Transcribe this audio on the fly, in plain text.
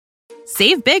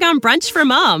Save big on brunch for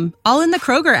mom, all in the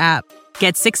Kroger app.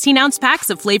 Get 16-ounce packs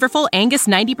of flavorful Angus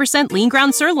 90% lean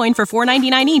ground sirloin for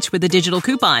 $4.99 each with a digital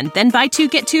coupon. Then buy 2,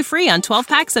 get 2 free on 12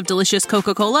 packs of delicious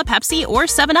Coca-Cola, Pepsi, or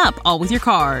 7-Up, all with your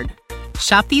card.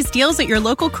 Shop these deals at your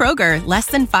local Kroger, less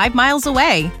than 5 miles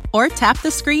away. Or tap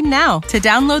the screen now to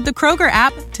download the Kroger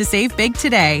app to save big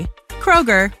today.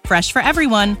 Kroger, fresh for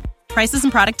everyone. Prices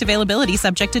and product availability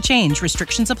subject to change.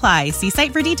 Restrictions apply. See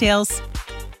site for details.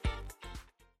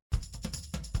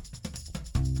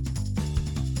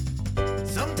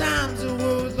 Sometimes the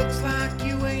world looks like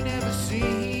you ain't ever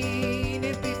seen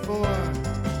it before.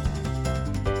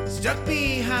 Stuck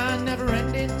behind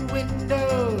never-ending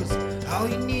windows, all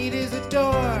you need is a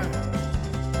door.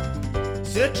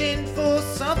 Searching for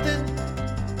something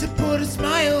to put a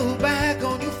smile back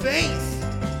on your face.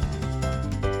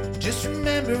 Just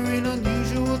remember, in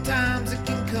unusual times, it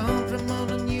can come from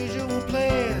an unusual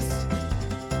place.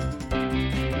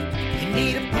 You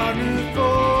need a partner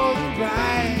for the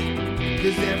ride,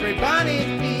 'cause everybody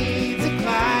needs a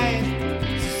Clyde.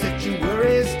 So set your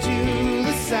worries to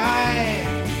the side.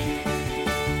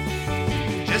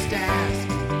 Just ask,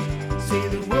 say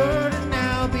the word and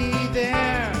I'll be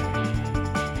there.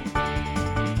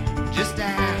 Just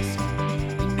ask,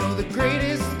 you know the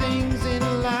greatest things in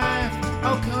life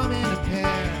all come in a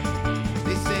pair.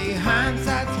 They say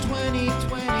hindsight's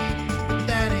 20/20, but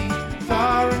that ain't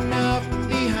far enough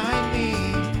behind me.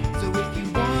 So if you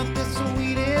want the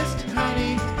sweetest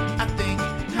honey, I think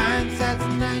hindsight's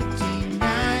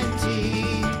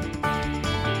 1990.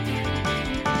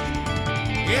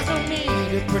 There's no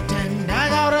need to pretend I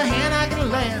got a hand I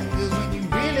can lend, 'cause when you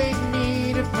really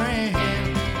need a friend,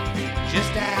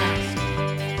 just ask.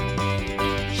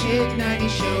 Shit 90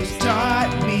 shows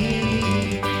taught me.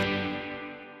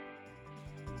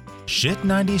 Shit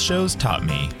 90 Shows Taught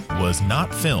Me was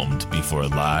not filmed before a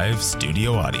live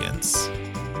studio audience.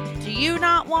 Do you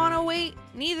not want to wait?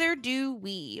 Neither do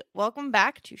we. Welcome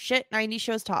back to Shit 90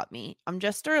 Shows Taught Me. I'm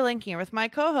Jess Sterling here with my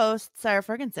co-host, Sarah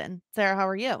Ferguson. Sarah, how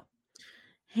are you?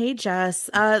 Hey,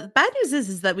 Jess. Bad news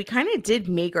is that we kind of did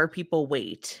make our people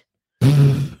wait.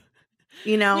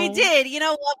 You know, We did. You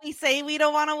know what? We say we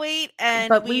don't want to wait, and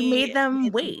but we made them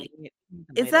wait.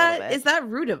 Is that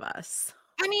rude of us?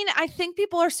 I mean, I think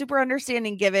people are super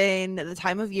understanding given the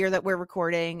time of year that we're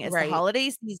recording. It's Right. the holiday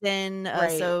season.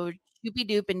 Right. So Doopy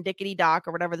Doop and Dickety Dock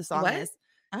or whatever the song What? is.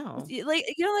 Oh. Like,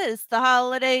 you know, it's the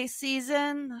holiday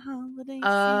season. The holiday season.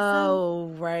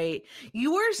 Oh, right.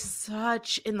 You were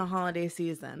such in the holiday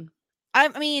season. I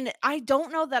mean, I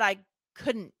don't know that I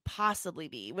couldn't possibly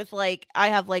be with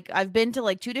I've been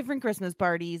to 2 different Christmas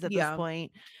parties at this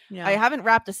point. Yeah. I haven't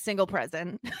wrapped a single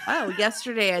present. Oh,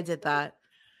 yesterday I did that.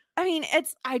 I mean,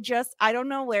 I don't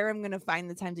know where I'm going to find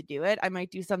the time to do it. I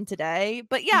might do some today,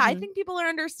 but yeah, I think people are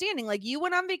understanding. Like, you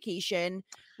went on vacation.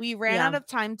 We ran out of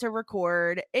time to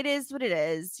record. It is what it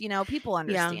is. You know, people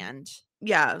understand.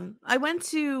 Yeah. I went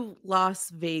to Las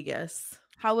Vegas.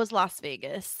 How was Las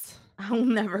Vegas? I'll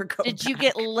never go Did back. you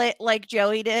get lit like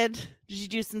Joey did? Did you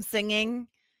do some singing?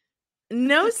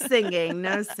 No singing,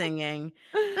 no singing.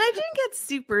 And I didn't get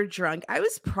super drunk. I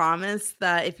was promised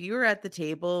that if you were at the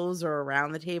tables or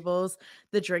around the tables,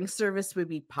 the drink service would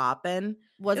be popping.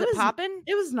 Was it popping?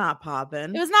 It was not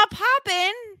popping. It was not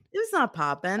popping. It was not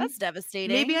popping. That's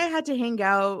devastating. Maybe I had to hang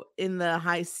out in the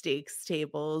high stakes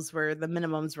tables where the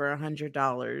minimums were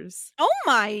 $100. Oh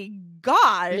my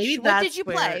gosh. Maybe what that's did you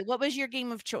where- play? What was your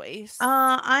game of choice?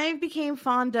 I became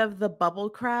fond of the bubble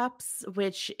craps,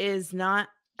 which is not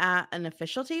at an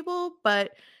official table,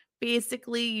 but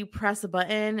basically you press a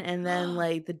button and then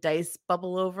the dice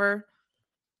bubble over.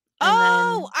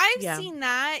 I've seen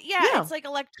that. Yeah, it's like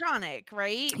electronic,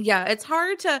 right? Yeah, it's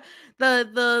hard to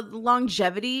the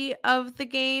longevity of the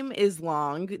game is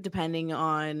long, depending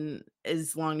on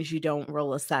as long as you don't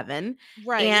roll a 7.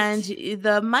 Right. And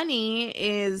the money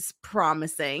is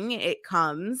promising. It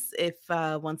comes if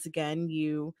once again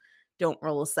you don't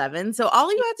roll a 7. So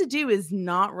all you have to do is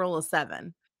not roll a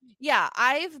 7. Yeah,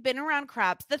 I've been around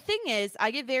craps. The thing is, I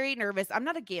get very nervous. I'm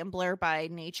not a gambler by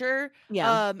nature.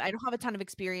 Yeah. I don't have a ton of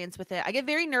experience with it. I get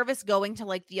very nervous going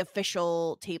to the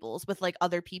official tables with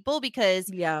other people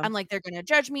because I'm they're going to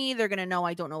judge me. They're going to know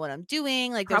I don't know what I'm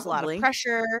doing. There's a lot of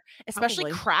pressure,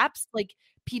 especially craps.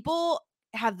 People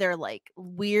have their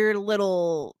weird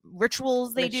little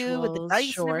rituals they do with the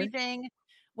dice and everything.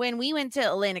 When we went to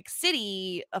Atlantic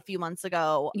City a few months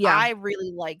ago, I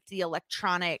really liked the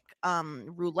electronic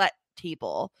roulette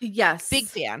table. Yes. Big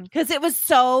fan, because it was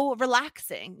so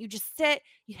relaxing. You just sit,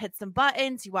 you hit some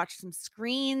buttons, you watch some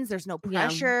screens, there's no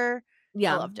pressure.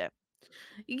 Yeah. I loved it.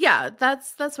 Yeah,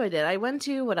 that's what I did. I went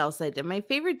to what else I did. My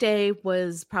favorite day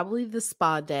was probably the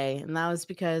spa day, and that was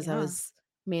because I was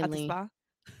mainly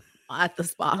at the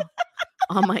spa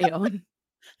on my own.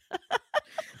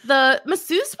 The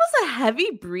masseuse was a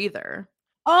heavy breather.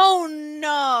 Oh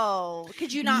no.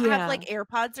 Could you not have like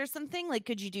AirPods or something? Like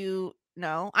could you do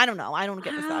no? I don't know. I don't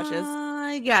get massages.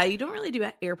 Yeah, you don't really do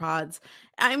AirPods.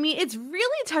 I mean, it's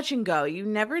really touch and go. You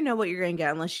never know what you're going to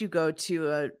get unless you go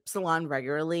to a salon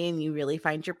regularly and you really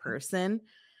find your person.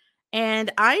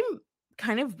 And I'm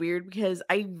kind of weird because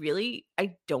I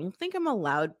don't think I'm a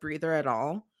loud breather at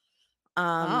all.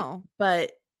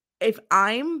 But if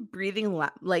I'm breathing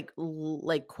like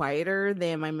quieter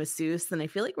than my masseuse, then I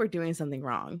feel like we're doing something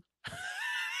wrong.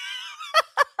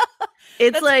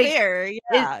 It's That's like fair.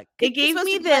 Yeah. it gave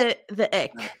me the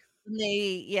ick. When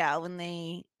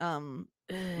they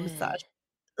massage.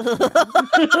 No.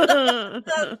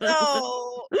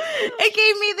 It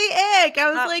gave me the ick. I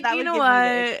was like, you know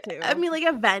what? I mean, like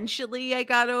eventually I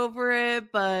got over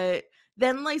it, but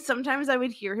then like sometimes I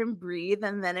would hear him breathe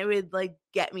and then it would like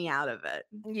get me out of it.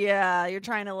 Yeah, you're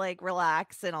trying to like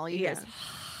relax and all you hear is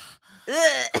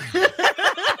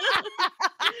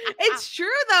It's true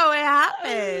though, it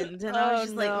happened. And I was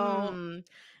just like,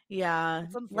 yeah,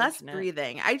 less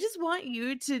breathing. I just want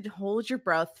you to hold your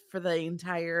breath for the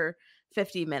entire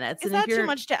 50 minutes. Is that too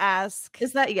much to ask?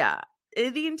 Is that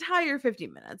the entire 50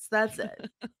 minutes. That's it.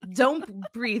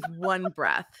 Don't breathe one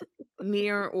breath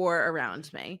near or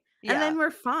around me. Yeah. And then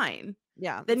we're fine.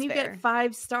 Yeah. Then you get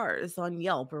 5 stars on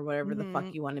Yelp or whatever the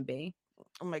fuck you want to be.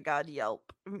 Oh my God,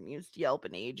 Yelp. I haven't used Yelp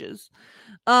in ages.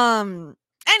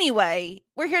 Anyway,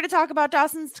 we're here to talk about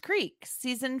Dawson's Creek,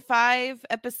 season 5,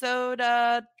 episode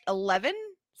 11.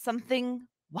 Something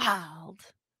wild.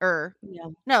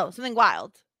 No, something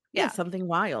wild. Yeah, something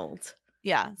wild.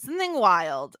 Yeah, something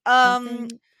wild.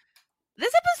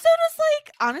 This episode was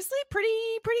like honestly pretty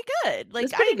good. Like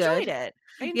I enjoyed it.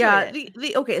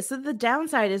 Okay, so the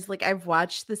downside is like I've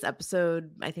watched this episode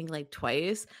I think like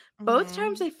twice. Both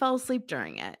times I fell asleep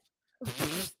during it.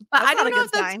 But I don't know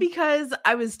if that's because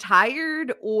I was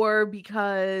tired or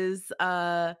because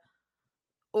I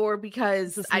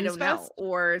don't know,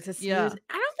 or it's a snooze. I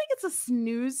don't think it's a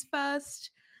snooze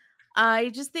fest. I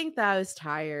just think that I was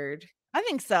tired. I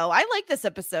think so. I like this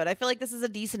episode. I feel like this is a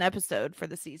decent episode for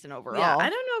the season overall. Yeah, I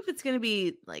don't know if it's going to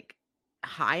be like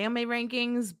high on my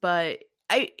rankings, but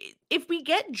if we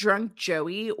get drunk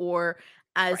Joey, or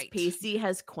as Pacey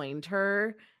has coined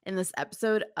her in this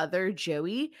episode, other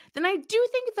Joey, then I do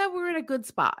think that we're in a good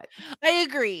spot. I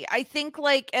agree. I think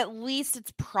like at least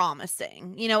it's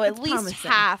promising. You know, at least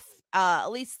half, at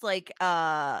least like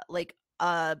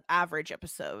average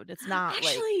episode. It's not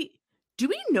actually. Do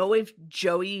we know if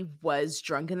Joey was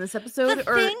drunk in this episode? The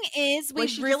thing is, we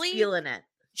really feeling it.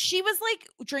 She was like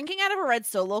drinking out of a red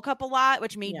Solo cup a lot,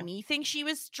 which made me think she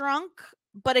was drunk.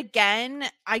 But again,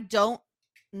 I don't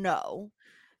know.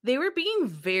 They were being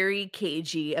very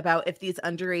cagey about if these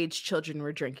underage children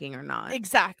were drinking or not.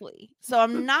 Exactly. So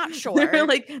I'm not sure. They're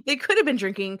like, they could have been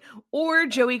drinking, or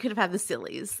Joey could have had the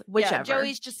sillies. Whichever. Yeah,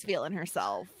 Joey's just feeling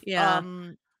herself. Yeah.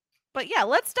 But yeah,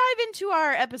 let's dive into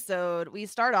our episode. We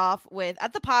start off with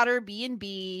at the Potter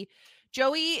B&B.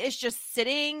 Joey is just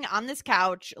sitting on this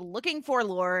couch looking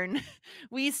forlorn.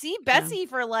 We see Betsy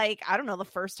for like, I don't know, the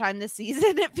first time this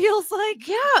season, it feels like.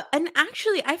 Yeah. And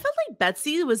actually, I felt like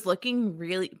Betsy was looking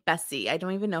Bessie. I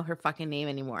don't even know her fucking name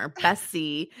anymore.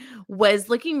 Bessie was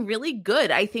looking really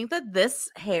good. I think that this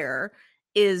hair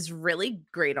is really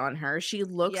great on her. She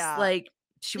looks like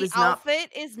she was not. The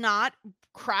outfit is not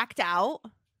cracked out.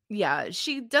 Yeah,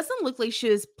 she doesn't look like she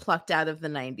was plucked out of the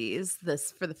 90s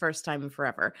this for the first time in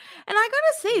forever. And I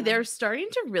gotta say, they're starting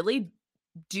to really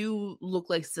do look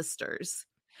like sisters.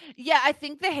 Yeah, I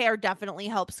think the hair definitely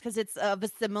helps because it's of a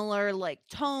similar like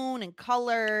tone and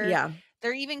color. Yeah.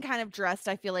 They're even kind of dressed,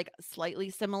 I feel like, slightly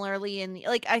similarly. And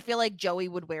like, I feel like Joey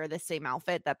would wear the same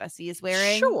outfit that Bessie is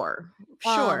wearing. Sure.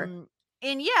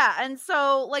 And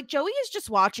so like Joey is just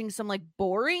watching some like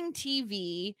boring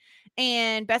TV,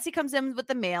 and Bessie comes in with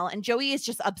the mail, and Joey is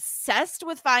just obsessed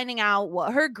with finding out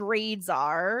what her grades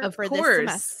are for this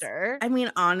semester. I mean,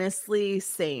 honestly,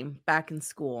 same back in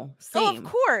school. Same. Oh, of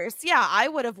course. Yeah, I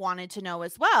would have wanted to know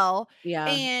as well. Yeah.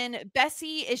 And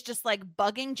Bessie is just like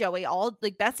bugging Joey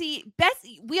Bessie,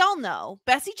 we all know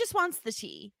Bessie just wants the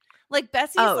tea. Like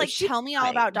Bessie's tell me all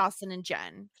about Dawson and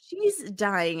Jen. She's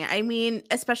dying. I mean,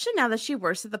 especially now that she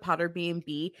works at the Potter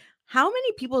B&B, how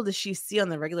many people does she see on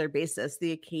the regular basis?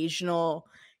 The occasional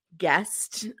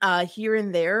guest here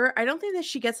and there. I don't think that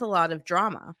she gets a lot of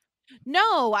drama.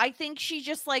 No, I think she's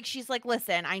like,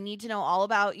 listen, I need to know all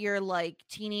about your like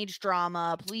teenage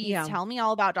drama. Please tell me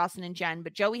all about Dawson and Jen.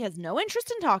 But Joey has no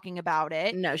interest in talking about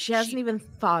it. No, she hasn't even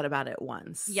thought about it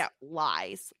once. Yeah,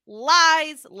 lies.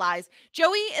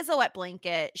 Joey is a wet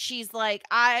blanket. She's like,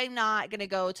 I'm not gonna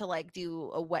go to like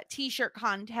do a wet t-shirt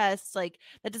contest. Like,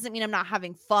 that doesn't mean I'm not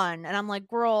having fun. And I'm like,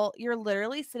 girl, you're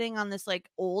literally sitting on this like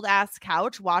old ass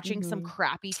couch watching some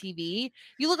crappy TV.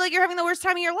 You look like you're having the worst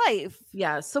time of your life.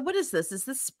 Yeah. So what is this? Is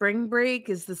this spring break?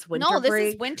 Is this winter break? No,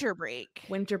 this is winter break.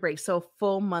 Winter break. So a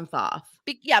full month off.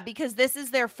 Because this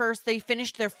is they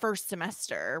finished their first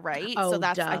semester, right? Oh, so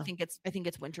that's duh. I think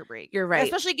it's winter break. You're right.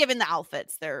 Especially given the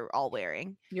outfits they're all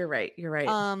wearing. You're right.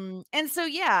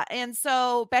 And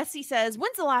so Bessie says,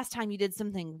 when's the last time you did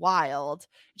something wild?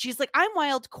 She's like, I'm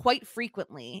wild quite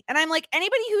frequently. And I'm like,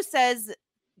 anybody who says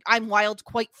I'm wild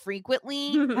quite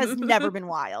frequently has never been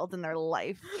wild in their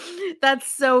life. That's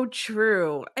so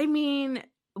true. I mean,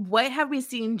 what have we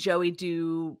seen Joey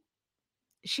do?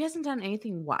 She hasn't done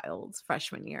anything wild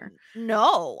freshman year.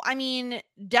 No, I mean,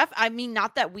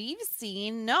 not that we've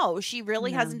seen. No, she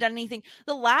really hasn't done anything.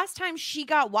 The last time she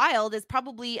got wild is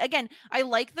probably, again, I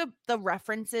like the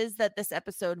references that this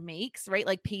episode makes, right?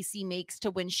 Like Pacey makes to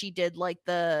when she did like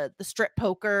the strip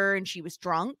poker and she was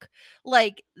drunk.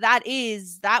 Like that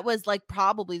was like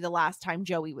probably the last time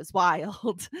Joey was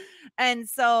wild. And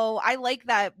so I like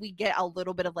that we get a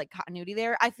little bit of like continuity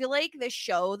there. I feel like this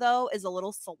show though is a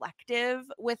little selective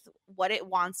with what it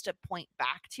wants to point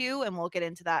back to, and we'll get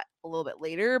into that a little bit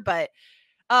later. But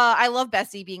I love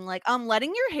Bessie being like,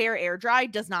 letting your hair air dry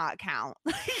does not count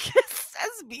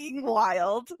as being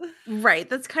wild. Right.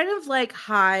 That's kind of like,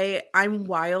 hi, I'm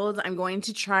wild. I'm going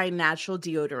to try natural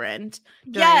deodorant.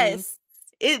 Yes.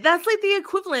 That's like the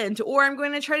equivalent. Or I'm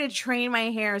going to try to train my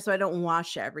hair so I don't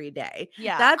wash every day.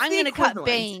 Yeah. That's I'm going to cut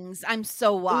bangs. I'm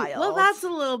so wild. Well, that's a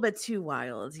little bit too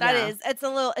wild. That is.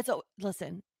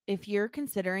 Listen, if you're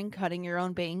considering cutting your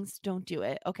own bangs, don't do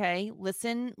it. Okay.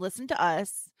 Listen to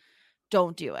us.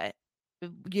 Don't do it.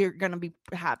 You're going to be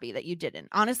happy that you didn't.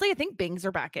 Honestly, I think bangs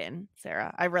are back in,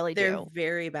 Sarah. I really do. They're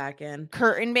very back in.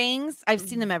 Curtain bangs, I've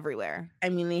seen them everywhere. I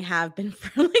mean, they have been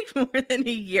for like more than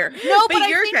a year. No, but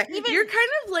you're kind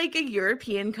of like a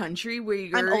European country where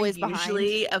you're always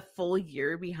usually behind. A full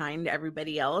year behind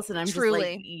everybody else. And I'm just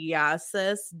like, yeah,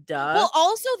 sis, duh. Well,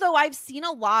 also though, I've seen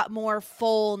a lot more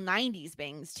full 90s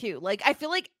bangs too. Like I feel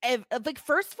like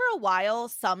first for a while,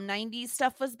 some 90s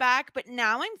stuff was back, but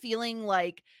now I'm feeling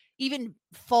like even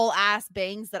full ass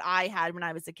bangs that I had when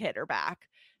I was a kid are back.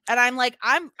 And I'm like,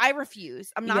 I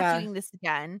refuse. I'm not doing this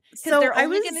again. Because they're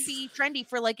only going to be trendy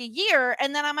for like a year.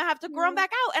 And then I'm going to have to grow them back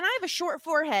out. And I have a short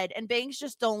forehead and bangs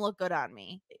just don't look good on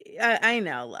me. I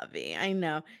know, Lovey. I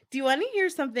know. Do you want to hear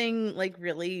something like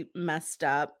really messed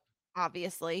up?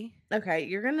 Obviously. Okay.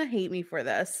 You're going to hate me for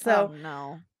this. So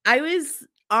no. I was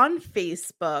on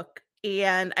Facebook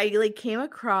and I like came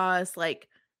across like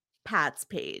Pat's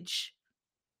page.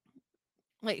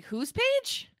 Wait, whose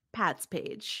page? Pat's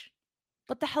page.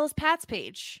 What the hell is Pat's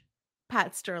page?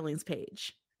 Pat Sterling's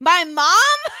page. My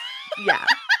mom? Yeah.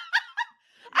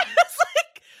 I was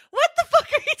like, what the fuck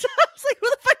are you talking? I was like, who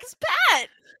the fuck is Pat?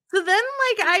 So then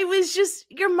like I was just,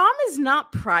 your mom is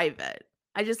not private.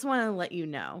 I just want to let you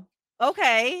know.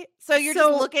 Okay. So you're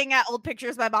just looking at old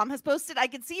pictures my mom has posted. I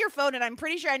can see your phone and I'm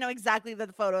pretty sure I know exactly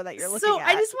the photo that you're looking at. So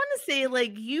I just want to say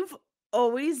like you've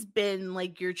always been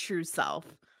like your true self.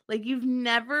 Like you've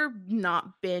never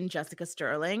not been Jessica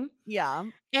Sterling. Yeah.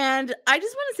 And I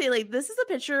just want to say like this is a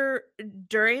picture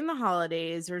during the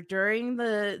holidays or during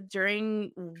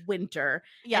winter.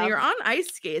 Yeah. And you're on ice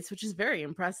skates, which is very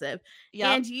impressive.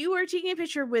 Yeah. And you are taking a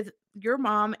picture with your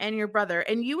mom and your brother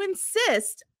and you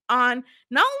insist on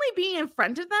not only being in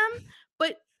front of them,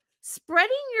 but spreading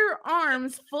your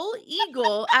arms full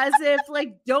eagle as if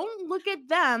like don't look at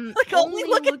them, like only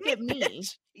look at me.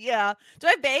 Yeah. Do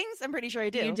I have bangs? I'm pretty sure I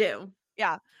do. You do.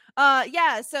 Yeah.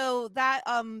 Yeah. So that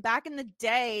back in the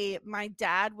day, my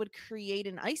dad would create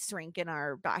an ice rink in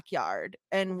our backyard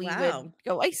and we would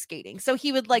go ice skating. So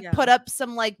he would like put up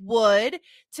some like wood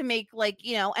to make like,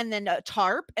 you know, and then a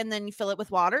tarp and then you fill it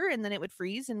with water and then it would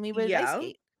freeze and we would ice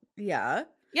skate. Yeah.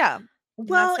 Yeah.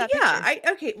 Well, yeah,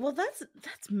 okay. Well, that's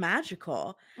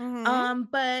magical. Mm-hmm.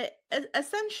 But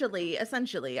essentially,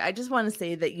 I just want to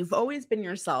say that you've always been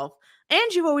yourself,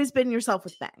 and you've always been yourself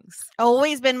with bangs.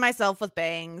 Always been myself with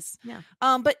bangs. Yeah.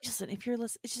 But listen, if you're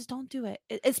listening, just don't do it.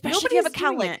 Especially if you have a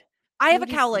cowlick. I have a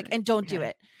cowlick, and don't do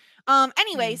it.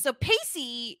 Anyway, so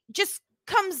Pacey just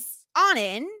comes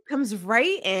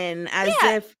right in as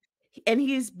if. And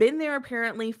he's been there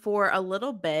apparently for a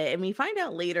little bit, and we find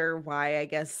out later why. I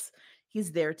guess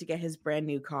he's there to get his brand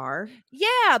new car.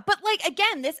 Yeah, but like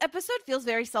again, this episode feels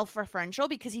very self-referential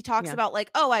because he talks about like,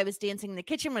 oh, I was dancing in the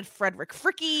kitchen with Frederick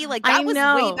Fricky. Like that was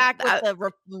way back with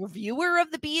the reviewer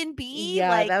of the B&B. Yeah,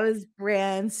 like, that was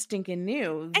brand stinking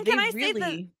new. And can I say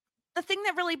the thing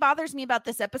that really bothers me about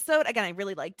this episode, again, I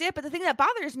really liked it, but the thing that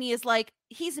bothers me is like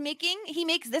he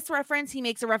makes this reference, he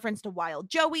makes a reference to Wild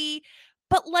Joey.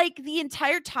 But like the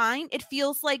entire time, it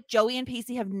feels like Joey and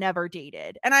Pacey have never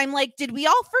dated. And I'm like, did we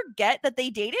all forget that they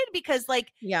dated? Because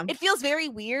like, it feels very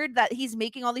weird that he's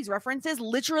making all these references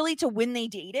literally to when they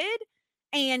dated.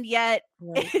 And yet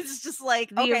it's just like,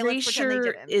 the okay, erasure let's pretend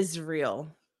they didn't. is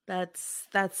real. That's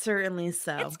certainly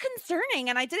so. It's concerning.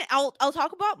 And I'll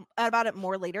talk about it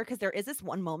more later because there is this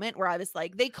one moment where I was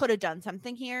like, they could have done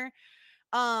something here.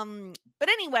 But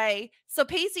anyway, so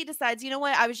Pacey decides, you know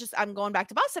what? I'm going back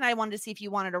to Boston. I wanted to see if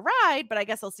you wanted a ride, but I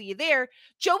guess I'll see you there.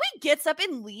 Joey gets up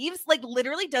and leaves, like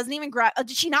literally doesn't even grab.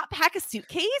 Did she not pack a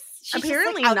suitcase? She's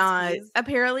apparently just, like, not.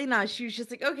 Apparently not. She was just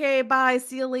like, okay, bye,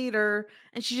 see you later.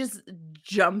 And she just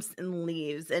jumps and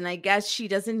leaves. And I guess she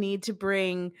doesn't need to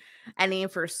bring any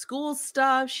of her school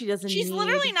stuff. She's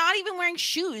literally not even wearing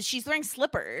shoes. She's wearing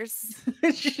slippers.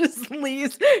 She just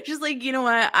leaves. She's like, you know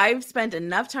what? I've spent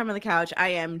enough time on the couch. I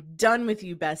am done with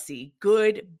you, Bessie.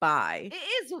 Goodbye.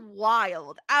 It is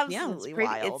wild. Absolutely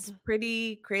wild. It's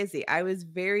pretty crazy. I was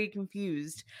very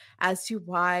confused as to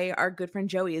why our good friend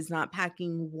Joey is not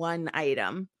packing one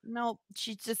item. No,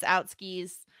 she's just out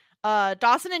skis.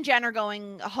 Dawson and Jen are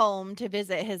going home to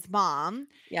visit his mom.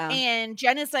 Yeah. And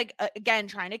Jen is like, again,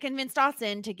 trying to convince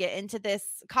Dawson to get into this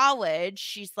college.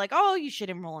 She's like, oh, you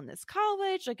should enroll in this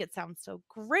college. Like, it sounds so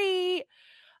great.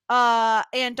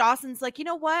 And Dawson's like, you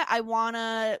know what?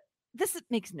 This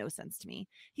makes no sense to me.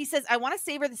 He says, I want to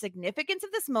savor the significance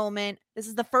of this moment. This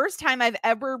is the first time I've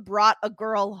ever brought a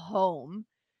girl home.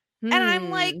 And I'm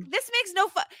like, this makes no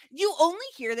you only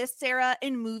hear this, Sarah,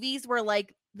 in movies where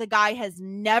like the guy has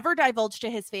never divulged to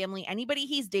his family anybody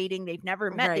he's dating. They've never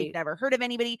met. They've never heard of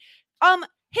anybody.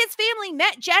 His family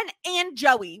met Jen and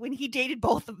Joey when he dated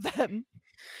both of them.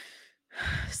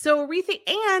 So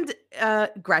Gretchen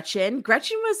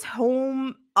was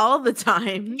home all the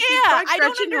time. Yeah, I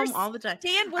don't understand home all the time.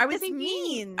 What this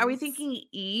means. Are we thinking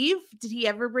Eve? Did he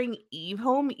ever bring Eve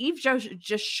home? Eve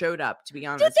just showed up, to be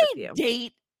honest with you. Did they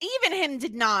date? Even him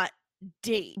did not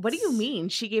date. What do you mean?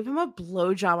 She gave him a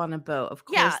blowjob on a boat. Of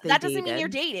course, yeah, that doesn't mean you're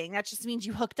dating. That just means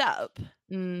you hooked up.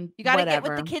 You got to get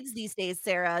with the kids these days,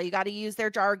 Sarah. You got to use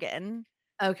their jargon.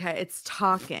 Okay, it's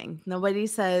talking. Nobody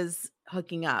says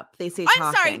hooking up. They say talking.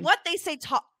 I'm sorry, what they say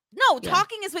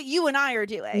talking is what you and I are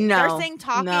doing. No, they're saying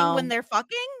talking when they're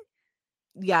fucking?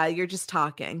 Yeah, you're just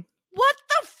talking. What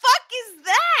the fuck is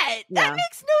that? Yeah. That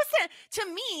makes no sense. To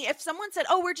me, if someone said,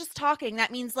 oh, we're just talking,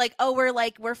 that means like, oh,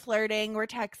 we're flirting, we're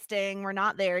texting, we're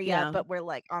not there yet, but we're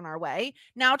like on our way.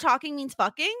 Now talking means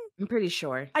fucking? I'm pretty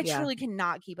sure. I truly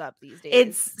cannot keep up these days.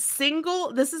 It's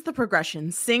single. This is the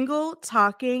progression. Single,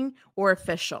 talking, or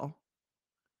official.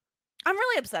 I'm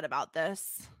really upset about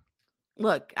this.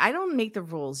 Look, I don't make the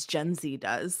rules. Gen Z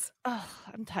does. Oh,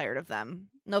 I'm tired of them.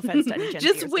 No offense to any Gen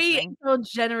Just wait until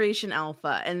Generation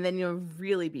Alpha, and then you'll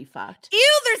really be fucked.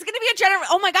 Ew, there's going to be a generation.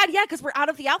 Oh my God, yeah, because we're out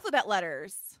of the alphabet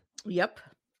letters. Yep.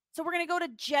 So we're going to go to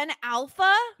Gen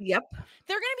Alpha? Yep.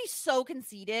 They're going to be so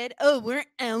conceited. Oh, we're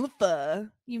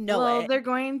Alpha. You know it. Well, they're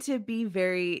going to be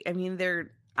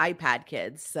they're iPad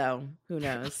kids, so who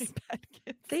knows? iPad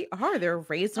kids. They are. They're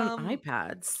raised on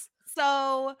iPads.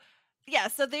 So... yeah,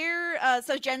 so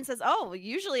so Jen says, oh,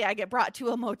 usually I get brought to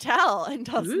a motel. And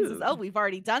Dawson says, oh, we've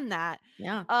already done that.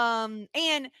 Yeah.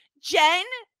 And Jen,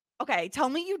 okay, tell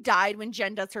me you died when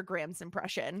Jen does her Grams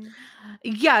impression.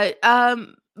 Yeah.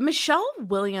 Michelle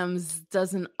Williams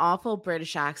does an awful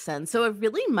British accent. So it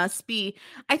really must be,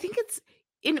 I think it's,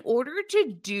 in order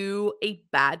to do a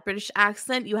bad British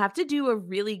accent, you have to do a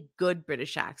really good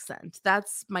British accent.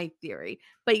 That's my theory.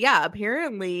 But yeah,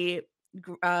 apparently...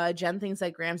 Jen thinks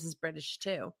that Grams is British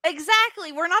too.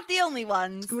 Exactly. We're not the only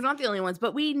ones.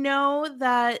 But we know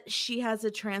that she has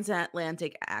a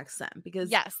transatlantic accent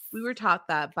because we were taught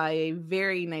that by a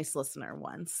very nice listener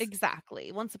once.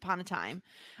 Exactly. Once upon a time.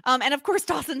 And of course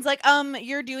Dawson's like,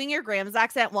 you're doing your Grams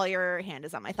accent while your hand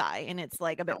is on my thigh, and it's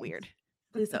like a bit weird.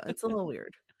 Please don't. It's a little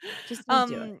weird. Just don't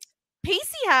do it.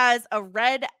 Pacey has a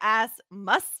red ass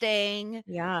Mustang.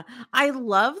 Yeah. I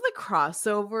love the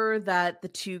crossover that the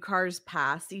two cars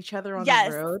pass each other on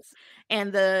the road,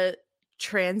 and the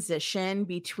transition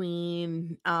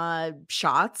between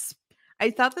shots.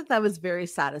 I thought that was very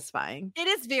satisfying. It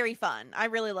is very fun. I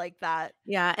really like that.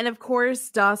 Yeah, and of course,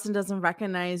 Dawson doesn't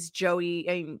recognize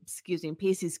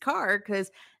Pacey's car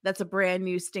because that's a brand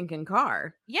new stinking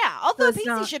car. Yeah, although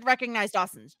Pacey should recognize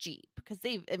Dawson's Jeep because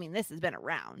this has been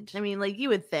around. I mean, like you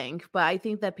would think, but I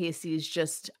think that Pacey is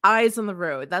just eyes on the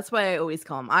road. That's why I always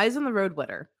call him eyes on the road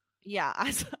Witter. Yeah,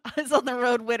 eyes on the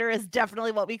road Witter is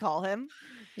definitely what we call him.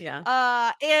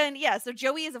 Yeah. And yeah, so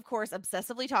Joey is of course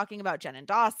obsessively talking about Jen and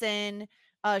Dawson.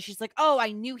 She's like, "Oh,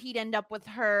 I knew he'd end up with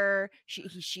her.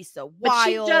 She's so wild." But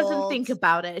she doesn't think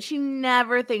about it. She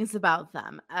never thinks about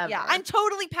them ever. Yeah, I'm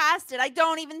totally past it. I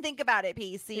don't even think about it,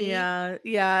 Pacey. Yeah.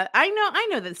 I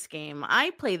know this game.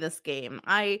 I play this game.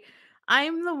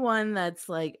 I'm the one that's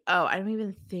like, oh, I don't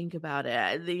even think about it.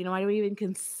 I don't even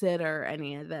consider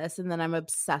any of this, and then I'm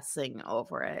obsessing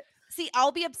over it. See,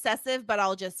 I'll be obsessive, but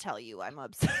I'll just tell you I'm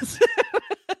obsessive.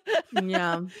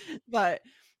 Yeah. But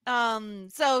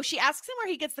so she asks him where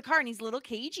he gets the car and he's a little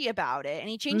cagey about it. And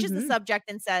he changes the subject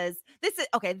and says,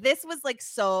 this was like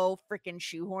so freaking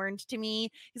shoehorned to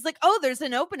me. He's like, "Oh, there's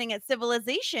an opening at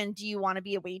Civilization. Do you want to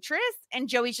be a waitress?" And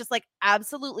Joey's just like,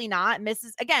 "Absolutely not."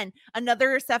 Again,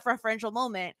 another self-referential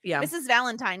moment. Yeah. Mrs.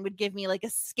 Valentine would give me like a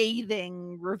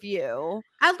scathing review.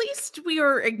 At least we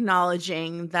are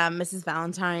acknowledging that Mrs.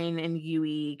 Valentine and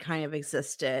Yui kind of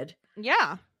existed.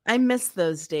 Yeah. I miss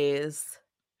those days.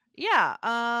 Yeah,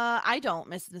 I don't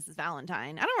miss Mrs.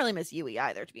 Valentine. I don't really miss Yui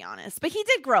either, to be honest. But he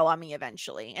did grow on me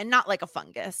eventually, and not like a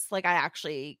fungus. Like I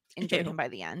actually enjoyed him by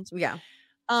the end. Yeah.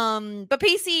 But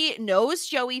Pacey knows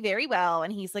Joey very well,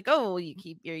 and he's like, "Oh, are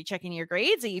you checking your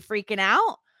grades? Are you freaking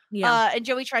out?" Yeah. And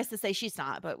Joey tries to say she's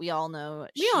not, but we all know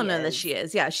that she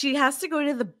is. Yeah, she has to go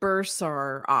to the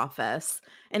bursar office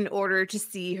in order to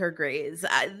see her grades.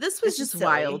 This was just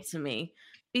wild to me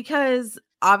because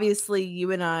obviously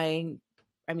you and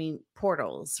I mean,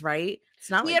 portals, right? It's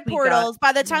not we had portals.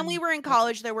 By the time we were in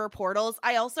college, there were portals.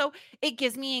 It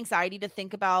gives me anxiety to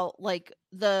think about like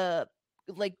the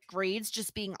grades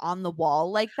just being on the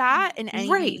wall like that and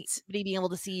anybody being able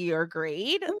to see your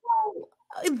grade.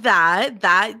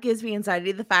 That gives me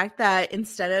anxiety. The fact that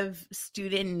instead of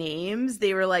student names,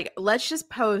 they were like, let's just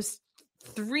post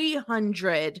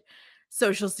 300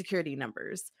 social security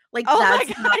numbers. Like,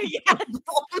 that's my God,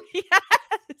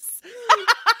 yes.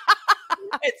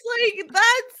 It's like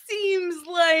that seems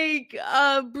like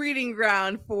a breeding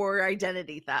ground for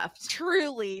identity theft.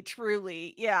 Truly.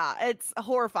 Yeah, it's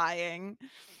horrifying.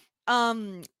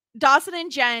 Dawson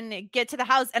and Jen get to the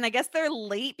house and I guess they're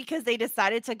late because they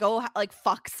decided to go like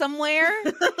fuck somewhere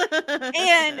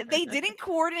and they didn't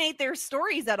coordinate their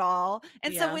stories at all.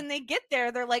 And so when they get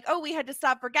there, they're like, "Oh, we had to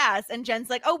stop for gas." And Jen's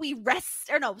like, "Oh,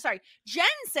 Jen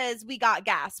says we got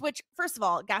gas," which first of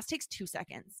all, gas takes 2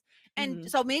 seconds.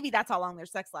 And so maybe that's how long their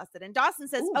sex lasted. And Dawson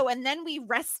says, "Oh, and then we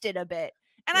rested a bit."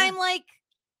 And I'm like,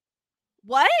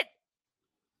 what?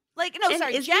 Like, no,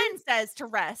 sorry. Jen says to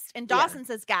rest and Dawson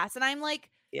says gas. And I'm like,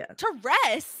 to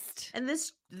rest. And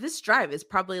this drive is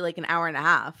probably like an hour and a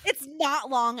half. It's not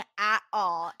long at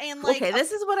all. And like, okay,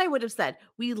 this is what I would have said.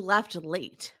 We left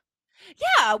late.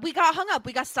 Yeah, we got hung up.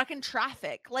 We got stuck in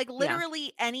traffic. Like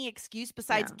literally any excuse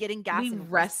besides getting gas. We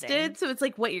rested. So it's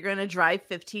like, what, you're going to drive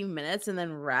 15 minutes and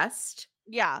then rest?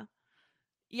 Yeah.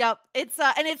 Yep. It's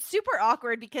and it's super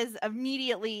awkward because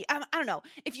immediately, I don't know.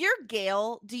 If you're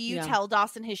Gail, do you tell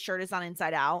Dawson his shirt is on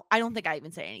inside out? I don't think I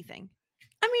even say anything.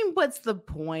 I mean, what's the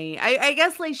point? I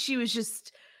guess like she was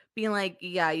just being like,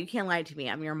 "Yeah, you can't lie to me.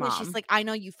 I'm your mom." She's like, "I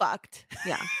know you fucked."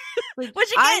 Yeah. Like,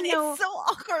 which again, it's so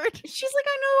awkward. She's like,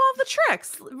 "I know all the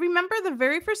tricks." Remember the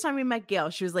very first time we met Gail,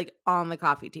 she was like on the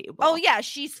coffee table. Oh yeah,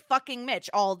 she's fucking Mitch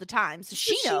all the time. So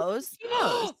she knows. She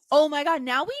knows. Oh my God.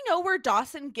 Now we know where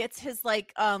Dawson gets his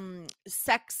like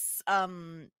sex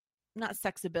not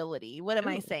sexability. What am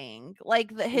I saying?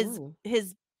 Like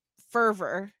his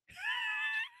fervor.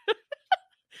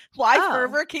 Why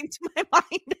fervor came to my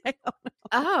mind? I don't know.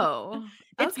 Oh,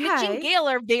 it's Mitch and Gail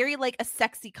are very like a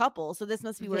sexy couple, so this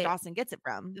must be where Dawson gets it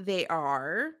from. They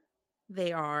are,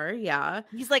 yeah.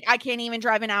 He's like, "I can't even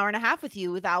drive an hour and a half with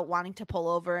you without wanting to pull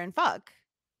over and fuck."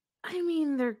 I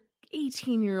mean, they're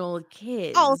 18-year-old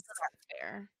kids. Oh, so that's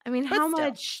fair. I mean, how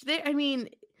much? I mean,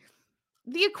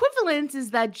 the equivalent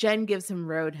is that Jen gives him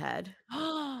roadhead.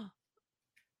 I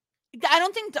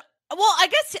don't think. Well, I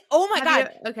guess. Oh my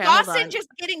God. Dawson just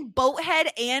getting boathead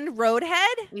and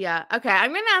roadhead. Yeah. Okay.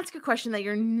 I'm going to ask a question that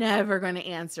you're never going to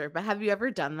answer, but have you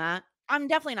ever done that? I'm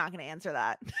definitely not going to answer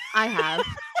that. I have.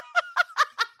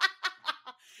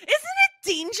 Isn't it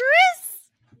dangerous?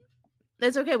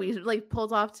 It's okay. We like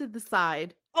pulled off to the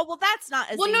side. Oh, well, that's not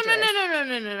as dangerous.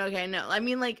 No. Okay. No. I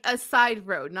mean like a side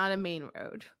road, not a main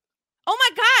road. Oh my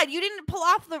God, you didn't pull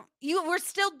off there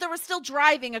was still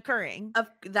driving occurring.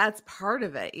 That's part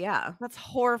of it, yeah. That's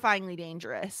horrifyingly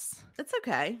dangerous. It's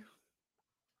okay.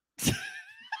 So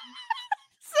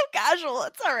casual.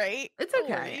 It's all right. It's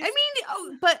okay. I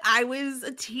mean, but I was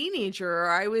a teenager, or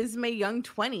I was in my young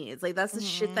 20s. Like, that's the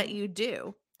shit that you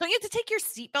do. Don't you have to take your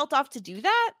seatbelt off to do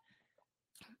that?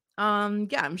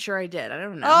 Yeah, I'm sure I did. I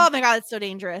don't know. Oh my God, it's so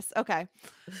dangerous. Okay.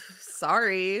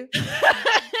 Sorry.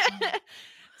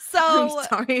 So I'm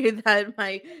sorry that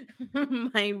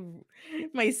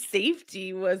my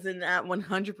safety wasn't at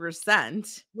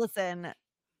 100%. Listen.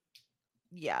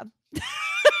 Yeah.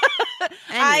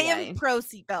 Anyway. I am pro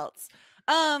seatbelts.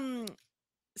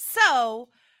 So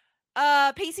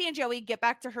Pacey and Joey get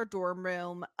back to her dorm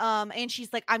room. And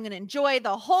she's like, I'm gonna enjoy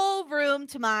the whole room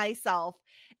to myself.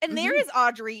 And there is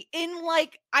Audrey in,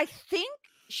 like, I think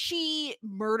she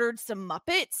murdered some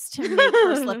Muppets to make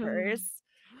her slippers.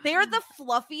 They are the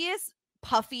fluffiest,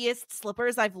 puffiest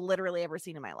slippers I've literally ever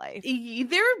seen in my life.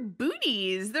 They're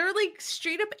booties. They're like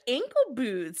straight up ankle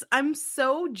boots. I'm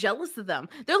so jealous of them.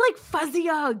 They're like fuzzy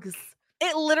Uggs.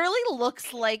 It literally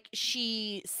looks like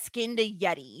she skinned a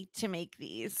Yeti to make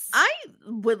these. I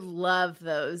would love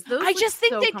those. I just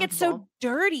think they get so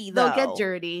dirty, though. They'll get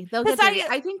dirty.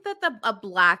 I think that a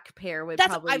black pair would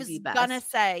probably be best. I was gonna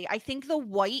say, I think the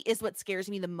white is what scares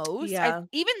me the most. Yeah.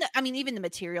 Even the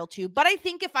material too. But I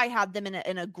think if I had them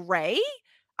in a gray,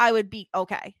 I would be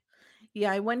okay.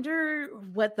 Yeah, I wonder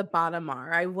what the bottom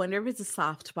are. I wonder if it's a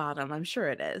soft bottom. I'm sure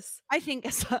it is. I think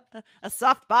a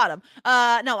soft bottom.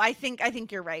 No, I think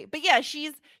you're right. But yeah,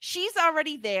 she's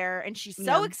already there, and she's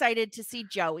so excited to see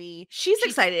Joey. She's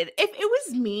excited. If it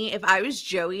was me, if I was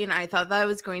Joey and I thought that I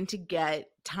was going to get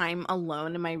time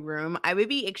alone in my room, I would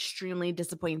be extremely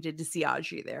disappointed to see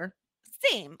Audrey there.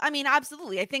 Same. I mean,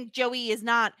 absolutely. I think Joey's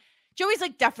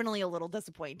like definitely a little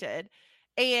disappointed.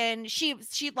 And she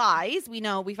lies.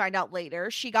 We find out later.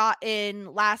 She got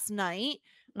in last night.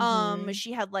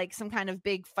 She had like some kind of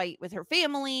big fight with her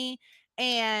family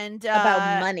and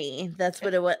about money. That's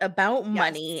what it was about.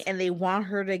 Money, and they want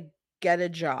her to get a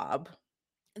job.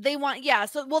 They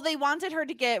wanted her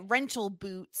to get rental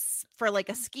boots for like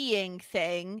a skiing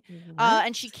thing.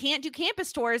 And she can't do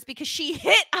campus tours because she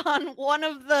hit on one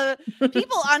of the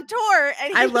people on tour.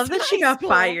 And I love that she got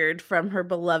fired from her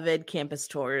beloved campus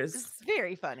tours. It's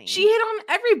very funny. She hit on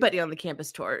everybody on the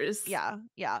campus tours. Yeah.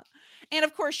 Yeah. And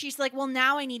of course she's like, well,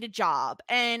 now I need a job.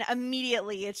 And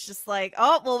immediately it's just like,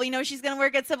 oh, well, we know she's going to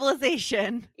work at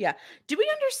Civilization. Yeah. Do we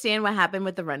understand what happened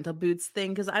with the rental boots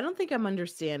thing? Because I don't think I'm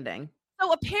understanding.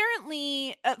 So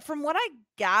apparently, from what I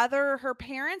gather, her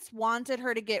parents wanted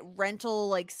her to get rental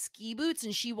like ski boots,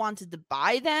 and she wanted to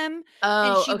buy them,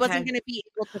 and she wasn't going to be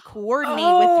able to coordinate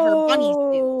with her bunny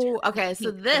suit. Okay, so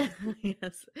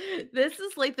this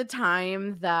is like the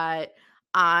time that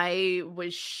I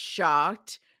was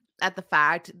shocked at the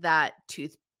fact that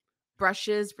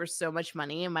toothbrushes were so much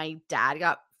money, and my dad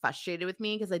got frustrated with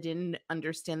me because I didn't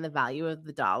understand the value of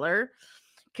the dollar.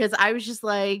 Because I was just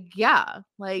like, yeah,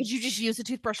 like, did you just use a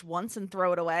toothbrush once and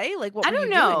throw it away? Like, what? I don't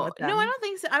know. No, I don't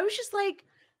think so. I was just like,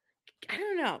 I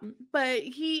don't know. But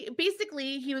he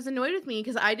was annoyed with me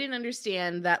because I didn't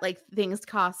understand that like things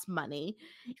cost money.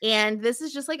 And this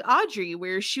is just like Audrey,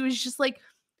 where she was just like,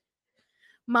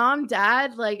 Mom,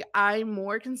 Dad, like, I'm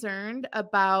more concerned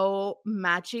about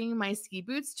matching my ski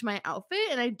boots to my outfit,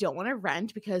 and I don't want to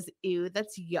rent because, ew,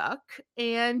 that's yuck.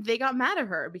 And they got mad at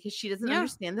her because she doesn't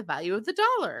understand the value of the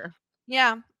dollar.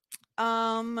 Yeah.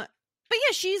 But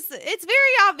yeah, it's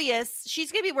very obvious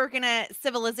she's gonna be working at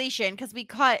Civilization because we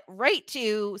cut right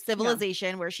to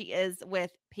Civilization where she is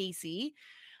with Pacey.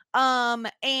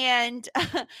 And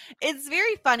it's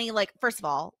very funny. Like, first of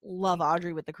all, love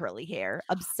Audrey with the curly hair.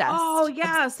 Obsessed. Oh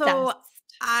yeah. Obsessed. So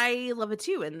I love it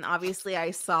too. And obviously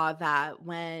I saw that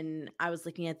when I was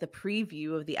looking at the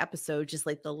preview of the episode, just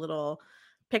like the little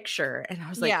picture. And I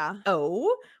was like,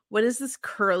 oh, what is this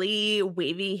curly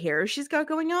wavy hair she's got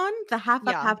going on? The half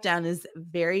up, half down is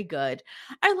very good.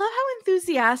 I love how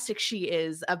enthusiastic she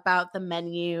is about the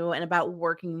menu and about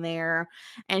working there.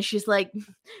 And she's like,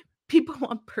 people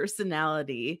want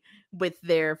personality with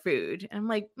their food. And I'm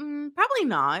like, probably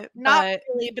not. Not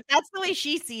really, but that's the way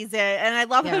she sees it. And I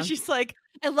love how she's like,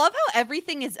 I love how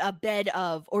everything is a bed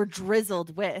of or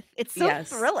drizzled with. It's so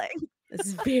thrilling.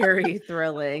 It's very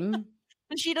thrilling.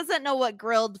 And she doesn't know what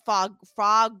grilled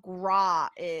foie gras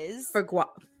is. Foie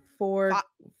gras.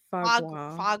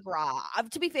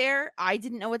 To be fair, I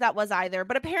didn't know what that was either.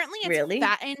 But apparently it's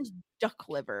fattened duck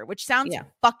liver, which sounds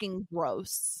fucking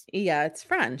gross. Yeah, it's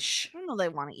French. I don't know they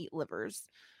want to eat livers.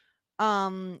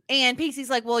 And Pacey's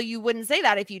like, well, you wouldn't say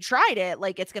that if you tried it.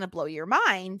 Like, it's going to blow your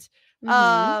mind.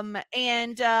 And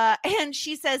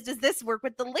she says, does this work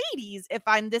with the ladies? If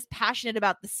I'm this passionate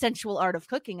about the sensual art of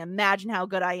cooking, imagine how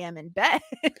good I am in bed.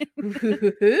 And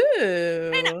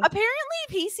apparently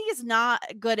Pacey is not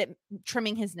good at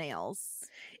trimming his nails.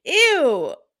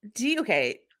 Ew.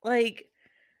 Like,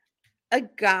 a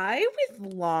guy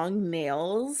with long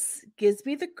nails gives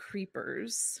me the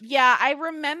creepers. Yeah, I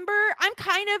remember. I'm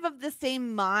kind of the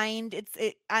same mind.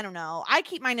 I don't know. I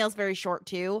keep my nails very short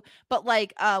too. But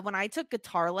like when I took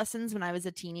guitar lessons when I was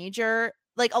a teenager,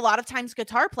 like a lot of times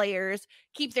guitar players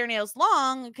keep their nails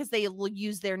long because they will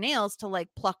use their nails to like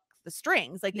pluck the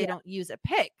strings. Like they don't use a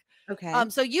pick. Okay.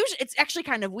 So usually it's actually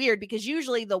kind of weird because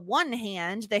usually the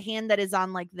hand that is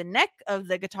on like the neck of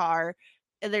the guitar,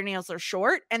 their nails are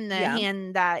short, and the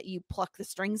hand that you pluck the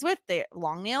strings with, they're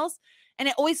long nails.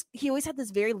 And he always had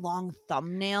this very long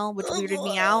thumbnail, which weirded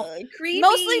me out. Creepy.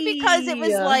 Mostly because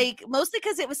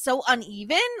it was so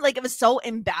uneven, like it was so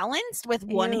imbalanced with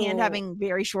one hand having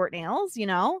very short nails, you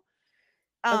know?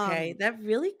 Okay, that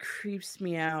really creeps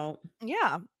me out.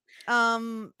 Yeah.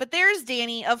 But there's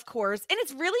Danny, of course, and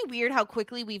it's really weird how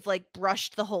quickly we've like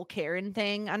brushed the whole Karen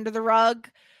thing under the rug.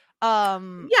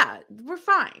 Yeah, we're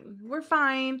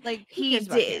fine. Like he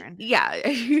did. Yeah.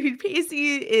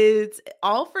 Pacey is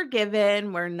all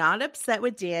forgiven. We're not upset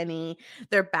with Danny.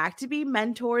 They're back to be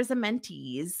mentors and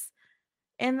mentees.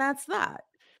 And that's that.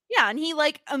 Yeah, and he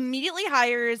like immediately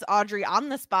hires Audrey on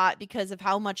the spot because of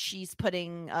how much she's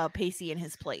putting Pacey in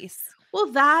his place. Well,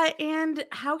 that, and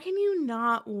how can you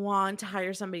not want to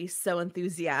hire somebody so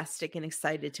enthusiastic and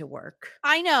excited to work?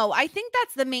 I know. I think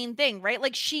that's the main thing, right?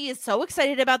 Like she is so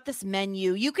excited about this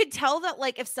menu. You could tell that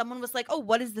like if someone was like, oh,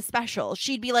 what is the special?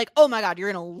 She'd be like, oh my God,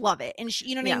 you're going to love it. And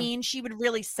you know what I mean? She would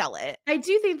really sell it. I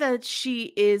do think that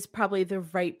she is probably the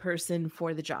right person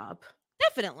for the job.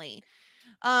 Definitely.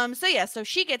 So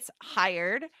she gets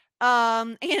hired.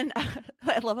 And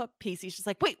I love how Pacey's just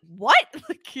like, wait, what?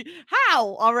 Like,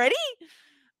 how already?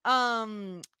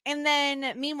 And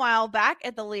then meanwhile, back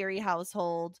at the Leary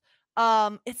household,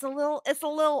 it's a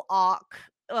little awk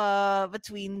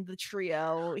between the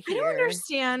trio here. I don't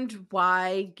understand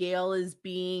why Gail is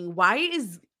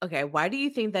why do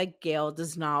you think that Gail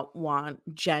does not want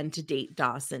Jen to date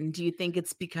Dawson? Do you think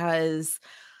it's because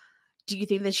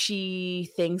that she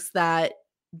thinks that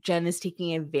Jen is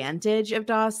taking advantage of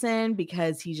Dawson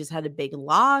because he just had a big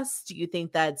loss? Do you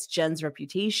think that's Jen's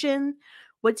reputation?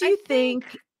 What do you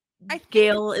think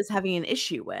Gail is having an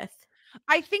issue with?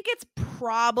 I think it's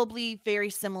probably very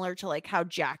similar to like how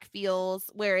Jack feels,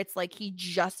 where it's like he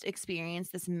just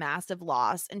experienced this massive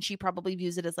loss and she probably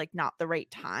views it as like not the right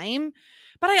time.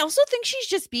 But I also think she's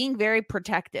just being very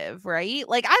protective, right?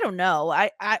 Like, I don't know.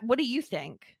 I what do you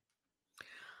think?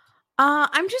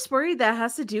 I'm just worried that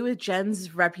has to do with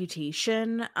Jen's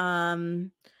reputation.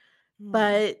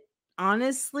 But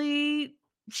honestly,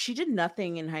 she did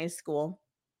nothing in high school.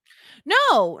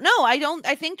 No, I don't.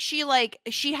 I think she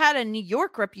had a New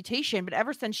York reputation, but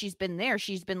ever since she's been there,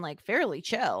 she's been like fairly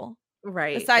chill.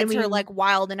 Right. Besides her like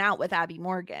wilding out with Abby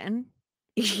Morgan.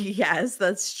 Yes,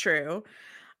 that's true.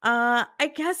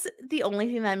 I guess the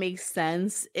only thing that makes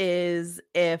sense is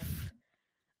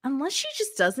unless she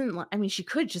just doesn't, she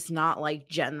could just not like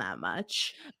Jen that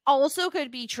much. Also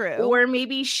could be true. Or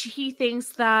maybe he thinks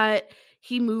that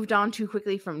he moved on too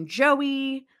quickly from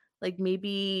Joey. Like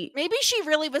maybe she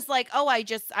really was like, oh,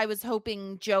 I was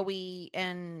hoping Joey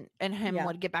and him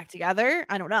would get back together.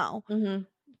 I don't know. Mm-hmm.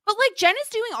 But like Jen is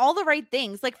doing all the right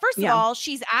things. Like, first of all,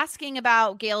 she's asking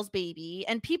about Gail's baby,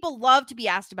 and people love to be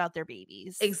asked about their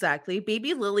babies. Exactly.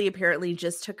 Baby Lily apparently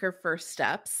just took her first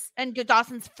steps. And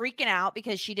Dawson's freaking out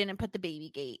because she didn't put the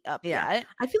baby gate up yet.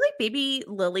 I feel like baby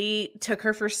Lily took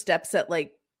her first steps at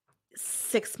like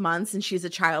 6 months and she's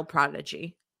a child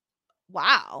prodigy.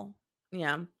 Wow.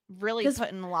 Yeah. Really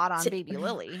putting a lot on baby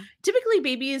Lily. Typically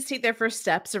babies take their first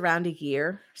steps around a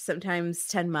year, sometimes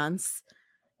 10 months.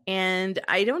 And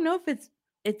I don't know if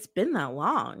it's been that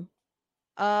long.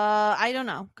 I don't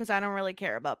know, because I don't really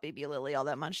care about baby Lily all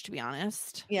that much, to be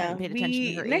honest. Yeah. I haven't paid attention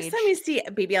to her next age. time we see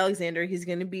baby Alexander, he's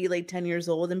going to be like 10 years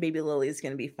old and baby Lily is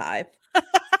going to be 5.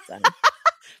 So.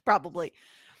 Probably.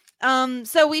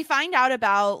 So we find out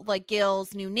about like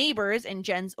Gail's new neighbors in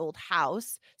Jen's old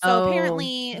house. So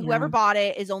apparently whoever bought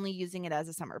it is only using it as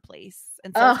a summer place.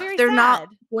 And so they're not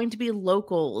going to be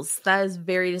locals. That is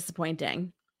very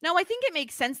disappointing. No, I think it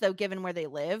makes sense though, given where they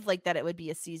live, like that it would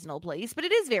be a seasonal place, but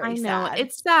it is very sad.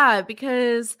 It's sad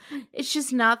because it's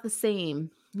just not the same,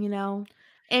 you know?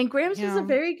 And Grams was a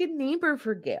very good neighbor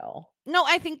for Gail. No,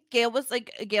 I think Gail was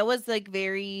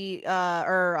very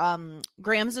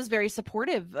Grams was very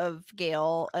supportive of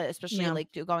Gail, especially like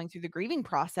going through the grieving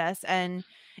process. And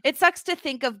it sucks to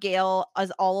think of Gail as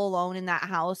all alone in that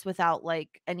house without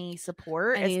like any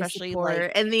support,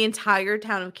 like, and the entire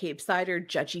town of Capeside are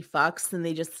judgy fucks, and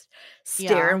they just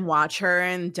stare and watch her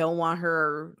and don't want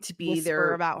her to be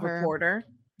their reporter.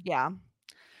 Yeah.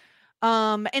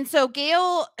 And so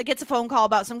Gail gets a phone call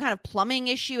about some kind of plumbing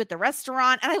issue at the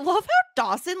restaurant. And I love how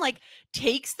Dawson like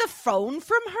takes the phone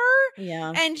from her.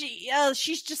 Yeah. And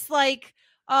she's just like,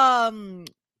 Dawson's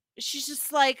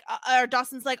like,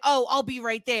 oh, I'll be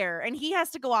right there. And he has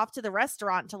to go off to the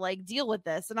restaurant to like deal with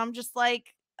this. And I'm just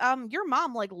like, your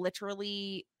mom like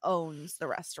literally owns the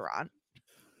restaurant.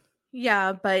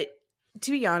 Yeah. But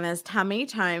to be honest, how many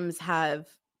times have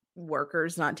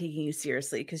workers not taking you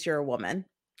seriously because you're a woman?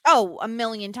 Oh, a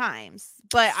million times.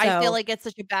 But I feel like it's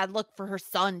such a bad look for her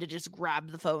son to just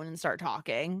grab the phone and start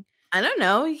talking. I don't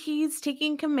know. He's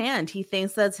taking command. He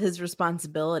thinks that's his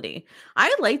responsibility.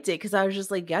 I liked it because I was just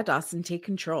like, yeah, Dawson, take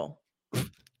control.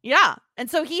 Yeah.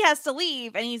 And so he has to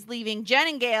leave, and he's leaving Jen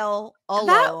and Gail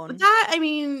alone. I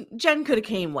mean, Jen could have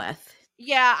came with.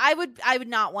 Yeah, I would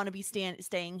not want to be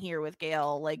staying here with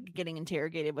Gail, like getting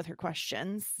interrogated with her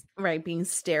questions. Right, being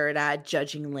stared at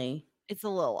judgingly. It's a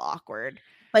little awkward.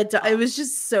 But it was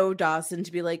just so Dawson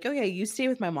to be like, okay, you stay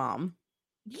with my mom.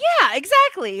 Yeah,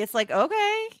 exactly. It's like,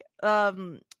 okay.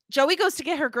 Joey goes to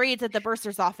get her grades at the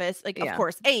bursar's office. Like, of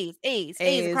course, A's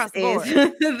across the board.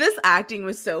 This acting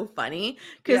was so funny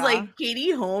because like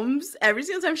Katie Holmes, every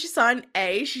single time she saw an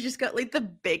A, she just got like the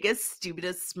biggest,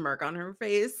 stupidest smirk on her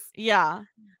face. Yeah.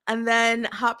 And then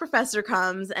Hot Professor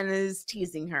comes and is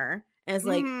teasing her and is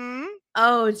like,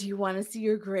 oh, do you want to see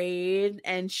your grade?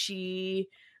 And she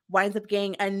winds up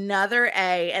getting another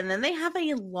A, and then they have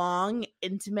a long,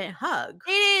 intimate hug.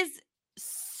 It is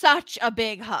such a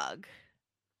big hug.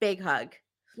 Big hug.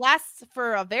 Lasts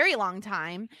for a very long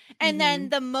time. And then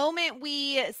the moment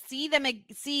we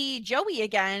see Joey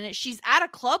again, she's at a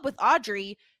club with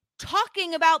Audrey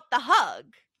talking about the hug.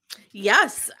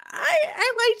 Yes,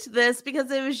 I liked this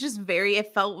because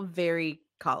it felt very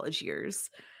college years.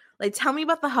 Like, tell me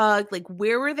about the hug. Like,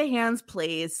 where were the hands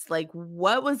placed? Like,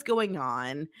 what was going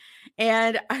on?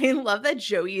 And I love that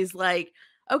Joey's like,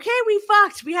 okay, we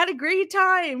fucked. We had a great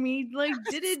time. We like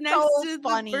did it next to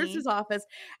the bursar's office.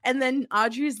 And then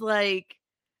Audrey's like,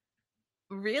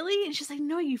 really? And she's like,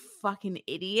 no, you fucking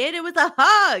idiot. It was a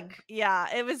hug.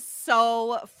 Yeah, it was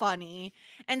so funny.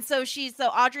 And so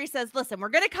Audrey says, listen, we're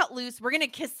going to cut loose. We're going to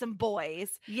kiss some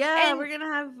boys. Yeah, and we're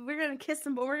going to kiss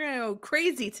some boys. We're going to go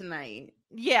crazy tonight.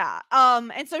 Yeah.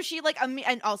 And so she like,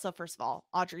 and also, first of all,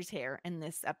 Audrey's hair in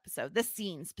this episode, this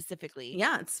scene specifically.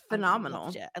 Yeah, it's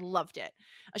phenomenal. I loved it.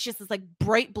 She has this like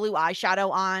bright blue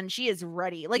eyeshadow on. She is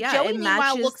ready. Like Joey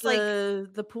meanwhile looks like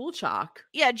the pool chalk.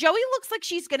 Yeah, Joey looks like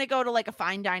she's gonna go to like a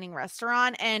fine dining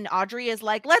restaurant, and Audrey is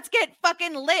like, let's get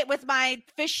fucking lit with my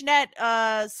fishnet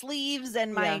sleeves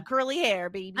and my curly hair,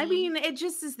 baby. I mean, it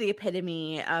just is the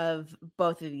epitome of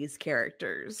both of these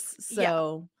characters.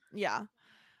 So yeah.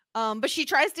 But she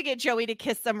tries to get Joey to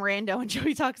kiss some rando, and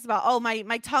Joey talks about, oh, my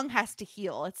tongue has to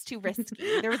heal. It's too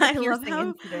risky. There was a piercing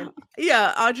incident.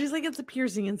 Yeah, Audrey's like, it's a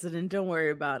piercing incident. Don't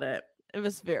worry about it. It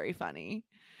was very funny.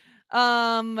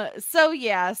 Like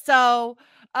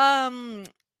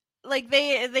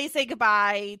they say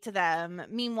goodbye to them.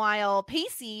 Meanwhile,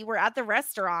 Pacey, we're at the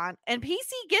restaurant, and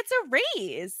Pacey gets a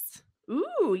raise.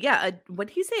 Ooh, yeah. What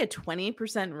did he say? A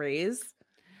 20% raise?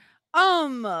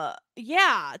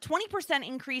 Yeah, 20%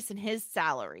 increase in his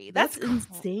salary. That's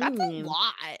insane. That's a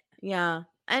lot. Yeah.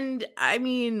 And I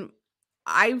mean,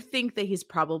 I think that he's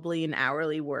probably an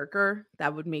hourly worker.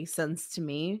 That would make sense to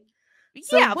me.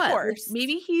 So yeah, of course.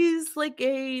 Maybe he's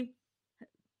making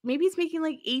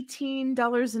like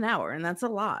 $18 an hour, and that's a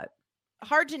lot.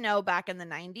 Hard to know back in the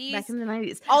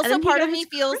 90s. Also, part of me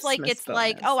feels like it's bonus.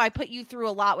 Like, oh, I put you through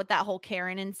a lot with that whole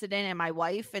Karen incident and my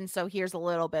wife, and so here's a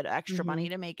little bit of extra money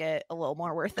to make it a little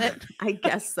more worth it. I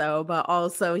guess so, but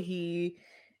also he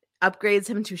upgrades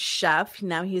him to chef.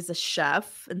 Now he's a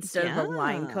chef instead of a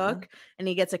line cook, and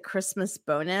he gets a Christmas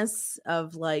bonus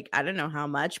of like, I don't know how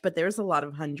much, but there's a lot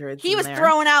of hundreds. He was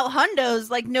throwing out hundos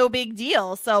like no big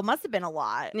deal, so it must have been a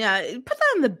lot. Yeah, put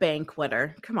that in the bank,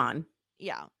 Witter. Come on.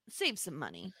 Yeah, save some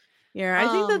money. Yeah, I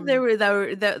think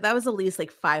that was at least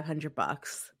like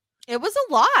 $500. It was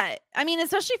a lot. I mean,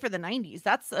 especially for the 90s,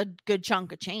 that's a good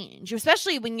chunk of change,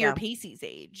 especially when you're Pacey's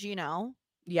age, you know?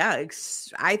 Yeah,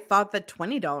 I thought that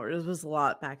 $20 was a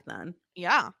lot back then.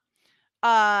 Yeah.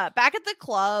 Back at the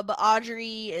club,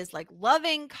 Audrey is like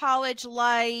loving college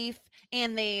life,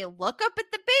 and they look up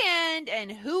at the end,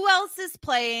 and who else is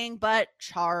playing but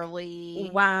Charlie?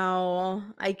 Wow.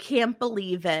 I can't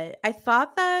believe it. I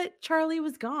thought that Charlie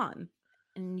was gone.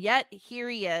 And yet here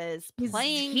he is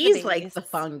playing. He's like the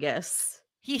fungus.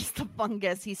 He's the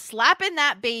fungus. He's slapping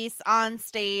that bass on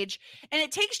stage. And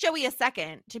it takes Joey a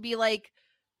second to be like,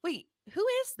 wait, who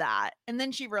is that? And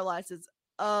then she realizes,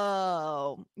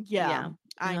 oh, yeah.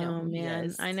 I know,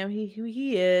 man. I know who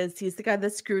he is. He's the guy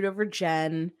that screwed over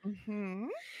Jen.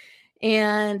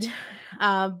 And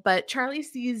but Charlie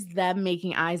sees them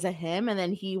making eyes at him, and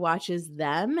then he watches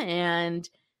them, and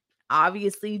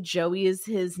obviously Joey is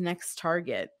his next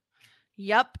target.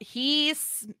 Yep, he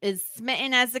is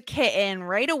smitten as a kitten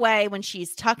right away when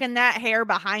she's tucking that hair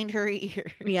behind her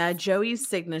ears. Yeah, Joey's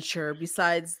signature,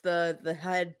 besides the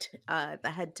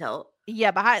head tilt.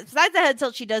 Yeah, besides the head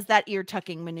tilt, she does that ear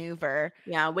tucking maneuver.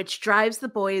 Yeah, which drives the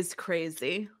boys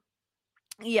crazy.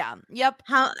 Yeah. Yep.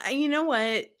 You know what?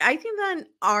 I think that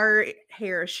our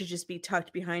hair should just be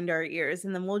tucked behind our ears,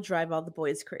 and then we'll drive all the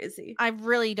boys crazy. I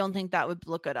really don't think that would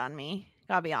look good on me.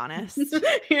 Gotta be honest.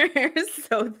 Your hair is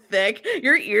so thick.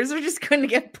 Your ears are just going to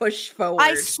get pushed forward.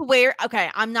 I swear.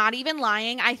 Okay, I'm not even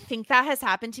lying. I think that has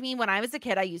happened to me when I was a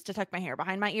kid. I used to tuck my hair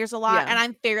behind my ears a lot, and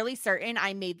I'm fairly certain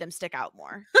I made them stick out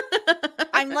more.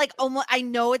 I'm like, almost. I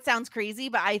know it sounds crazy,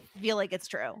 but I feel like it's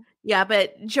true. Yeah,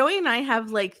 but Joey and I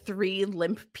have like 3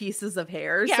 limp pieces of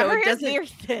hair, so it doesn't. Very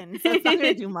thin, so it's not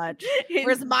gonna do much.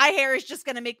 Whereas my hair is just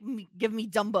gonna give me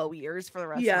Dumbo ears for the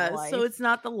rest of my life. So it's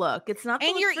not the look. It's not.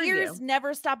 And your ears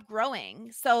never stop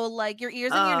growing. So like your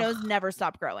ears and your nose never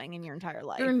stop growing in your entire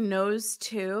life. Your nose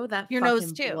too. Your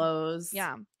nose too blows.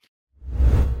 Yeah.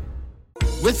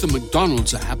 With the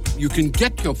McDonald's app, you can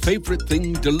get your favorite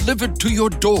thing delivered to your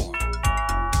door.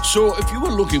 So if you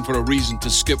were looking for a reason to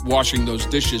skip washing those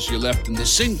dishes you left in the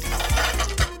sink,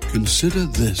 consider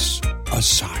this a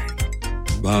sign.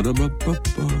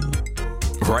 Ba-da-ba-ba-ba.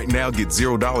 Right now, get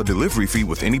 $0 delivery fee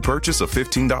with any purchase of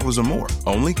 $15 or more,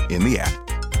 only in the app.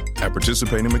 At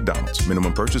participating McDonald's,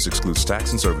 minimum purchase excludes tax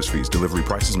and service fees. Delivery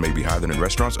prices may be higher than in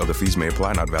restaurants. Other fees may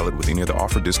apply. Not valid with any other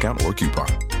offer, discount, or coupon.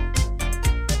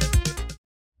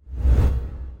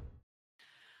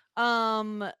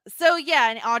 So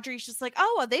yeah, and Audrey's just like,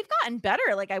 oh, well, they've gotten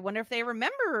better. Like, I wonder if they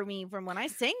remember me from when I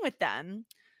sang with them.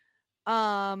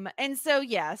 And so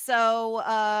yeah,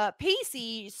 so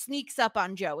Pacey sneaks up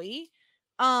on Joey.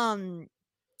 So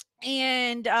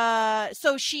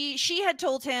she had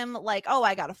told him like, oh,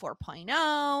 I got a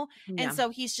 4.0. And so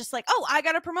he's just like, oh, I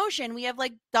got a promotion. We have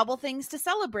like double things to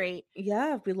celebrate.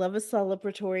 Yeah, we love a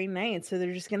celebratory night. So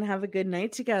they're just gonna have a good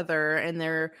night together, and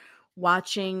they're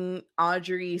watching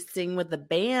Audrey sing with the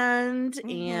band,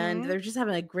 and they're just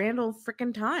having a grand old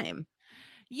freaking time.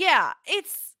 Yeah,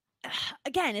 it's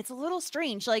a little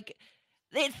strange. Like,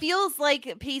 it feels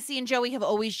like Pacey and Joey have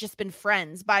always just been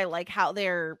friends by like how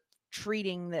they're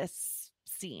treating this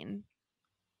scene.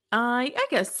 I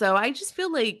guess so. I just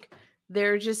feel like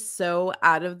they're just so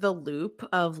out of the loop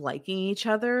of liking each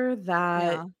other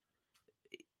that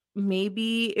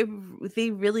maybe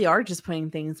they really are just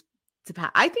putting things to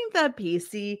pass. I think that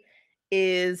Pacey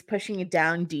is pushing it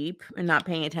down deep and not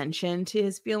paying attention to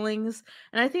his feelings.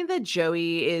 And I think that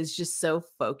Joey is just so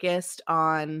focused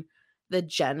on the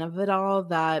Jen of it all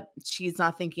that she's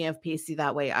not thinking of Pacey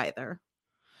that way either.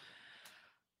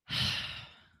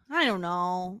 I don't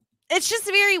know. It's just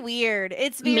very weird.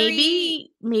 It's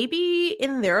very maybe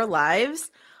in their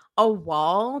lives a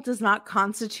wall does not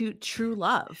constitute true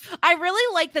love. I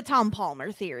really like the Tom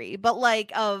Palmer theory, but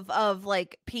like of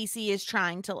like Pacey is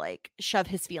trying to like shove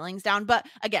his feelings down. But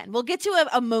again, we'll get to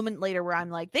a moment later where I'm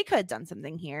like, they could have done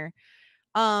something here.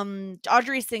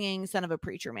 Audrey singing Son of a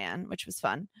Preacher Man, which was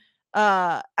fun.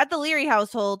 At the Leary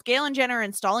household, Gail and Jen are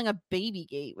installing a baby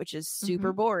gate, which is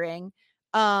super boring.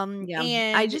 And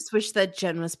I just wish that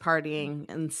Jen was partying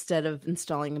instead of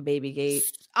installing a baby gate.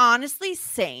 Honestly,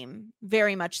 same,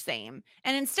 very much same.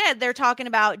 And instead they're talking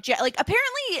about like,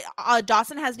 apparently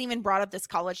Dawson hasn't even brought up this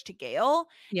college to Gail.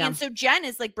 And so Jen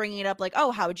is like bringing it up like,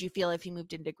 oh, how would you feel if you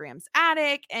moved into Graham's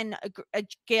attic? And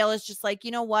Gail is just like,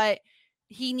 you know what?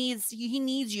 He needs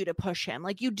you to push him.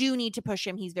 Like, you do need to push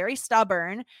him. He's very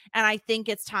stubborn. And I think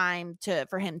it's time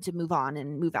for him to move on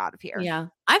and move out of here. Yeah.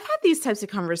 I've had these types of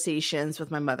conversations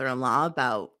with my mother-in-law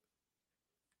about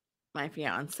my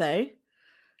fiance.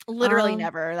 Literally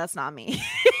never. That's not me.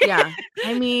 Yeah.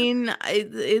 I mean,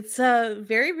 it's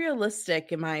very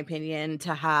realistic, in my opinion,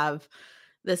 to have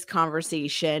this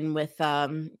conversation with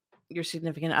your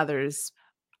significant other's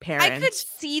parent. I could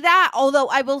see that, although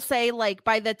I will say, like,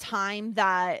 by the time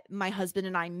that my husband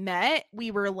and I met,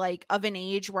 we were like of an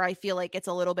age where I feel like it's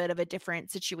a little bit of a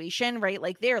different situation, right?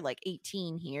 Like they're like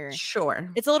 18 here. Sure.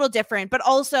 It's a little different, but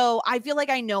also I feel like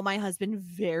I know my husband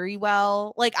very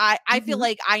well. Like I feel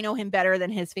like I know him better than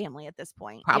his family at this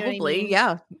point. Probably, you know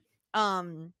what I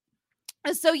mean?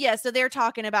 yeah. So they're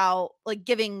talking about like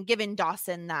giving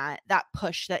Dawson that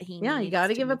push that he needs. Yeah, you got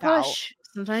to give a push.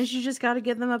 Sometimes you just got to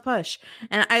give them a push.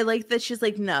 And I like that she's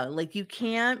like, no, like you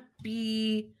can't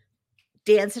be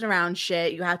dancing around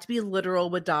shit. You have to be literal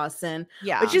with Dawson.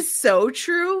 Yeah. Which is so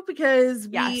true because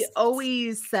we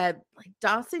always said like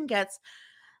Dawson gets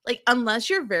like, unless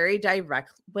you're very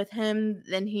direct with him,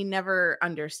 then he never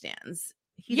understands.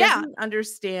 He doesn't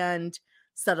understand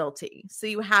subtlety. So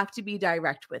you have to be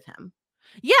direct with him.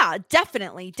 Yeah,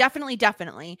 definitely.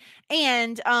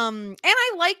 And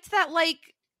I liked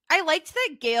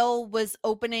that Gale was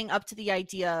opening up to the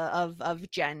idea of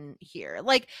Jen here.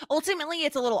 Like ultimately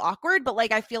it's a little awkward, but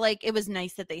like I feel like it was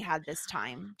nice that they had this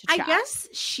time to chat. I guess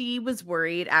she was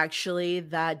worried actually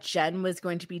that Jen was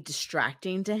going to be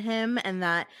distracting to him and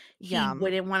that he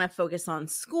wouldn't want to focus on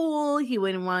school. He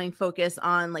wouldn't want to focus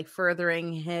on like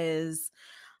furthering his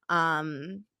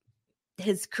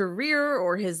career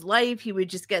or his life. He would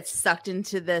just get sucked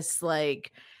into this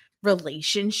like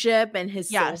relationship and his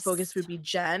sole focus would be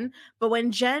Jen. But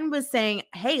when Jen was saying,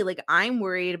 hey, like I'm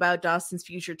worried about Dawson's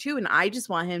future too, and I just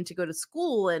want him to go to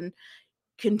school and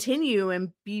continue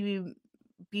and be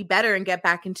better and get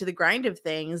back into the grind of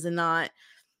things and not,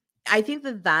 I think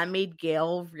that made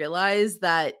Gale realize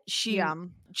that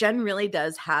Jen really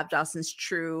does have Dawson's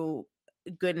true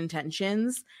good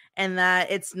intentions and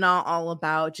that it's not all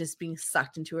about just being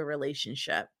sucked into a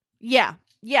relationship.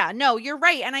 Yeah, no, you're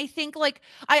right. And I think like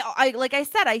I like I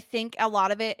said, I think a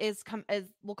lot of it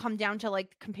will come down to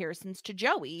like comparisons to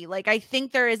Joey. Like I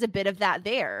think there is a bit of that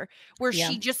there where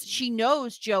she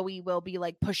knows Joey will be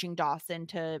like pushing Dawson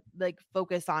to like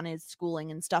focus on his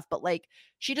schooling and stuff, but like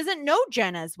she doesn't know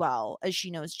Jen as well as she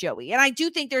knows Joey. And I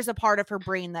do think there's a part of her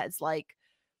brain that's like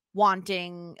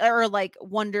wanting or like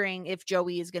wondering if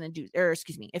Joey is going to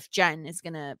if Jen is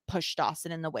going to push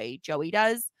Dawson in the way Joey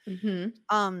does.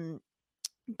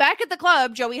 Back at the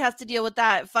club, Joey has to deal with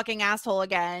that fucking asshole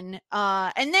again.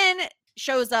 And then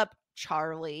shows up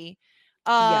Charlie.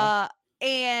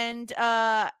 And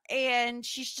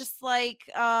she's just like,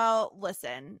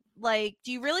 listen, like,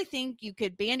 do you really think you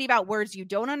could bandy about words you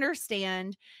don't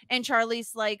understand? And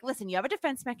Charlie's like, listen, you have a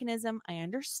defense mechanism. I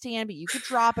understand, but you could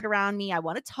drop it around me. I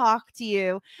want to talk to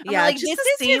you. Like, just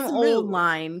the same old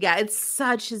line. Yeah, it's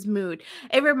such his mood.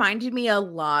 It reminded me a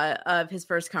lot of his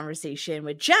first conversation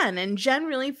with Jen, and Jen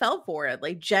really fell for it.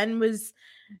 Like, Jen was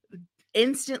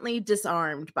instantly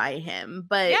disarmed by him.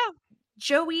 But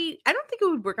Joey, I don't think it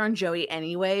would work on Joey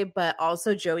anyway, but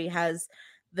also Joey has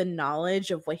the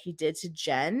knowledge of what he did to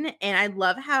Jen. And I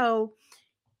love how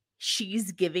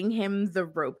she's giving him the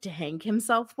rope to hang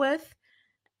himself with.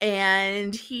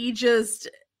 And he just,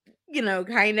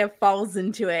 kind of falls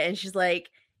into it. And she's like,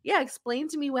 yeah, explain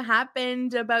to me what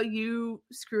happened about you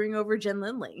screwing over Jen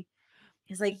Lindley.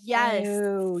 He's like, yes,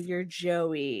 oh, you're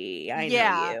Joey. I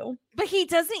know you. But he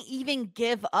doesn't even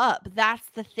give up. That's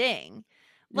the thing.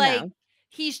 Like,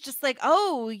 he's just like,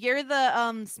 oh, you're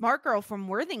the smart girl from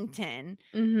Worthington.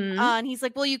 And he's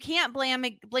like, well, you can't blame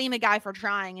a guy for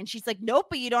trying. And she's like, nope,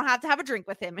 but you don't have to have a drink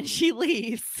with him. And she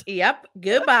leaves. Yep.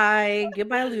 Goodbye.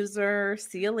 Goodbye, loser.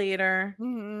 See you later.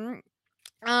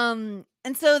 And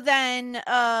so then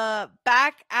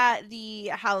back at the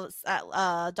house, at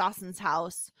Dawson's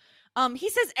house, he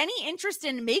says, any interest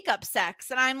in makeup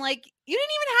sex? And I'm like, you didn't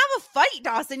even have a fight,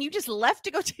 Dawson. You just left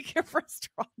to go take care of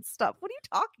restaurant stuff. What are you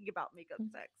talking about, makeup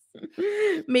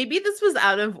sex? Maybe this was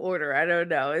out of order. I don't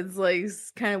know. It's like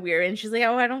kind of weird. And she's like,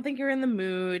 oh, I don't think you're in the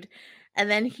mood. And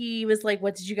then he was like,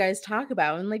 what did you guys talk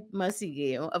about? And like, must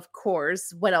you, of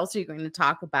course. What else are you going to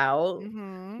talk about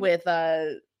with,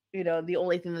 the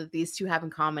only thing that these two have in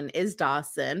common is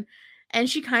Dawson. And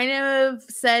she kind of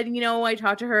said, I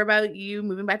talked to her about you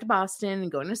moving back to Boston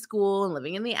and going to school and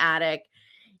living in the attic.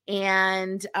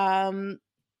 And I don't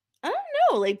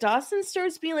know, like Dawson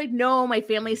starts being like, no, my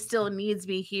family still needs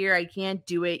me here. I can't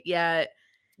do it yet.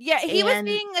 Yeah, he was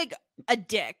being like a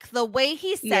dick. The way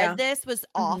he said this was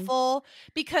awful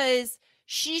because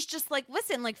she's just like,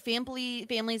 listen, like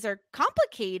families are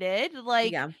complicated.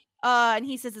 Like, and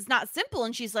he says it's not simple.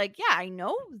 And she's like, yeah, I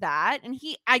know that. And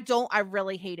I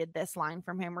really hated this line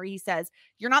from him where he says,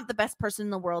 you're not the best person in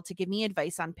the world to give me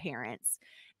advice on parents.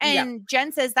 And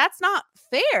Jen says, that's not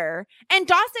fair. And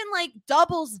Dawson like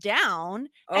doubles down.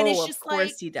 And it's just like, of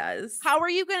course he does. How are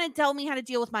you going to tell me how to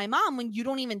deal with my mom when you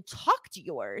don't even talk to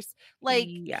yours? Like,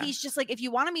 he's just like, if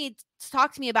you wanted me to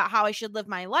talk to me about how I should live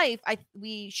my life,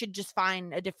 we should just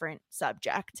find a different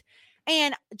subject.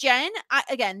 And Jen,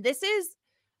 again, this is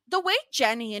the way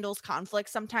Jen handles conflict.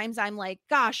 Sometimes I'm like,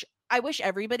 gosh, I wish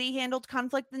everybody handled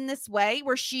conflict in this way,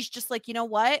 where she's just like, you know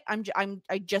what?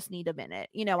 I just need a minute.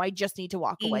 You know, I just need to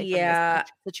walk away from this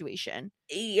situation.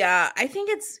 Yeah, I think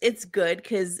it's good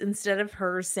because instead of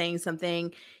her saying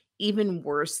something even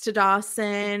worse to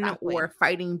Dawson or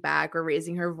fighting back or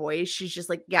raising her voice, she's just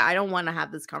like, yeah, I don't want to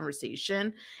have this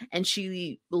conversation. And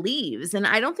she leaves. And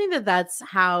I don't think that that's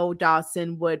how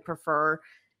Dawson would prefer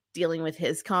dealing with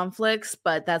his conflicts,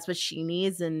 but that's what she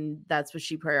needs and that's what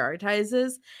she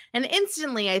prioritizes. And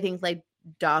instantly I think like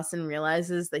Dawson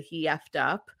realizes that he effed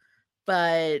up,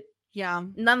 but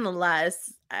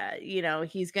nonetheless, you know,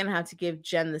 he's gonna have to give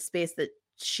Jen the space that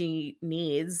she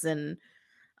needs. And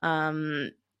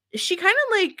she kind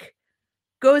of like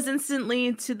goes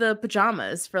instantly to the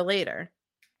pajamas for later.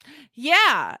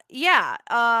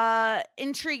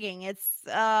 Intriguing. It's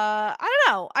I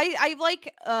don't know. I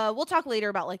like we'll talk later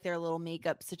about like their little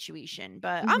makeup situation,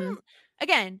 but I'm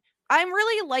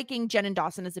really liking Jen and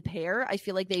Dawson as a pair. I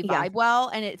feel like they vibe well,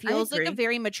 and it feels like a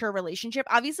very mature relationship.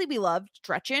 Obviously we loved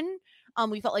Gretchen.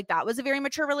 We felt like that was a very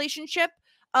mature relationship.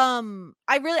 I'm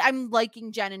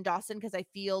liking Jen and Dawson because I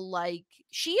feel like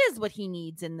she is what he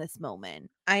needs in this moment.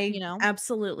 I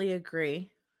absolutely agree.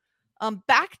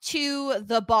 Back to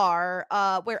the bar,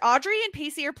 where Audrey and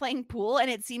Pacey are playing pool,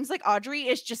 and it seems like Audrey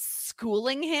is just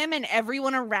schooling him, and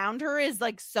everyone around her is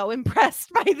like so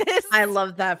impressed by this. I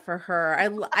love that for her.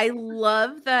 I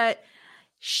love that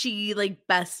she like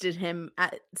bested him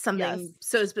at something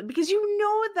because you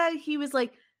know that he was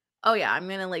like, oh yeah, I'm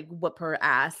gonna like whoop her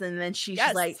ass, and then she's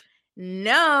like,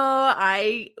 no,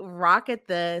 I rock at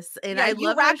this. And I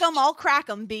love rack them, I'll crack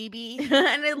them, baby.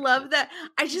 And I love that.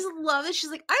 I just love that she's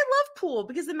like, I love pool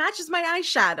because it matches my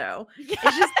eyeshadow. Yes.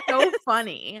 It's just so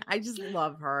funny. I just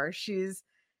love her. She's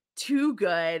too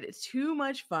good, too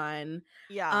much fun.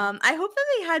 Yeah. I hope that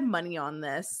they had money on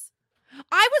this.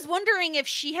 I was wondering if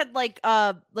she had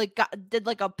did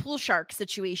like a pool shark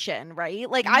situation,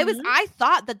 right? Like I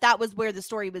thought that was where the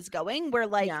story was going, where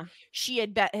she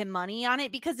had bet him money on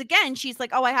it, because again, she's like,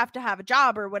 oh, I have to have a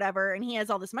job or whatever, and he has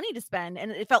all this money to spend,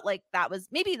 and it felt like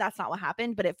maybe that's not what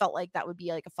happened, but it felt like that would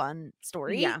be like a fun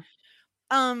story. Yeah.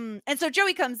 And so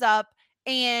Joey comes up.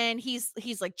 And he's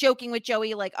like joking with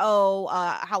Joey, like, oh,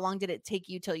 how long did it take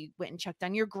you till you went and checked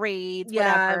on your grades?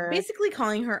 Yeah, whatever. Basically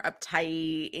calling her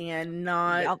uptight and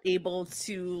not able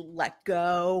to let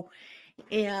go.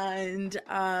 And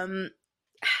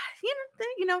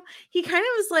you know, he kind of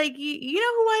was like, you know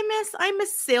who I miss? I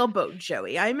miss Sailboat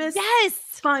Joey. I miss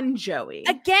fun Joey.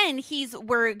 Again,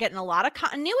 we're getting a lot of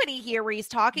continuity here where he's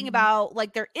talking about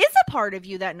like there is a part of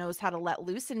you that knows how to let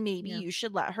loose, and maybe you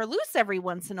should let her loose every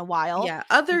once in a while. Yeah,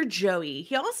 other Joey.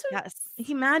 He also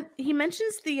he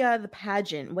mentions the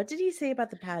pageant. What did he say about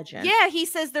the pageant? Yeah, he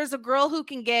says there's a girl who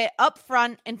can get up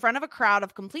front in front of a crowd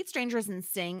of complete strangers and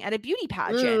sing at a beauty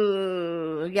pageant.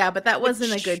 Ooh, yeah, but that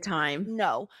wasn't a good time.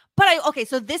 No. But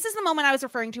so this is the moment I was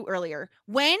referring to earlier.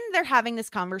 When they're having this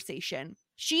conversation,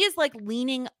 she is like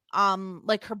leaning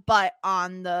like her butt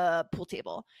on the pool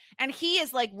table, and he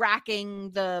is like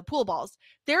racking the pool balls.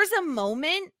 There's a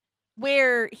moment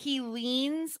where he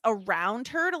leans around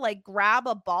her to like grab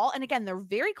a ball, and again, they're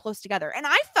very close together. And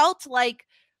I felt like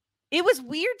it was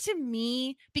weird to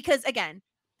me because again,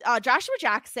 Joshua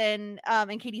Jackson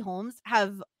and Katie Holmes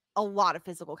have a lot of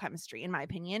physical chemistry, in my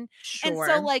opinion. Sure. And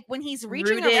so like when he's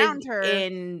reaching around her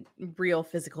in real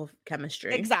physical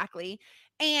chemistry. Exactly.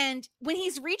 And when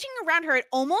he's reaching around her, it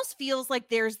almost feels like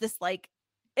there's this like,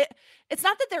 it's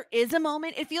not that there is a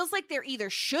moment. It feels like there either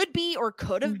should be or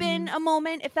could have been a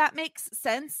moment, if that makes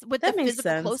sense, with the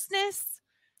physical closeness.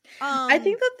 I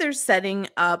think that they're setting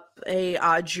up a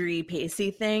Audrey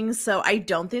Pacey thing, so I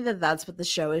don't think that that's what the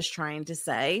show is trying to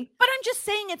say. But I'm just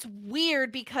saying it's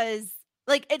weird because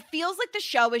like it feels like the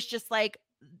show is just like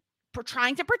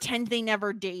trying to pretend they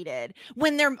never dated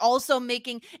when they're also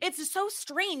making it's so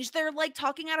strange. They're like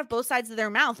talking out of both sides of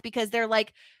their mouth because they're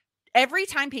like every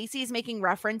time Pacey is making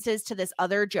references to this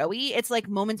other Joey, it's like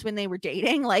moments when they were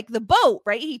dating, like the boat,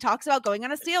 right? He talks about going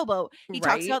on a sailboat. He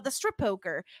talks about the strip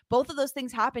poker. Both of those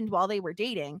things happened while they were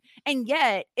dating. And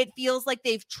yet it feels like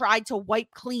they've tried to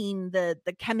wipe clean the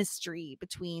chemistry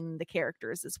between the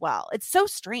characters as well. It's so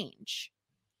strange.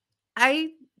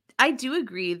 I do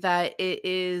agree that it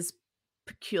is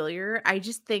peculiar. I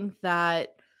just think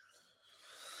that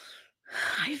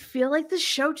I feel like the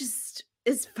show just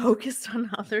is focused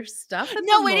on other stuff at the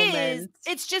moment. Is.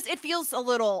 It's just, it feels a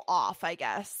little off, I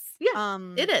guess. Yeah,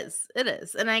 it is. It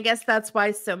is. And I guess that's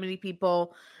why so many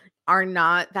people are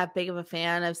not that big of a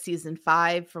fan of season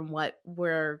 5 from what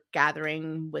we're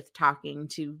gathering with talking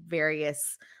to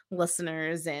various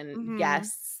listeners and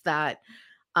guests, that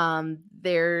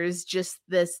there's just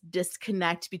this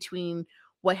disconnect between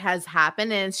what has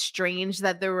happened, and it's strange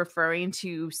that they're referring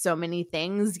to so many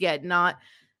things yet not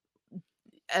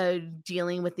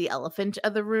dealing with the elephant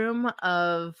of the room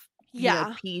of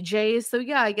PJs. So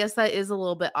yeah, I guess that is a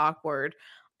little bit awkward.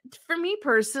 For me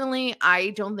personally, I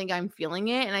don't think I'm feeling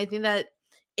it, and I think that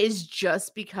is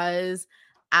just because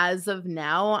as of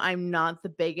now, I'm not the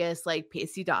biggest like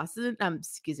Pacey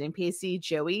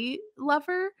Joey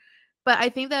lover. But I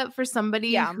think that for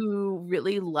somebody who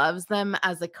really loves them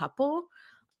as a couple,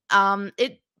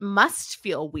 it must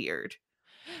feel weird.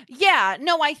 Yeah,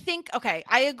 no, I think, okay,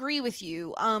 I agree with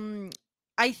you.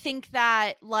 I think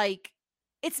that like,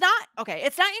 it's not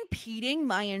impeding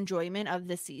my enjoyment of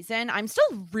the season. I'm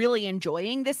still really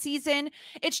enjoying this season.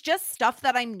 It's just stuff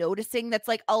that I'm noticing that's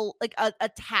like a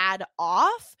tad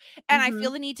off. And I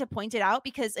feel the need to point it out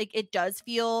because like it does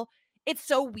feel, it's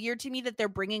so weird to me that they're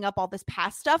bringing up all this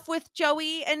past stuff with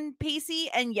Joey and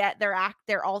Pacey, and yet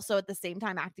they're also at the same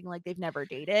time acting like they've never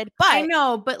dated. But I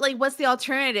know, but like, what's the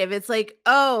alternative? It's like,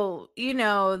 oh,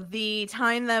 the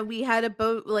time that we had a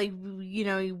boat, like,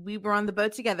 we were on the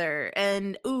boat together,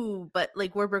 and but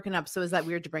like we're broken up. So is that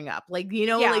weird to bring up? Like,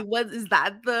 like, what is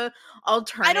that the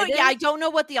alternative? I don't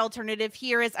know what the alternative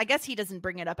here is. I guess he doesn't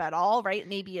bring it up at all, right?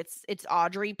 Maybe it's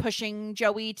Audrey pushing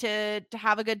Joey to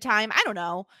have a good time. I don't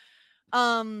know.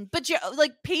 But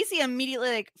like Pacey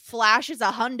immediately like flashes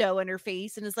a hundo in her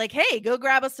face and is like, "Hey, go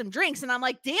grab us some drinks." And I'm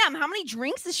like, "Damn, how many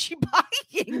drinks is she buying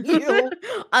you?"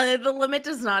 The limit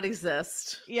does not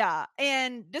exist. Yeah,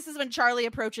 and this is when Charlie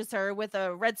approaches her with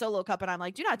a red Solo cup, and I'm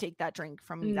like, "Do not take that drink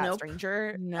from that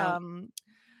stranger." No.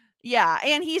 Yeah,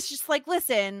 and he's just like,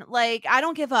 "Listen, like, I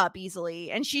don't give up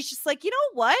easily." And she's just like, "You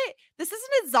know what? This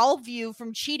doesn't absolve you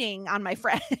from cheating on my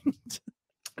friend."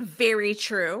 Very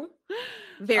true.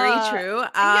 Very true.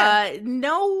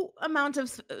 No amount of,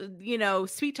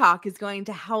 sweet talk is going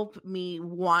to help me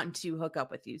want to hook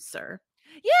up with you, sir.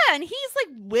 Yeah, and he's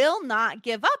like, will not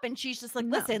give up. And she's just like,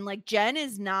 listen, like, Jen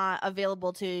is not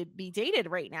available to be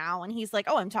dated right now. And he's like,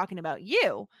 oh, I'm talking about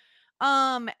you.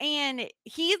 And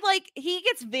he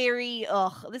gets very,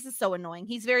 this is so annoying.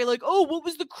 He's very like, oh, what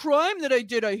was the crime that I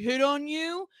did? I hit on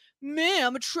you? Man,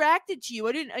 I'm attracted to you.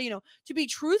 I didn't, to be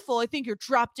truthful, I think you're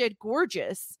drop dead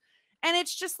gorgeous. And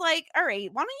it's just like, all right,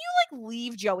 why don't you like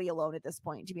leave Joey alone at this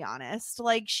point, to be honest?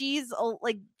 Like, she's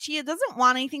like, she doesn't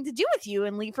want anything to do with you,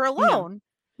 and leave her alone.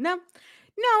 No,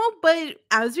 but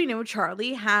as we know,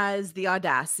 Charlie has the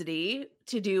audacity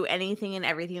to do anything and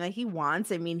everything that he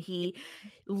wants. I mean, he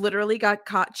literally got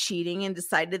caught cheating and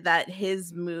decided that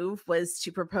his move was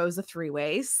to propose a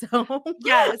 3-way. So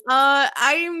yes,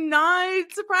 I'm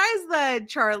not surprised that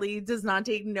Charlie does not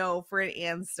take no for an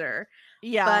answer.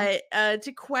 Yeah. But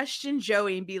to question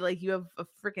Joey and be like, you have a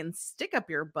freaking stick up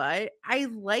your butt. I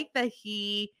like that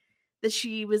she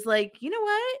was like, you know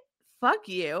what? Fuck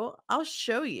you. I'll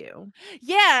show you.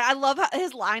 Yeah. I love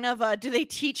his line of, do they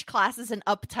teach classes in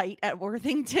Uptight at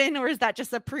Worthington, or is that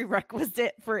just a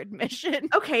prerequisite for admission?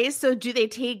 Okay. So do they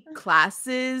take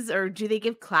classes, or do they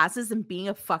give classes in being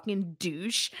a fucking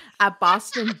douche at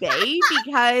Boston Bay?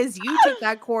 Because you took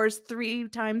that course 3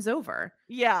 times over.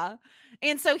 Yeah.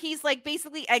 And so he's like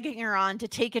basically egging her on to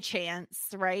take a chance,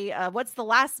 right? When's the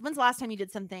last time you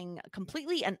did something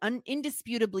completely and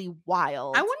indisputably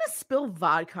wild? I want to spill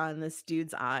vodka in this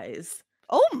dude's eyes.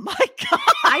 Oh my God.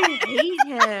 I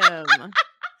hate him.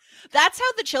 That's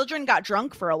how the children got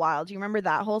drunk for a while. Do you remember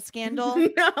that whole scandal? No. You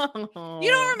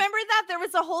don't remember that? There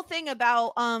was a whole thing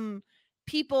about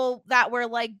people that were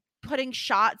like putting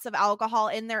shots of alcohol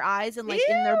in their eyes and like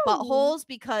in their buttholes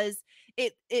because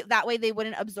it that way they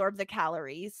wouldn't absorb the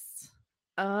calories.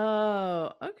 Oh,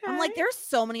 okay. I'm like, there's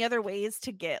so many other ways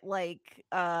to get like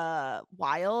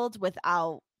wild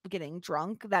without getting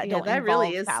drunk that don't that involve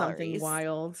really is calories. Something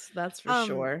wild, that's for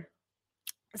sure.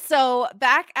 So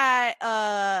back at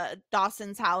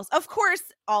Dawson's house, of course,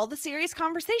 all the serious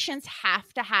conversations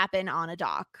have to happen on a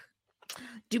dock.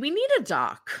 Do we need a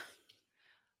dock?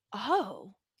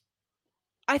 Oh,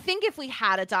 I think if we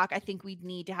had a dock, I think we'd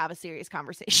need to have a serious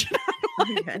conversation.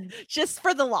 Okay. Just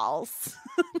for the lulz.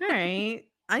 All right.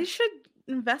 I should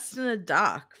invest in a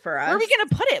dock for us. Where are we going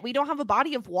to put it? We don't have a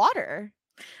body of water.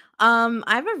 I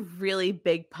have a really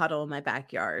big puddle in my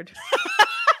backyard.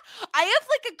 I have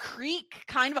like a creek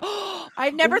kind of.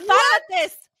 I've never thought of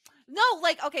this. No,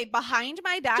 like, okay, behind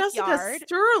my backyard. Jessica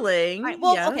Sterling.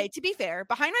 Okay, to be fair,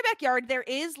 behind my backyard, there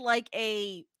is like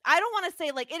I don't want to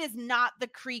say like, it is not the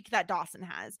creek that Dawson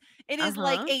has. It is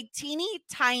like a teeny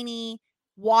tiny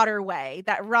waterway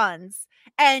that runs.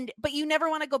 But you never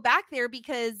want to go back there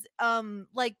because,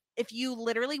 like, if you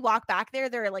literally walk back there,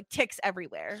 there are like ticks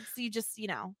everywhere. So you just,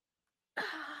 Sarah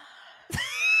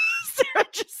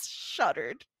just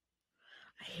shuddered.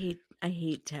 I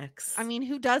hate ticks. I mean,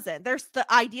 who doesn't? There's the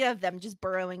idea of them just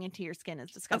burrowing into your skin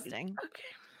is disgusting.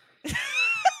 Okay.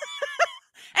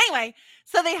 Anyway,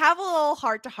 so they have a little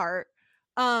heart to heart.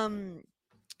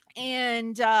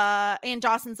 And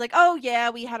Dawson's like, oh yeah,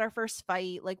 we had our first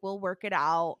fight. Like, we'll work it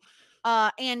out.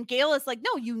 And Gail is like,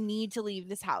 no, you need to leave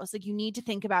this house. Like, you need to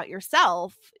think about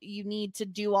yourself. You need to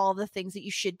do all the things that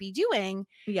you should be doing.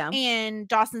 Yeah. And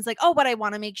Dawson's like, oh, but I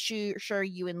want to make sure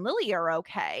you and Lily are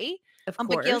okay. Of course.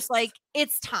 But Gail's like,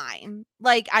 it's time.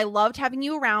 Like, I loved having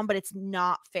you around, but it's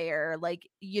not fair. Like,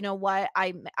 you know what?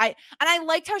 I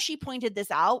liked how she pointed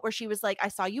this out, where she was like, I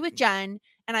saw you with Jen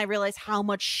and I realized how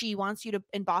much she wants you to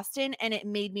in Boston. And it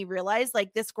made me realize,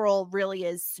 like, this girl really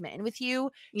is smitten with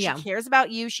you. Yeah. She cares about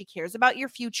you. She cares about your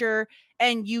future.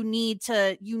 And you need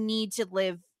to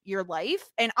live your life,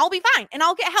 and I'll be fine. And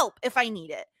I'll get help if I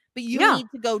need it. But you need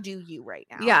to go do you right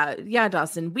now. Yeah,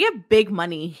 Dawson. We have big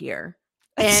money here.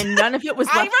 And none of it was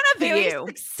left I run a very to you.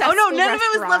 Successful none restaurant. of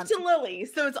it was left to Lily.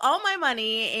 So it's all my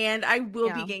money, and I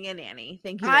will be getting a nanny.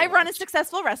 Thank you. I run a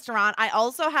successful restaurant. I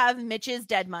also have Mitch's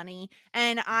dead money,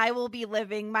 and I will be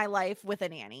living my life with a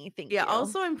nanny. Thank you. Yeah.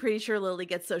 Also, I'm pretty sure Lily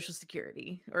gets Social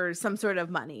Security or some sort of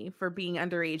money for being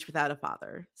underage without a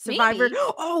father. Survivor. Maybe.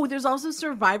 Oh, there's also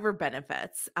survivor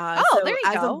benefits. So there you go.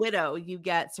 As a widow, you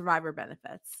get survivor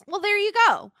benefits. Well, there you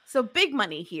go. So big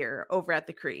money here over at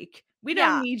the creek. We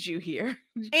don't need you here.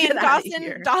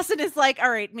 And Dawson is like, all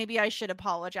right, maybe I should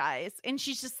apologize. And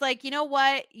she's just like, you know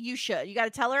what? You should. You got to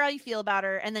tell her how you feel about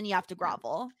her, and then you have to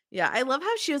grovel. Yeah, I love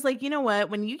how she was like, you know what?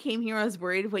 When you came here, I was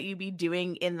worried what you'd be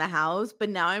doing in the house, but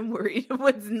now I'm worried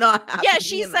what's not happening. Yeah,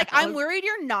 she's like, I'm worried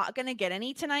you're not going to get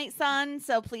any tonight, son.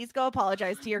 So please go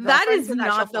apologize to your girlfriend. That is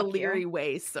not the Leary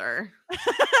way, sir.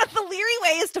 The Leary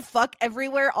way is to fuck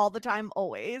everywhere all the time,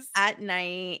 always. At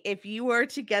night, if you were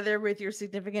together with your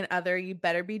significant other, you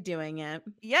better be doing it.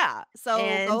 Yeah, so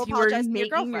go apologize to your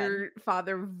girlfriend. Your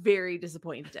father very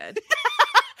disappointed.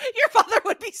 Your father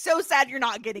would be so sad you're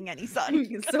not getting any son.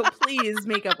 So please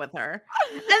make up with her.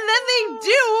 And then they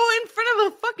do in front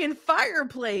of a fucking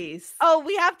fireplace. Oh,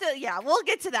 we have to. Yeah, we'll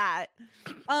get to that.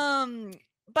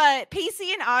 But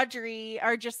Pacey and Audrey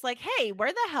are just like, hey,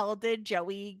 where the hell did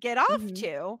Joey get off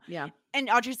to? Yeah. And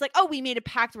Audrey's like, oh, we made a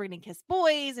pact. We're going to kiss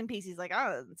boys. And Pacey's like,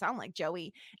 oh, it doesn't sound like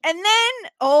Joey. And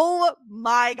then, oh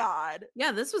my God.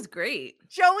 Yeah, this was great.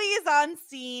 Joey is on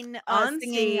scene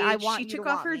singing, I Want You to Want Me. She took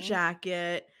off her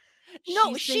jacket.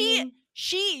 No, she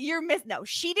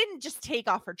didn't just take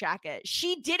off her jacket.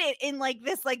 She did it in like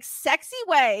this like sexy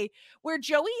way where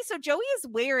Joey is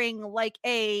wearing like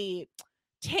a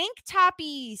tank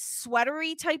toppy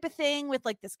sweatery type of thing with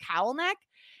like this cowl neck.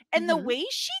 And the way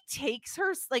she takes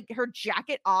her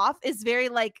jacket off is very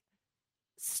like,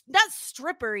 not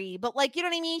strippery, but like, you know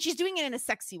what I mean? She's doing it in a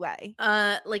sexy way.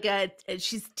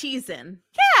 She's teasing.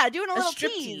 Yeah, doing a little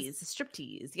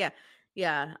striptease. Yeah.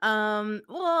 Yeah.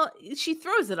 Well, she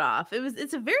throws it off.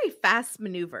 It's a very fast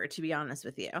maneuver, to be honest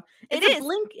with you.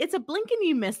 It's a blink and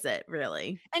you miss it,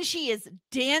 really. And she is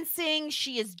dancing,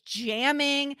 she is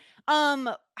jamming. How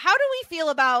do we feel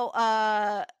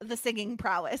about the singing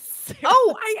prowess?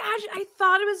 Oh, I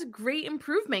thought it was a great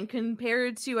improvement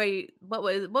compared to what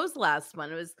was the last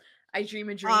one? It was I Dream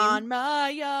a Dream. On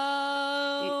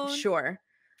My Own. Sure.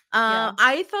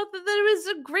 I thought that it was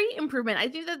a great improvement. I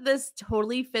think that this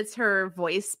totally fits her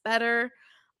voice better.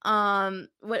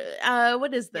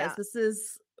 What is this? Yeah. This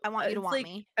is I Want You to Want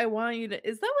Me. I Want You to.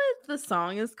 Is that what the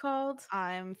song is called?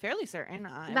 I'm fairly certain.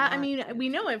 We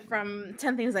know it from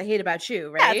 10 Things I Hate About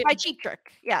You, right? Yeah, it's by Cheap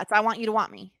Trick. Yeah, it's I Want You to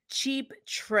Want Me. Cheap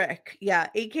Trick. Yeah,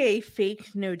 aka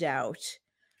Fake No Doubt.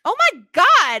 Oh my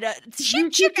God,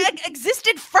 Cheap Trick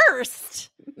existed first.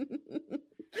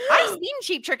 I've seen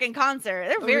Cheap Trick in concert.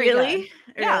 They're very good.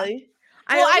 Yeah. Really?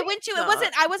 Well, I went to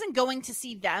it. I wasn't going to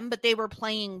see them, but they were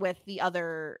playing with the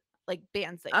other like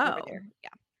bands that were there. Yeah.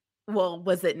 Well,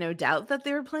 was it No Doubt that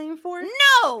they were playing for?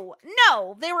 No,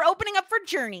 they were opening up for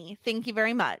Journey. Thank you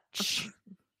very much.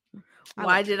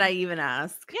 Why did I even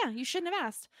ask? Yeah, you shouldn't have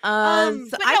asked. So I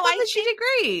thought that she did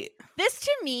great. This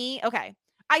to me, okay.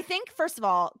 I think, first of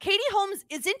all, Katie Holmes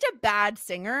isn't a bad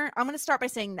singer. I'm going to start by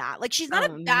saying that. Like, she's not a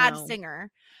bad singer,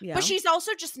 but she's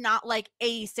also just not like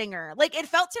a singer. Like, it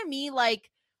felt to me like,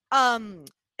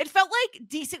 It felt like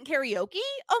decent karaoke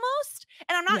almost.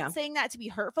 And I'm not saying that to be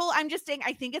hurtful. I'm just saying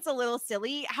I think it's a little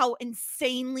silly how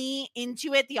insanely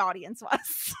into it the audience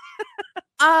was.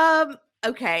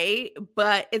 Okay,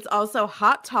 but it's also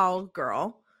hot, tall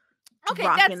girl. Okay,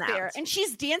 that's fair. And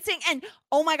she's dancing. And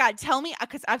oh my God, tell me,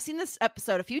 because I've seen this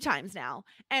episode a few times now.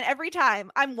 And every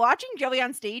time I'm watching Joey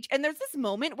on stage, and there's this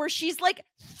moment where she's like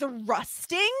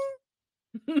thrusting.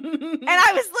 And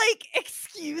I was like,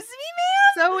 excuse me,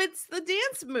 man? So it's the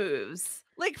dance moves.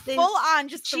 Like full on,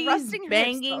 just thrusting her.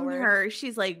 Banging her.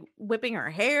 She's like whipping her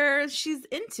hair. She's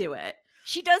into it.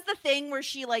 She does the thing where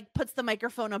she like puts the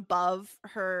microphone above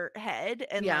her head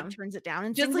and like turns it down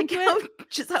and just like how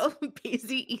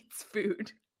Paisley eats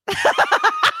food.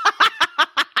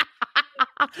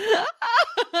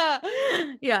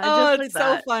 Oh, it's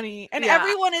so funny. And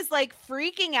everyone is like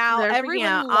freaking out.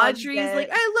 Everyone Audrey's like,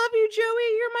 I love you,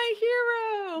 Joey. You're my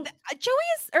hero.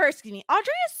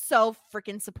 Audrey is so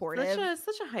freaking supportive.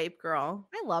 Such a hype girl.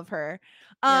 I love her.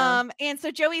 And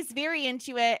so Joey's very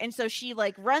into it, and so she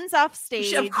like runs off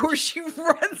stage. Of course she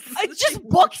runs. I just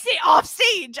books it off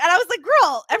stage, and I was like,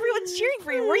 "Girl, everyone's cheering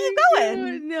for you. Where are you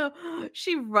going?" No,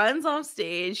 she runs off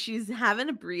stage. She's having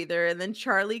a breather, and then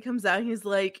Charlie comes out. He's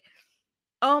like,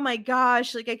 "Oh my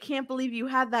gosh! Like I can't believe you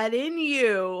had that in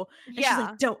you." And she's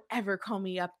like, "Don't ever call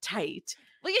me uptight."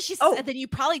 Well, yeah, she said, "Then you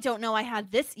probably don't know I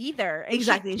had this either." And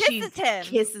exactly. She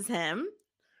kisses him.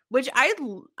 Which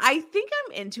I think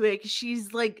I'm into it because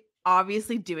she's like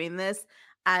obviously doing this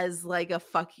as like a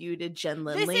fuck you to Jen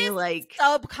Lindley. This is like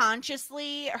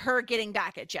subconsciously her getting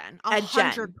back at Jen.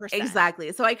 100%.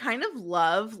 Exactly. So I kind of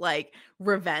love like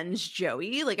revenge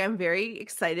Joey. Like I'm very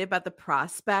excited about the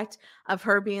prospect of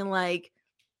her being like,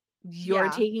 you're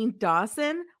taking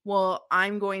Dawson. Well,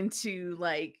 I'm going to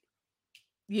like,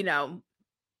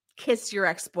 kiss your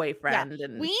ex-boyfriend. Yeah.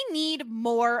 And we need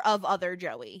more of other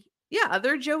Joey. Yeah,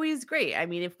 other Joey is great. I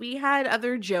mean, if we had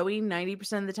other Joey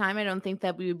 90% of the time, I don't think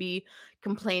that we would be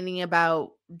complaining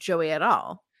about Joey at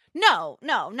all. No,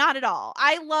 not at all.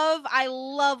 I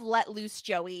love let loose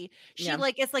Joey. She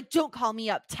it's like, don't call me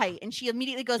uptight. And she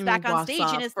immediately goes back on stage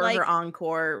and is like her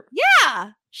encore.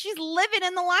 Yeah. She's living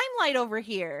in the limelight over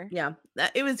here. Yeah,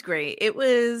 it was great. It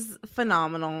was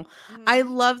phenomenal. I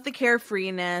love the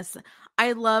carefreeness.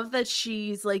 I love that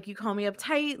she's like, you call me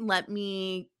uptight, let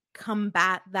me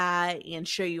combat that and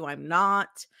show you I'm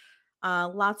not.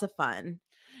 Lots of fun.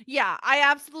 Yeah, I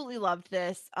absolutely loved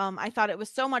this. I thought it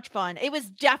was so much fun. It was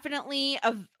definitely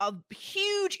a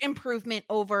huge improvement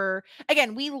over,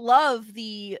 again, we love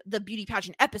the beauty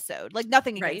pageant episode, like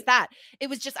nothing against that. It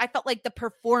was just, I felt like the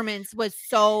performance was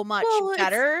so much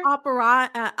better.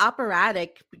 It's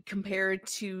operatic compared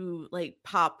to like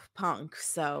pop punk.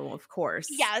 So of course.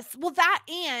 Yes. Well, that,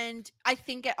 and I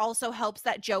think it also helps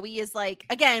that Joey is like,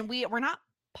 again, we're not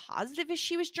positive if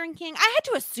she was drinking. I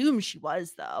had to assume she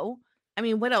was though. I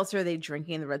mean, what else are they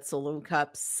drinking in the red Solo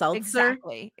cups? Seltzer?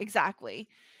 Exactly.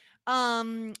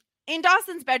 In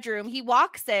Dawson's bedroom, he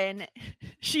walks in.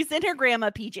 She's in her grandma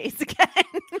PJs again.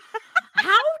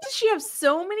 How does she have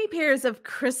so many pairs of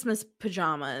Christmas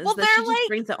pajamas? Well, that she just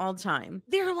brings it all the time.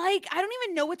 They're like, I don't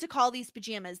even know what to call these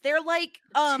pajamas. They're like,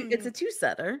 it's a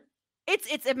two-setter.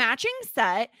 It's a matching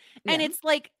set, and it's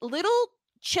like little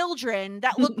children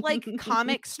that look like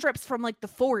comic strips from like the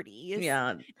 40s.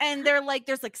 Yeah. And they're like,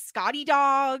 there's like Scotty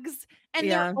dogs and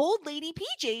they're old lady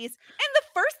PJs. And the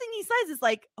first thing he says is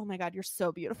like, oh my God, you're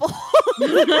so beautiful.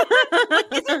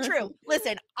 Isn't true.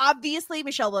 Listen, obviously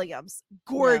Michelle Williams,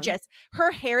 gorgeous.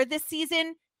 Her hair this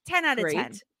season, 10 out of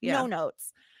 10. No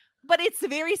notes. But it's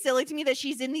very silly to me that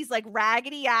she's in these like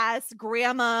raggedy ass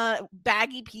grandma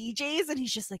baggy PJs. And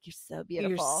he's just like, you're so beautiful.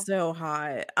 You're so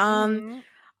hot.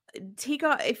 Take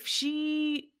off if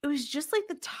it was just like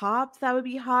the top, that would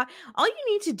be hot. All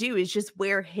you need to do is just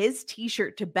wear his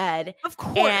t-shirt to bed, of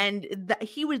course, and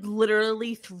he would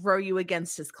literally throw you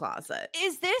against his closet.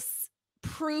 Is this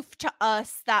proof to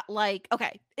us that like,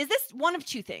 okay, is this one of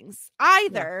two things?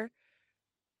 Either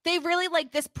they really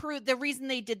like this the reason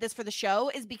they did this for the show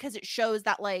is because it shows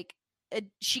that like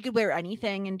she could wear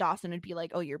anything and Dawson would be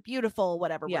like, oh, you're beautiful,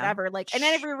 whatever. Like, and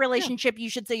in every relationship you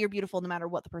should say you're beautiful no matter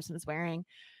what the person is wearing.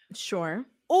 Sure.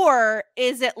 Or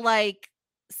is it like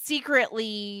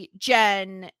secretly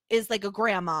Jen is like a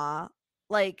grandma,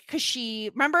 like, because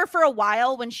she, remember for a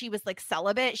while when she was like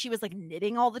celibate, she was like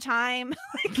knitting all the time.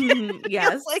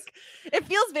 Yes. Like it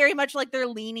feels very much like they're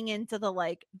leaning into the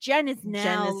like Jen is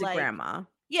a grandma.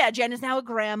 Yeah, Jen is now a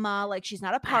grandma. Like she's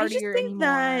not a partier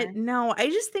anymore. I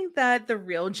just think that the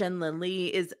real Jen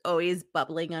Lindley is always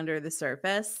bubbling under the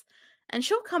surface, and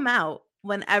she'll come out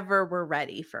whenever we're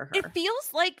ready for her. It feels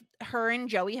like her and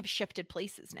Joey have shifted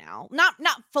places now. Not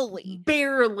fully.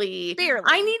 Barely.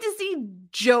 I need to see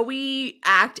Joey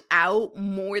act out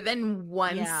more than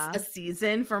once a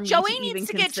season for me Joey to needs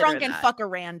to get drunk and fuck a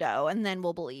rando, and then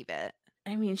we'll believe it.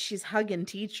 I mean, she's hugging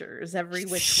teachers every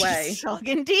which way.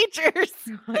 Hugging teachers.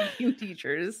 Hugging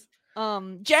teachers.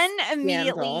 Jen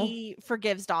immediately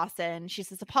forgives Dawson. She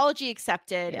says, apology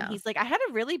accepted. And he's like, I had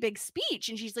a really big speech.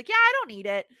 And she's like, yeah, I don't need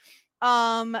it.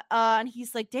 And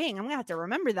he's like, dang, I'm gonna have to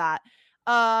remember that.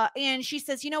 And she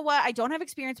says, you know what? I don't have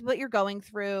experience with what you're going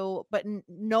through, but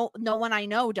no one I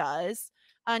know does.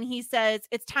 And he says,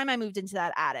 it's time I moved into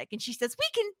that attic. And she says, we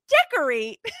can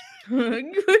decorate.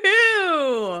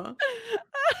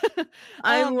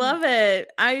 I love it.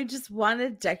 I just want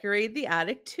to decorate the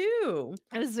attic too.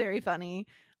 It was very funny.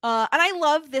 And I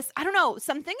love this. I don't know,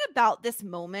 something about this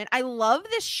moment. I love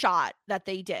this shot that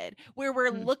they did where we're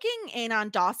looking in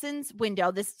on Dawson's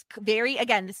window. This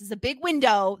is a big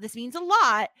window. This means a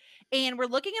lot. And we're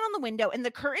looking in on the window and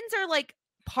the curtains are like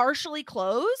partially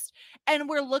closed. And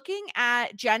we're looking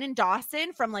at Jen and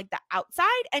Dawson from like the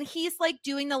outside. And he's like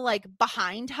doing the like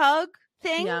behind hug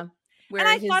thing. Yeah. Where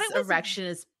his erection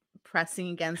is pressing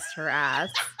against her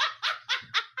ass.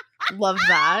 Love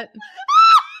that.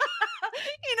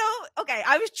 Okay,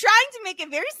 I was trying to make it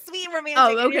very sweet and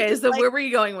romantic. Oh, okay. So where were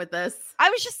you going with this? I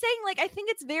was just saying, like, I think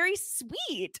it's very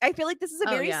sweet. I feel like this is a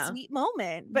very sweet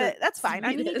moment, but that's fine.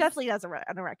 I mean, he definitely has an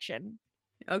erection.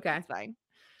 Okay. It's fine.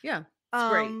 Yeah.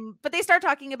 Great. But they start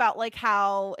talking about like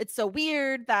how it's so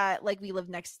weird that like we lived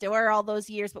next door all those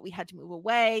years, but we had to move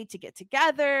away to get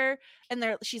together.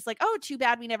 And she's like, oh, too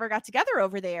bad we never got together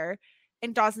over there.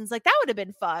 And Dawson's like, that would have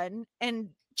been fun. And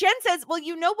Jen says, well,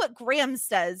 you know what Graham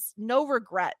says, no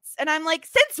regrets. And I'm like,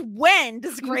 since when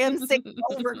does Graham say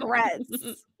no regrets?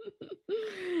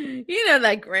 You know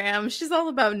that Graham, she's all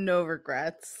about no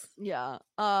regrets. Yeah.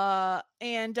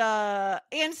 And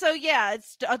so yeah,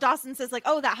 it's Dawson says like,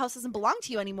 oh, that house doesn't belong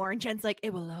to you anymore. And Jen's like,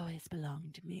 it will always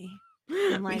belong to me.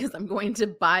 Like, because I'm going to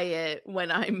buy it when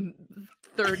I'm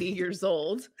 30 years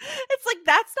old. It's like,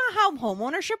 that's not how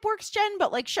homeownership works, Jen,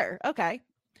 but like, sure. Okay.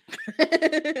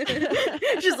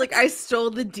 She's like, I stole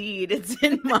the deed. It's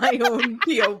in my own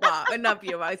PO box, not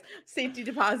PO box, safety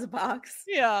deposit box.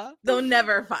 Yeah, they'll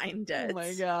never find it. Oh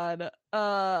my god.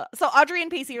 So Audrey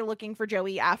and Pacey are looking for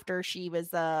Joey after she was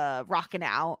rocking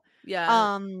out.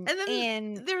 Yeah. And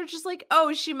then they're just like,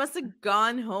 oh, she must have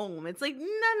gone home. It's like,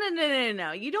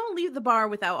 no. You don't leave the bar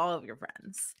without all of your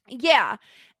friends. Yeah.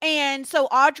 And so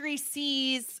Audrey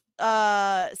sees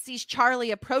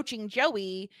Charlie approaching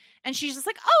Joey. And she's just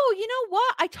like, oh, you know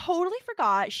what? I totally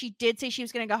forgot. She did say she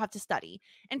was going to go have to study.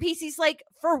 And Pacey's like,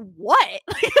 for what?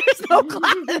 There's no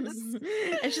class.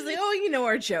 And she's like, oh, you know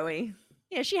our Joey.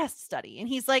 Yeah, she has to study. And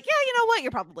he's like, yeah, you know what?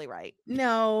 You're probably right.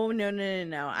 No.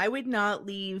 I would not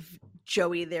leave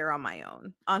Joey there on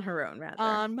her own, rather.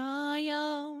 On my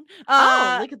own.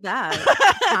 Look at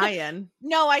that. Tie-in.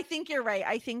 No, I think you're right.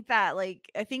 I think that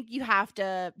I think you have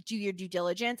to do your due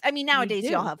diligence. I mean, nowadays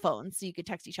you all have phones, so you could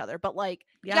text each other, but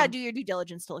you gotta do your due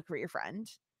diligence to look for your friend.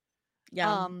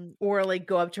 Yeah. Or like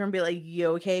go up to her and be like, you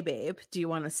okay, babe? Do you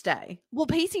want to stay? Well,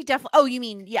 Pacey definitely. Oh, you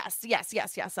mean yes.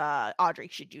 Audrey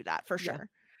should do that for sure.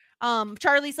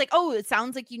 Charlie's like, oh, it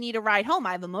sounds like you need a ride home.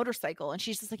 I have a motorcycle. And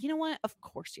she's just like, you know what? Of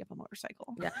course you have a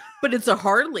motorcycle. Yeah. But it's a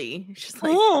Harley. She's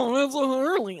like, oh, it's a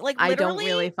Harley. Like, I don't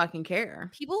really fucking care.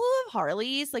 People who have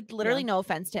Harleys, like literally no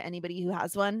offense to anybody who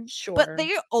has one. Sure. But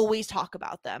they always talk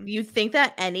about them. You think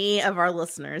that any of our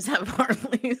listeners have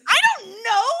Harleys? I don't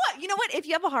know. You know what? If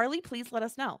you have a Harley, please let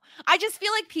us know. I just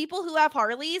feel like people who have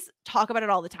Harleys talk about it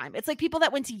all the time. It's like people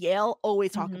that went to Yale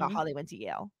always talk about how they went to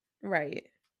Yale. Right.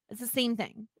 It's the same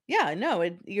thing. Yeah, no,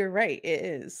 you're right. It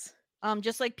is.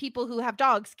 Just like people who have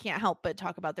dogs can't help but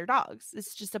talk about their dogs.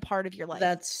 It's just a part of your life.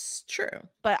 That's true.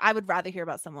 But I would rather hear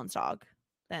about someone's dog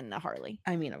than a Harley.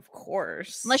 I mean, of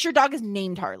course. Unless your dog is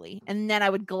named Harley, and then I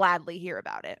would gladly hear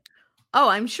about it. Oh,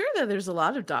 I'm sure that there's a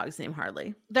lot of dogs named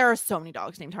Harley. There are so many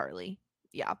dogs named Harley.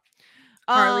 Yeah.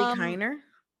 Harley Kiner?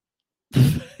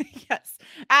 Yes.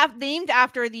 Named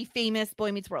after the famous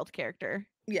Boy Meets World character.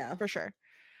 Yeah. For sure.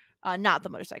 Not the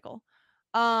motorcycle.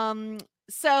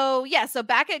 So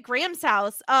back at Graham's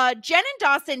house, Jen and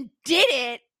Dawson did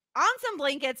it on some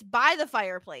blankets by the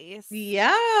fireplace.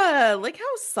 Yeah, like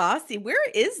how saucy. Where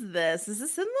is this? Is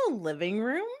this in the living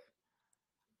room?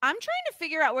 I'm trying to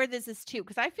figure out where this is too,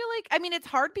 because I feel like, I mean, it's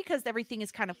hard because everything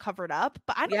is kind of covered up,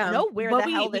 but I don't know where the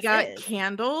hell this is. We got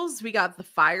candles, we got the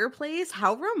fireplace.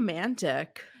 How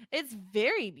romantic. It's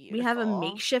very beautiful. We have a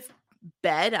makeshift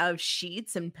bed out of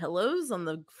sheets and pillows on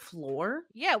the floor.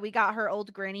 Yeah, we got her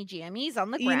old granny jammies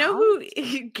on the ground. You know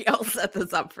who Gail set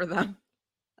this up for them?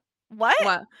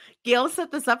 What? Gail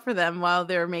set this up for them while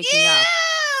they were making up.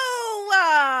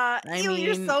 I mean,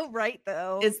 you're so right,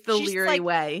 though. It's the Leary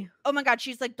way. Oh my God.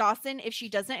 She's like, Dawson, if she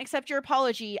doesn't accept your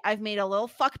apology, I've made a little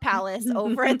fuck palace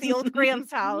over at the old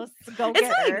Graham's house. Go get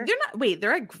her.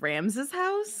 They're at Graham's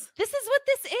house? This is what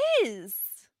this is.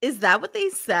 Is that what they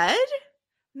said?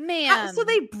 Man. So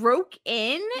they broke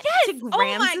in to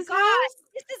Graham's house?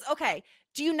 This is okay.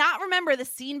 Do you not remember the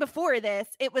scene before this?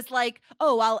 It was like,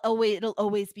 it'll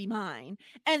always be mine.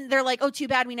 And they're like, oh, too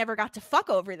bad we never got to fuck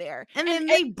over there. And then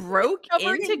they broke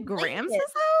into Graham's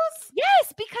house?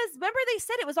 Yes, because remember they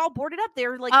said it was all boarded up. They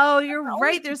were like, oh, you're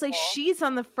right. There's like sheets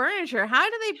on the furniture. How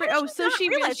do they break? Oh, so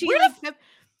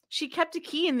she kept a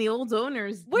key in the old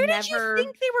owner's. Where did you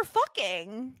think they were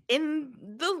fucking? In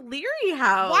the Leary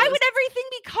house. Why would everything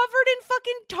be covered in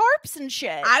fucking tarps and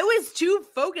shit? I was too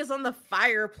focused on the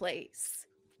fireplace.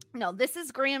 No, this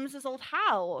is Graham's old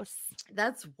house.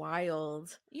 That's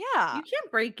wild. Yeah. You can't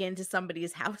break into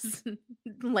somebody's house and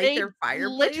light their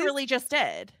fireplace. Literally just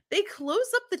did. They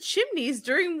close up the chimneys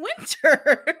during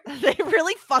winter. They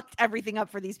really fucked everything up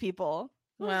for these people.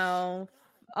 Well,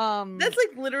 that's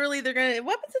like literally what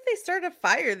happens if they start a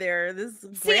fire there?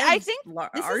 I think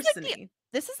larceny.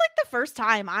 This is like the first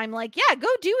time I'm like, yeah, go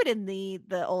do it in the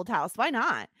old house. Why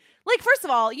not? Like, first of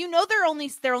all, they're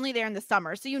only there in the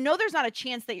summer, so there's not a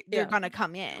chance that they're gonna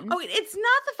come in. Oh, it's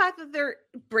not the fact that they're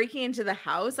breaking into the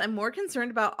house. I'm more concerned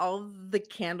about all the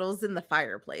candles in the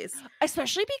fireplace,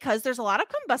 especially because there's a lot of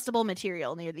combustible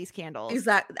material near these candles.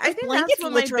 Exactly. I think that's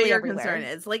what my bigger concern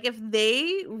is. Like, if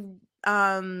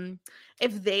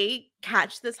they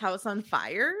catch this house on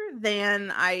fire,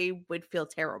 then I would feel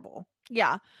terrible.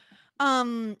 Yeah.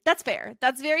 That's fair.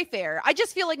 That's very fair. I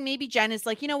just feel like maybe Jen is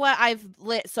like, you know what? I've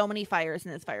lit so many fires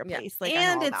in this fireplace. Yeah. Like,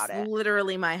 and it's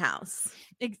literally my house.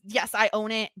 Yes, I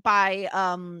own it by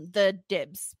the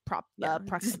dibs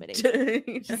proximity.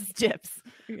 Dibs.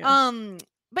 Yeah.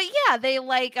 But yeah, they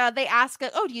they ask,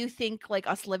 oh, do you think like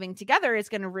us living together is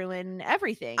going to ruin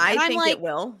everything? And I think it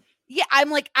will. Yeah, I'm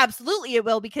like, absolutely it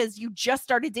will, because you just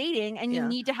started dating and you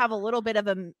need to have a little bit of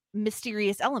a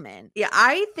mysterious element. Yeah,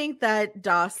 I think that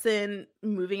Dawson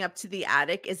moving up to the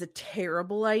attic is a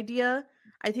terrible idea.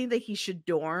 I think that he should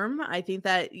dorm. I think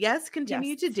that,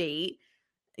 continue to date.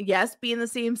 Yes, be in the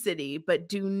same city, but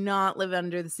do not live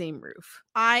under the same roof.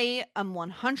 I am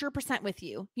 100% with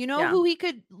you. You know who he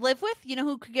could live with? You know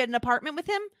who could get an apartment with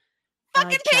him?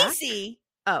 Fucking Pacey.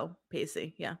 Oh,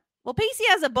 Pacey, yeah. Well, Pacey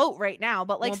has a boat right now,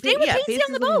 but stay with Pacey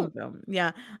on the boat.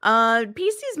 Yeah.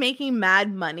 Pacey's making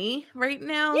mad money right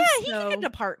now. Yeah, he can get an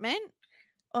apartment.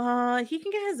 He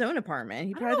can get his own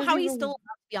apartment. I don't know how he's still allowed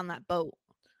to be on that boat.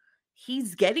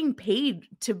 He's getting paid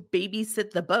to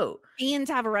babysit the boat and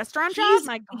to have a restaurant job.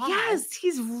 My God. Yes,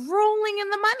 he's rolling in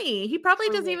the money. He probably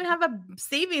doesn't even have a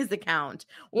savings account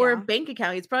or a bank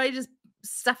account. He's probably just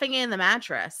stuffing it in the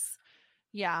mattress.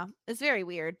 Yeah, it's very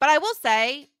weird. But I will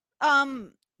say,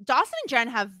 Dawson and Jen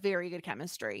have very good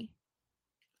chemistry.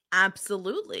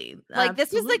 Absolutely. Like,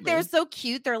 this was like, they're so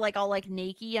cute. They're like all like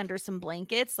naked under some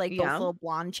blankets, like both little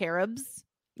blonde cherubs.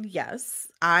 Yes,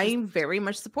 I very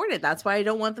much support it. That's why I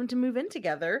don't want them to move in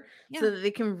together so that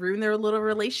they can ruin their little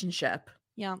relationship.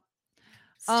 Yeah.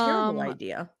 It's a terrible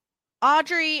idea.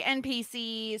 Audrey and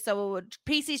Pacey. So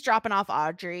Pacey's dropping off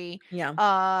Audrey.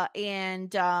 Yeah.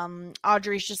 And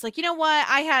Audrey's just like, you know what?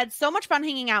 I had so much fun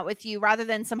hanging out with you rather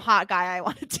than some hot guy I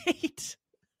want to date.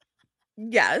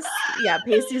 Yes. Yeah.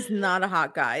 Pacey's not a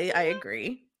hot guy. I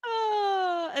agree.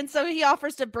 And so he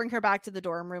offers to bring her back to the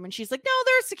dorm room. And she's like, no,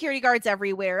 there's security guards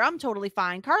everywhere. I'm totally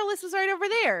fine. Carlos is right over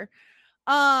there.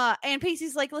 And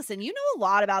Pacey's like, listen, you know a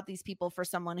lot about these people for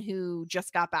someone who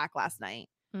just got back last night.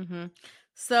 Mm-hmm.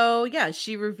 So, yeah,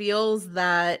 she reveals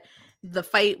that the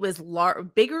fight was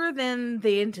bigger than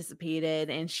they anticipated,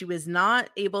 and she was not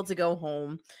able to go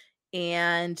home,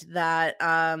 and that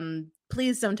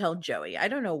please don't tell Joey. I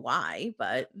don't know why,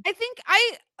 but I think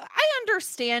I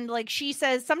understand. Like, she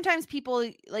says sometimes people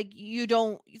like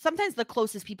sometimes the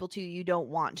closest people to you don't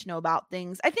want to know about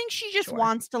things. I think she just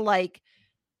wants to like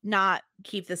not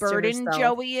keep this burden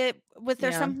Joey with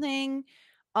or something.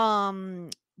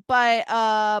 But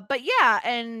yeah,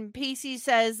 and Pacey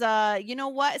says, you know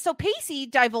what? So Pacey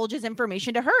divulges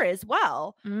information to her as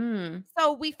well.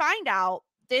 So we find out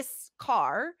this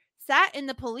car sat in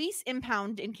the police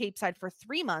impound in Cape Side for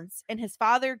 3 months, and his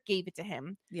father gave it to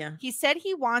him. Yeah. He said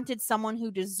he wanted someone who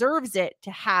deserves it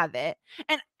to have it.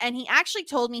 And he actually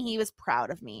told me he was proud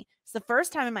of me. It's the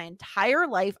first time in my entire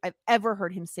life I've ever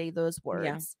heard him say those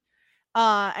words.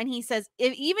 And he says,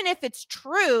 even if it's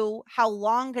true, how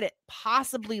long could it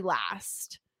possibly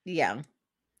last? Yeah.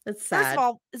 It's sad. First of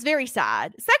all, it's very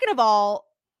sad. Second of all,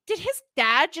 did his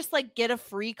dad just like get a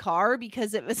free car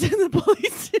because it was in the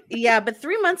police? Yeah, but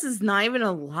 3 months is not even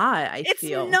a lot, it's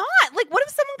feel. Not. Like, what if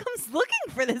someone comes looking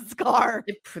for this car?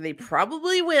 They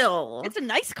probably will. It's a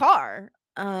nice car.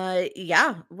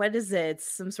 Yeah. What is it?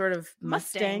 It's some sort of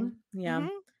Mustang. Yeah.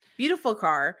 Beautiful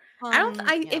car.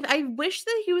 I wish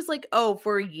that he was like, oh,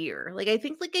 for a year. Like, I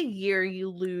think like a year you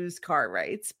lose car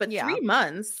rights, but 3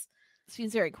 months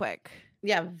seems very quick.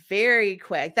 Yeah, very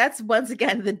quick. That's once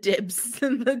again the dibs.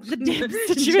 the dibs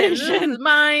situation.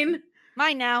 Mine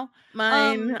now.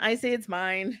 Mine. I say it's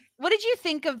mine. What did you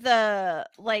think of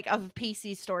of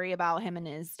Pacey's story about him and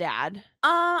his dad?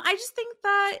 I just think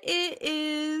that it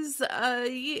is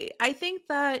I think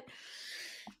that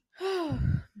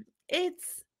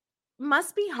it's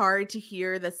must be hard to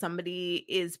hear that somebody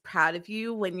is proud of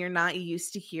you when you're not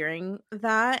used to hearing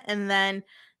that. And then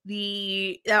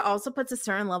that also puts a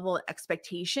certain level of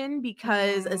expectation,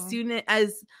 because as soon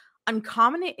as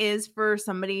uncommon it is for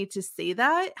somebody to say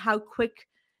that, how quick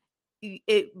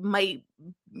it might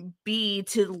be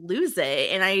to lose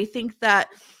it. And I think that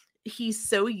he's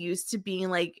so used to being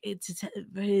like,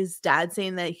 his dad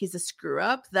saying that he's a screw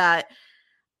up, that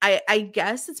I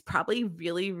guess it's probably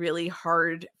really, really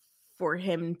hard for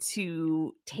him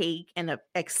to take and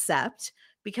accept,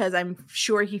 because I'm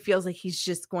sure he feels like he's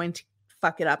just going to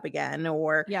fuck it up again,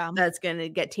 or that's going to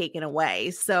get taken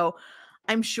away. So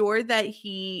I'm sure that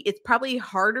it's probably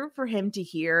harder for him to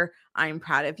hear "I'm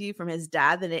proud of you" from his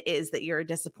dad than it is that you're a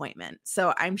disappointment.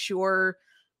 So I'm sure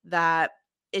that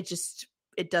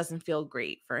it doesn't feel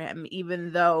great for him,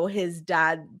 even though his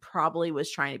dad probably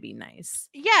was trying to be nice.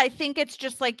 Yeah, I think it's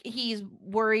just like he's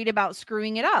worried about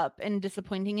screwing it up and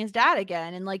disappointing his dad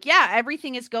again. And like, yeah,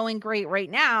 everything is going great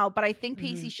right now, but I think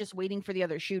Pacey's just waiting for the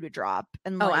other shoe to drop.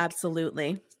 And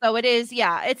absolutely. So it is,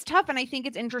 it's tough. And I think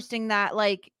it's interesting that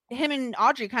like him and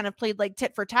Audrey kind of played like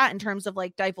tit for tat in terms of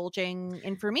like divulging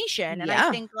information. And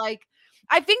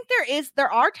I think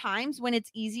there are times when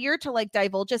it's easier to like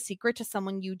divulge a secret to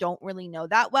someone you don't really know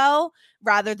that well,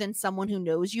 rather than someone who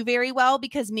knows you very well,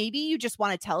 because maybe you just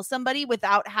want to tell somebody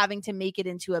without having to make it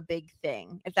into a big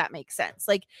thing, if that makes sense.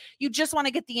 Like, you just want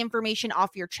to get the information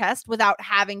off your chest without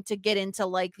having to get into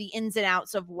like the ins and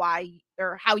outs of why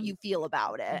or how you feel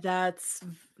about it. That's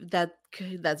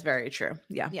very true.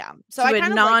 Yeah. So a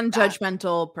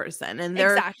non-judgmental person, and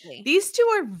these two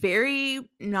are very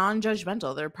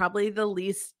non-judgmental. They're probably the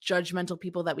least judgmental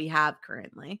people that we have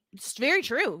currently. It's very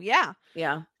true. Yeah.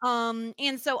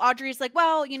 And so Audrey's like,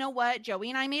 well, you know what? Joey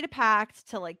and I made a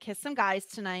pact to like kiss some guys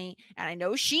tonight, and I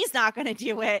know she's not going to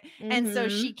do it. And so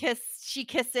she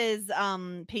kisses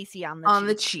Pacey on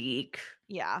the cheek.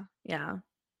 Yeah.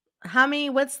 How many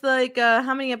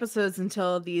episodes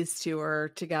until these two are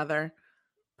together?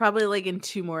 Probably like in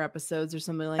 2 more episodes or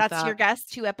something like that. That's your guess?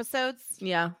 2 episodes?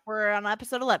 Yeah. We're on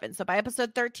episode 11. So by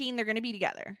episode 13, they're going to be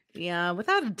together. Yeah,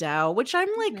 without a doubt, which I'm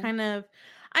like kind of,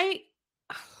 I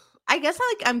guess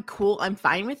I'm cool. I'm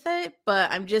fine with it, but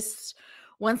I'm just,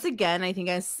 once again, I think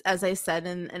as I said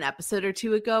in an episode or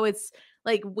 2 ago, it's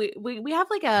like we have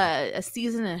like a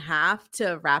season and a half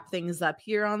to wrap things up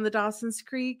here on the Dawson's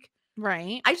Creek.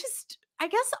 Right. I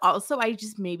guess also I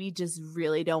just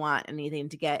really don't want anything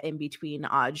to get in between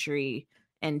Audrey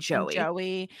and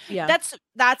Joey. Yeah.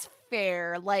 That's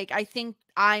fair. Like, I think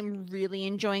I'm really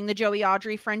enjoying the Joey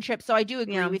Audrey friendship. So I do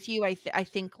agree with you. I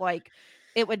think like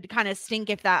it would kind of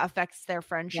stink if that affects their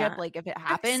friendship. Like if it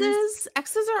happens.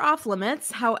 Exes are off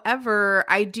limits. However,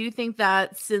 I do think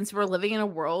that since we're living in a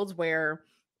world where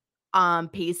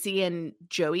Pacey and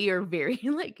Joey are very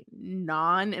like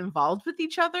non-involved with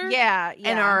each other,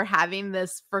 and are having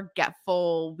this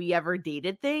forgetful we ever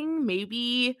dated thing,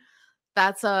 maybe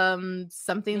that's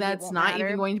something that's not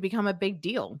even going to become a big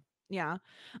deal.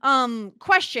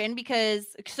 Question,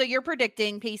 because so you're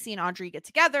predicting Pacey and Audrey get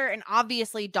together, and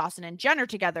obviously Dawson and Jen are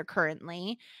together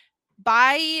currently.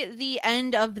 By the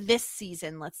end of this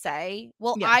season, let's say,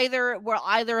 will either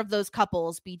of those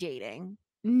couples be dating?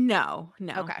 No.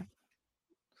 Okay.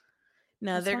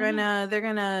 No, they're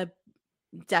gonna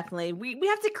definitely. We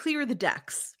have to clear the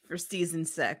decks for season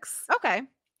 6. Okay.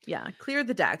 Yeah, clear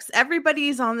the decks.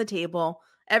 Everybody's on the table.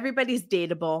 Everybody's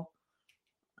dateable.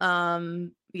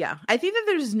 Yeah, I think that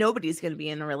there's nobody's going to be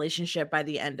in a relationship by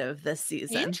the end of this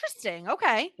season. Interesting.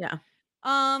 Okay. Yeah.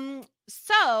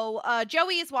 So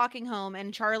Joey is walking home,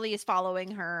 and Charlie is following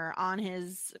her on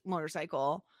his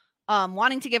motorcycle,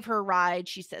 wanting to give her a ride.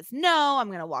 She says, no, I'm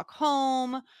going to walk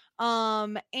home.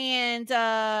 And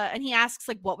he asks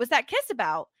like, what was that kiss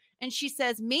about? And she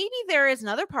says, maybe there is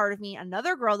another part of me,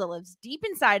 another girl that lives deep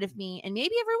inside of me. And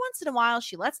maybe every once in a while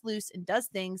she lets loose and does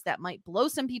things that might blow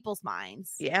some people's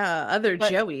minds. Yeah,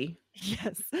 Joey.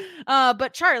 Yes.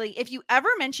 But Charlie, if you ever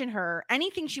mention her,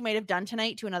 anything she might have done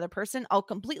tonight to another person, I'll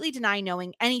completely deny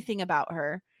knowing anything about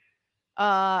her.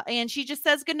 And she just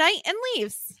says goodnight and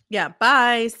leaves. Yeah,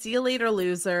 bye. See you later,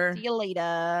 loser. See you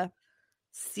later.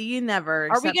 See you never.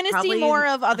 Are we going to see more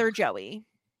of other Joey?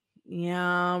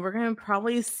 Yeah, we're going to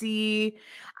probably see.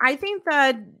 I think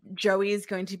that Joey is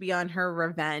going to be on her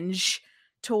revenge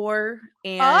tour,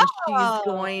 and she's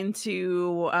going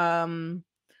to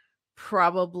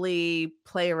probably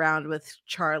play around with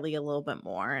Charlie a little bit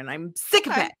more. And I'm sick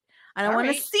of it. I don't want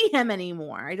to see him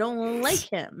anymore. I don't like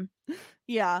him.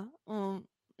 Yeah. You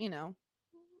know,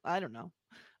 I don't know.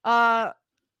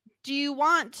 Do you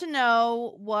want to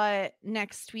know what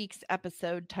next week's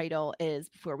episode title is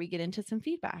before we get into some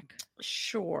feedback?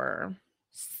 Sure.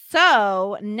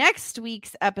 So next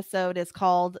week's episode is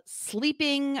called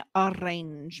Sleeping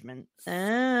Arrangements.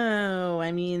 Oh,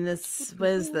 I mean,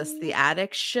 the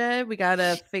attic shit? We got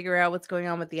to figure out what's going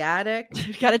on with the attic.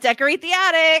 We got to decorate the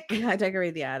attic.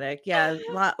 Yeah.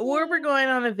 Or we're going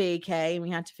on a vacay and we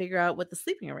have to figure out what the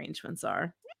sleeping arrangements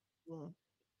are. There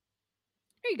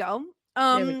you go.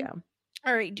 There we go.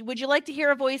 All right. Would you like to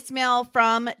hear a voicemail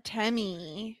from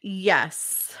Temmie?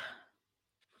 Yes.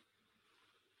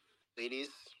 Ladies,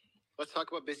 let's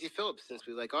talk about Busy Phillips since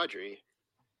we like Audrey.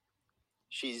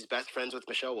 She's best friends with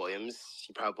Michelle Williams.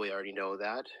 You probably already know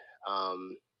that. I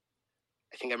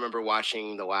think I remember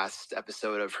watching the last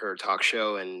episode of her talk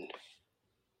show and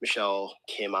Michelle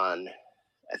came on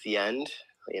at the end,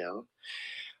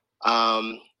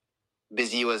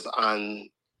 Busy was on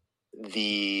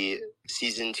the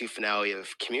season 2 finale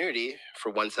of Community for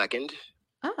 1 second.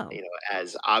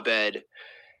 As Abed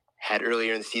had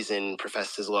earlier in the season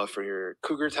professed his love for your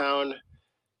Cougar Town.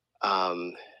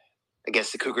 I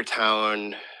guess the Cougar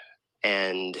Town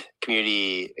and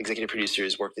Community executive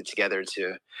producers worked it together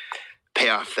to pay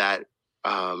off that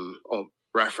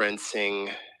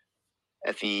referencing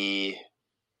at the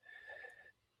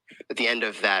end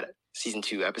of that season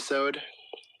 2 episode.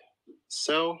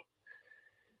 So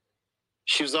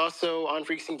she was also on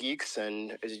Freaks and Geeks,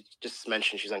 and as you just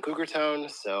mentioned, she's on Cougar Town.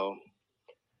 So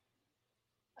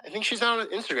I think she's on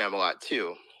Instagram a lot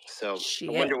too. So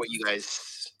I wonder what you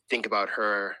guys think about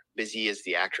her. Busy as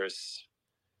the actress.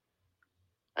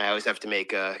 I always have to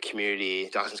make a Community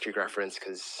Dawson's Creek reference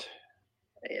because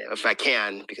if I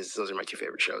can, because those are my 2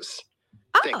 favorite shows.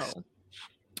 Thanks.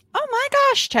 Oh my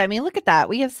gosh, Temmie, look at that.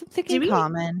 We have something in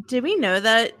common. Did we know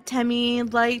that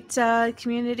Temmie liked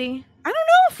Community? I don't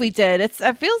know if we did. It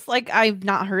feels like I've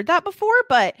not heard that before,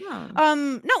 but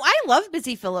no, I love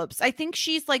Busy Phillips. I think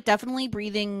she's like definitely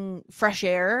breathing fresh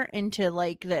air into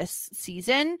like this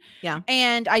season. Yeah.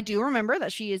 And I do remember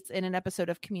that she is in an episode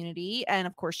of Community, and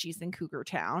of course she's in Cougar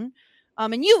Town.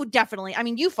 And you definitely,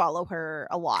 you follow her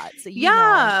a lot. So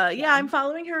yeah, I'm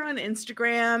following her on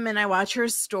Instagram and I watch her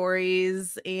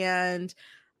stories, and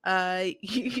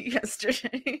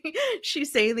yesterday she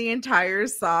sang the entire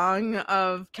song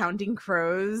of Counting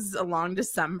Crows Along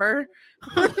December.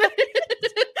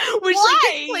 Which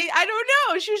why? I don't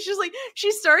know. She was just like,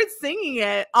 she started singing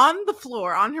it on the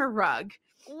floor on her rug.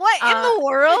 What in the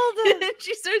world?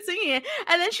 She started singing it,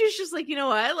 and then she was just like, you know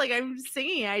what? Like, I'm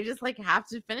singing it. I just like have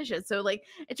to finish it. So like,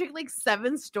 it took like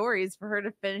 7 stories for her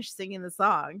to finish singing the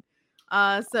song.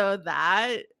 So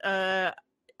that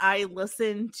I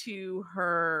listened to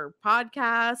her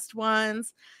podcast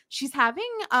once. She's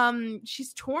having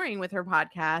she's touring with her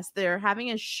podcast. They're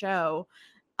having a show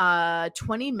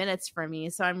 20 minutes from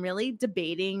me. So I'm really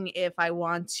debating if I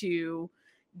want to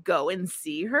go and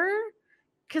see her,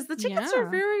 because the tickets are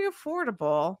very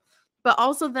affordable. But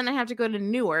also then I have to go to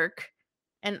Newark,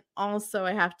 and also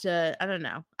I have to, I don't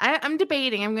know. I'm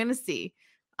debating. I'm going to see.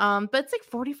 But it's like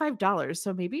 $45,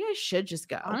 so maybe I should just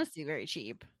go. Honestly, very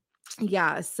cheap.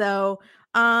 Yeah, so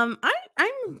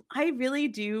I really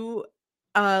do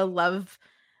love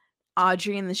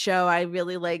Audrey in the show. I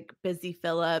really like Busy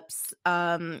Phillips.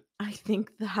 I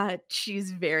think that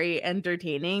she's very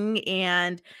entertaining,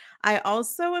 and I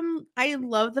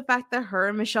love the fact that her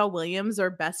and Michelle Williams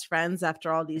are best friends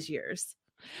after all these years.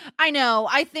 I know.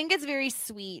 I think it's very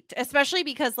sweet, especially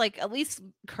because like at least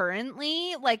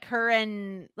currently, like her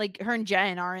and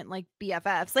Jen aren't like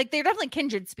BFFs. Like they're definitely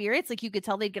kindred spirits. Like you could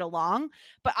tell they'd get along,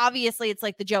 but obviously it's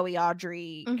like the Joey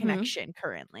Audrey connection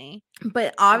currently.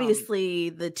 But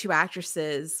obviously the 2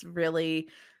 actresses really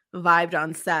vibed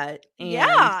on set.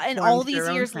 And all these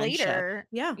years later.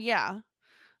 Yeah.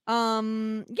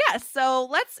 Yeah, so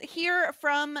let's hear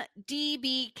from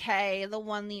DBK, the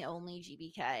one, the only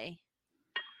GBK.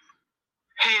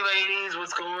 Hey ladies,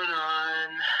 what's going on?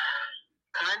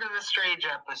 Kind of a strange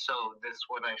episode, this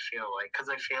one, I feel like, because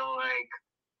I feel like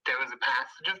there was a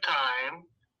passage of time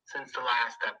since the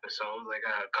last episode, like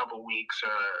a couple weeks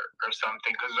or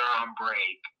something, because they're on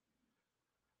break.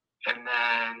 And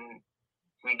then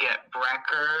we get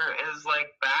Brecker is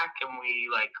like back, and we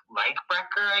like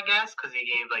Brecker, I guess, because he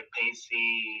gave like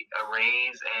Pacey a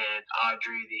raise and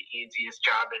Audrey the easiest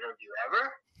job interview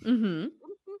ever. Mm-hmm.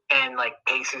 And like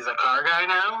Pacey's a car guy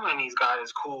now, and he's got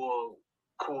his cool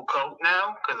coat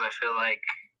now, because I feel like,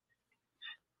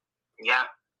 yeah,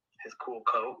 his cool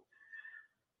coat.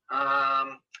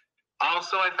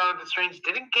 Also, I found it strange.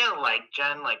 Didn't Gail like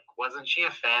Jen? Like, wasn't she a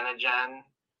fan of Jen?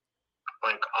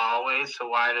 Like, always? So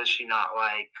why does she not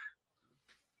like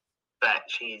that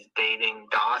she's dating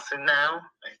Dawson now?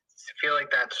 I feel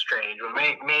like that's strange. But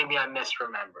maybe I'm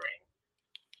misremembering.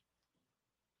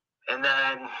 And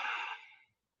then,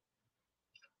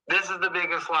 this is the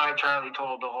biggest lie Charlie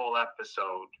told the whole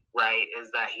episode, right? Is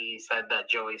that he said that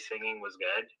Joey's singing was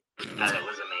good. That it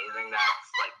was amazing.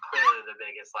 That's like clearly the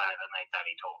biggest lie of the night that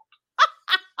he told.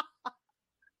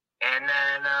 And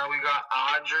then we got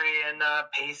Audrey and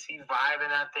Pacey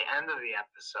vibing at the end of the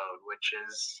episode, which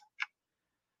is,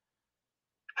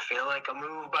 I feel like a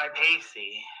move by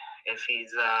Pacey. If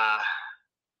he's, I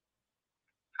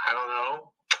don't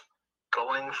know,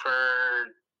 going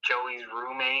for Joey's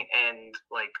roommate and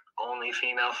like only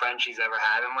female friend she's ever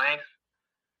had in life.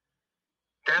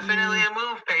 Definitely a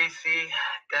move, Pacey.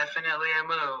 Definitely a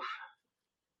move.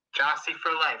 Jossie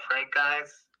for life, right,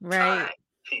 guys? Right. All right.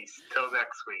 Peace. Till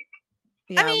next week.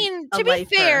 Yeah, I mean, to be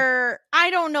fair,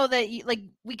 I don't know that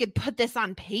we could put this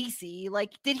on Pacey.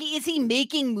 Like, is he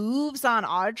making moves on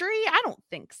Audrey? I don't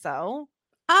think so.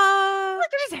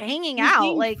 Like they're just hanging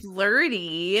out, like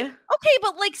flirty. Okay,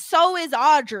 but like so is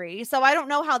Audrey. So I don't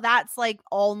know how that's like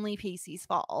only Pacey's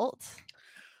fault.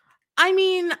 I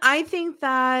mean, I think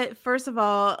that first of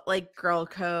all, like girl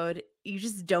code, you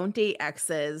just don't date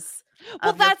exes.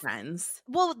 Well, that's friends.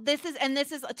 Well, this is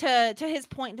to his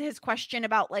point, to his question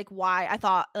about like why I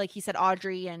thought, like he said,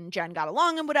 Audrey and Jen got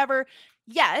along and whatever.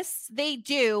 Yes, they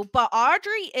do, but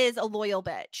Audrey is a loyal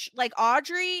bitch. Like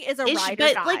Audrey is a ride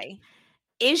or die. Like,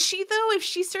 is she though? If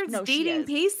she starts dating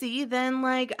Pacey, then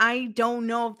like I don't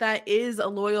know if that is a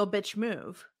loyal bitch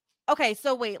move. Okay,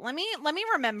 so wait, let me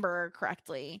remember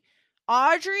correctly.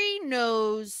 Audrey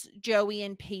knows Joey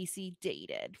and Pacey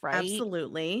dated, right?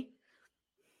 Absolutely.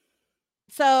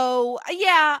 So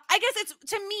yeah, I guess it's,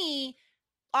 to me,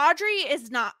 Audrey is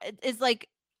gonna,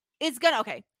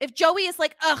 okay, if Joey is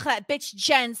like, ugh, that bitch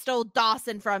Jen stole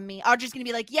Dawson from me, Audrey's gonna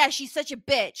be like, yeah, she's such a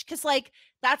bitch, because like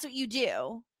that's what you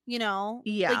do, you know?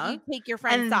 Yeah, like you take your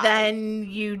friend's and side. then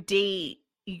you date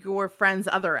your friend's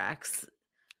other ex.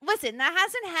 Listen, that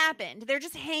hasn't happened. They're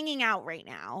just hanging out right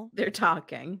now. They're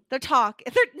talking. They're not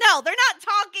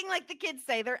talking like the kids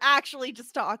say. They're actually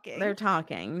just talking. They're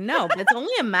talking. No, but it's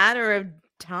only a matter of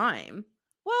time.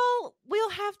 Well,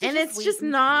 we'll have to. And it's just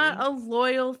not a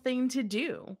loyal thing to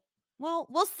do. Well,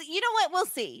 we'll see. You know what? We'll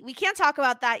see. We can't talk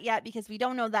about that yet because we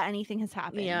don't know that anything has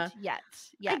happened yet.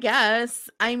 I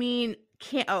guess. I mean,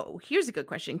 here's a good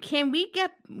question. Can we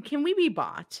be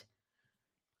bought?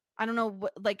 I don't know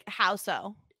how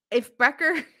so. If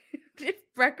Danny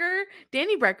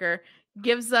Brecker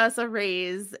gives us a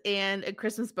raise and a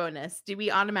Christmas bonus, do we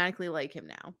automatically like him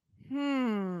now?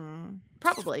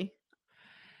 Probably.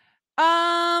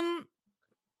 I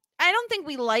don't think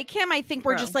we like him. I think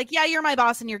we're just like, yeah, you're my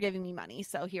boss and you're giving me money,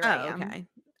 so here I am. Okay.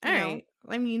 All right.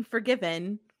 I mean,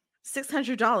 forgiven.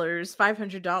 $600,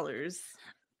 $500.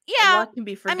 Yeah. A lot can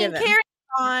be forgiven. I mean, carry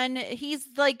on. He's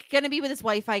like gonna be with his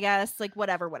wife, I guess. Like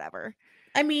whatever.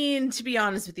 I mean, to be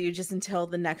honest with you, just until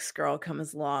the next girl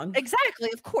comes along. Exactly.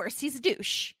 Of course, he's a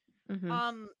douche. Mm-hmm.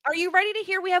 Are you ready to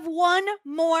hear? We have one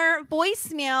more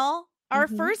voicemail. Our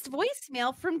first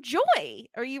voicemail from Joy.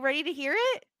 Are you ready to hear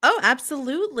it? Oh,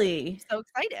 absolutely. I'm so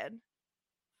excited.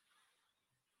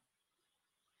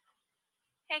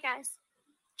 Hey guys,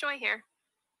 Joy here.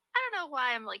 I don't know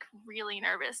why I'm like really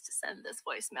nervous to send this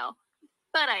voicemail,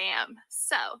 but I am.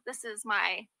 So this is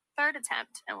my third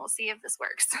attempt and we'll see if this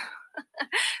works.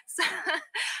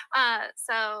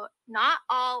 So not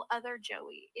all other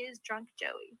Joey is drunk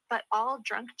Joey, but all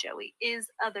drunk Joey is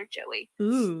other Joey.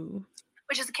 Ooh.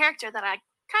 Which is a character that I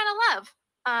kind of love.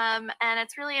 And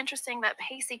it's really interesting that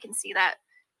Pacey can see that,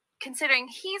 considering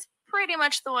he's pretty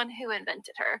much the one who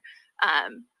invented her.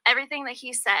 Everything that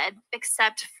he said,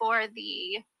 except for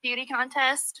the beauty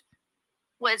contest,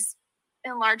 was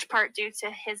in large part due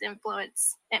to his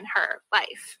influence in her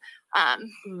life.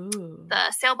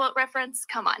 The sailboat reference,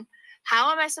 come on.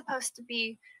 How am I supposed to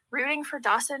be rooting for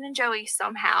Dawson and Joey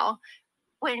somehow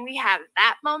when we have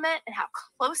that moment and how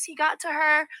close he got to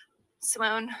her?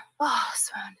 Swoon. Oh,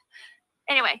 swoon.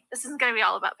 Anyway, this isn't going to be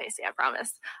all about Pacey, I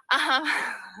promise.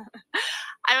 I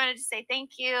wanted to say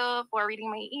thank you for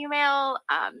reading my email.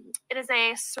 It is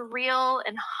a surreal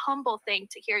and humble thing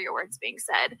to hear your words being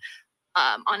said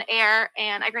on air,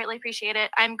 and I greatly appreciate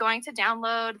it. I'm going to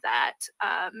download that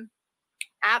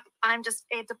app. I'm just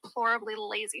a deplorably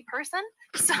lazy person,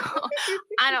 so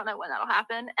I don't know when that'll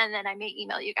happen, and then I may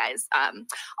email you guys.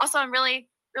 Also, I'm really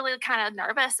kind of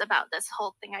nervous about this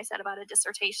whole thing I said about a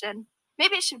dissertation.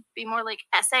 Maybe it should be more like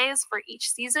essays for each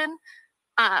season.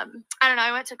 I don't know.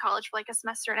 I went to college for like a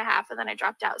semester and a half, and then I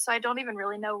dropped out, so I don't even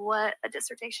really know what a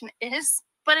dissertation is,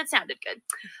 but it sounded good.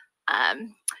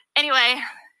 Anyway,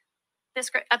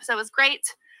 this episode was great.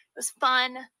 It was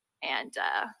fun, and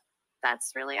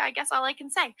that's really, I guess, all I can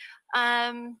say.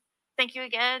 Thank you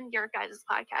again. Your guys'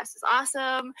 podcast is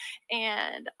awesome,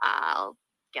 and I'll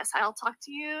talk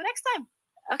to you next time.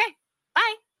 Okay,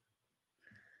 bye.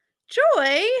 Joy,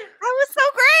 that was so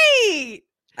great.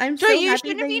 I'm Joy, so you happy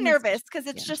shouldn't be nervous because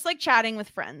it's just like chatting with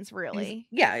friends, really.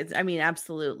 Yeah,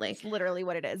 absolutely. It's literally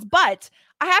what it is. But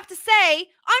I have to say, I'm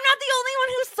not the only one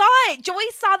who saw it. Joy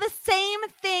saw the same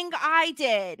thing I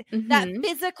did. That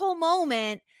physical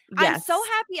moment. Yes. I'm so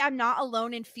happy I'm not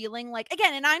alone in feeling like,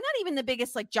 again, and I'm not even the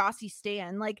biggest like Jossie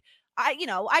stan. Like I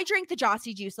drink the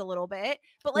Jossie juice a little bit,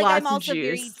 but like I'm also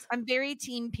very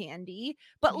team Pandy.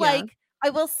 But like I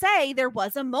will say there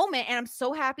was a moment, and I'm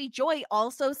so happy Joy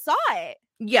also saw it.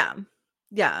 Yeah.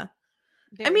 I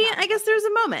guess there's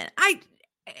a moment. I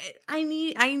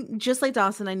just like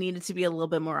Dawson, I need it to be a little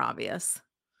bit more obvious.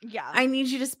 Yeah. I need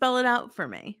you to spell it out for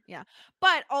me. Yeah.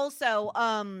 But also,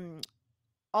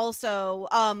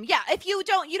 if you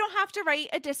don't have to write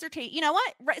a dissertation. You know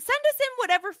what? Send us in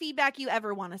whatever feedback you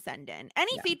ever want to send in.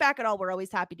 Any feedback at all, we're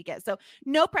always happy to get. So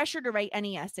no pressure to write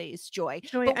any essays, Joy.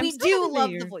 But we do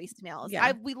love the voicemails.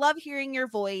 Yeah. We love hearing your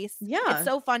voice. Yeah. It's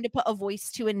so fun to put a voice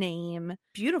to a name.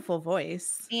 Beautiful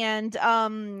voice. And we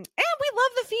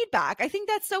love the feedback. I think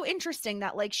that's so interesting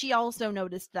that like she also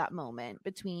noticed that moment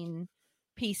between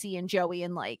Pacey and Joey,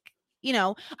 and like, you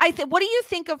know, what do you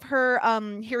think of her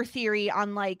theory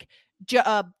on like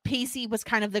Pacey was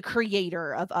kind of the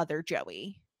creator of other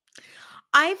Joey?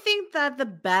 I think that the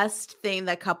best thing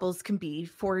that couples can be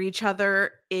for each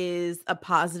other is a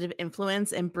positive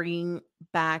influence and bringing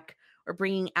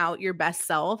out your best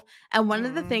self. And one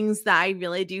of the things that I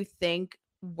really do think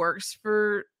works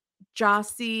for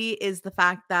Jossie is the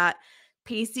fact that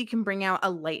Pacey can bring out a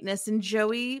lightness in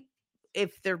Joey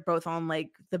if they're both on like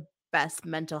the best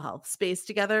mental health space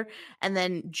together, and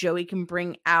then Joey can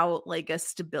bring out like a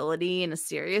stability and a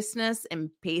seriousness in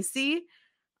Pacey,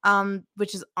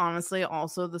 which is honestly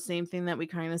also the same thing that we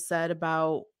kind of said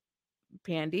about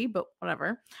Pandy, but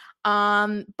whatever.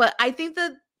 But I think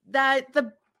I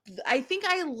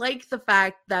like the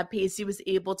fact that Pacey was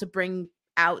able to bring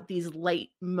out these light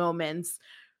moments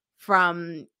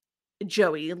from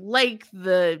Joey, like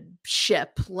the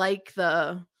ship, like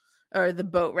the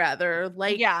boat rather,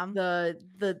 like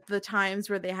the times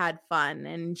where they had fun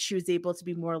and she was able to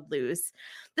be more loose.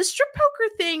 The strip poker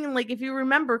thing, like if you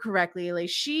remember correctly, like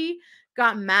she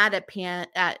got mad at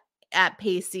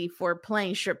Pacey for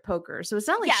playing strip poker. So it's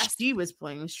not like she was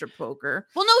playing strip poker.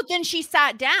 Well, no, then she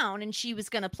sat down and she was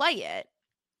gonna play it.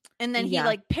 And then he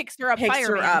like picks her up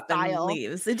and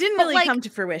leaves. It didn't really come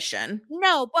to fruition.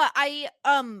 No, but I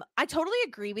totally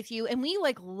agree with you. And we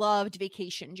like loved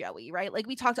Vacation Joey, right? Like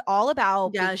we talked all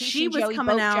about she was Joey,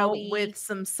 coming out Joey. with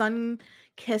some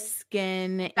sun-kissed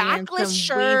skin backless and some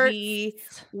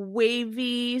shirts,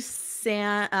 wavy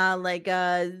sand,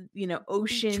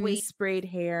 ocean sprayed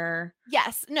hair.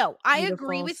 Yes, no, I Beautiful,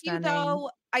 agree with stunning. you though.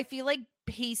 I feel like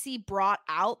Pacey brought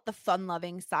out the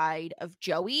fun-loving side of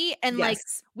Joey, and like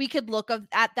we could look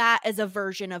at that as a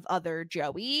version of other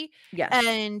Joey. Yes,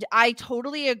 and I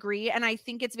totally agree. And I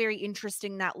think it's very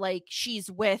interesting that like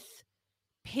she's with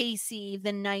Pacey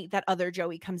the night that other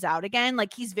Joey comes out again.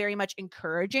 Like he's very much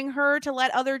encouraging her to let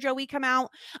other Joey come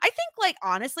out. I think like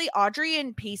honestly Audrey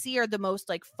and Pacey are the most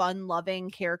like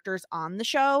fun-loving characters on the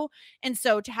show, and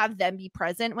so to have them be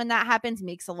present when that happens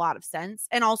makes a lot of sense.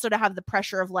 And also to have the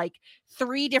pressure of like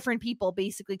 3 different people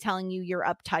basically telling you you're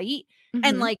uptight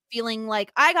and like feeling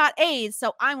like I got A's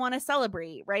so I want to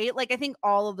celebrate, right? Like I think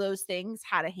all of those things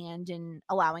had a hand in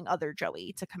allowing other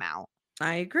Joey to come out.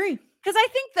 I agree. Because I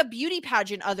think the beauty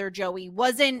pageant other Joey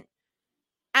wasn't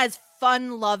as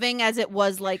fun loving as it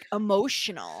was like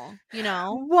emotional, you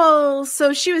know? Well,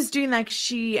 so she was doing like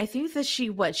I think that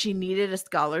she needed a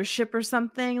scholarship or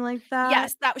something like that.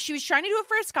 Yes, that she was trying to do it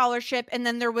for a scholarship, and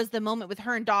then there was the moment with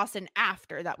her and Dawson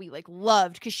after that we like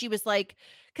loved because he was like,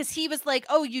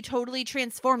 oh, you totally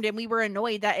transformed, and we were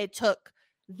annoyed that it took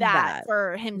that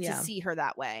for him to see her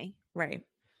that way. Right.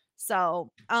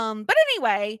 So, but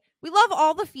anyway, we love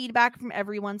all the feedback from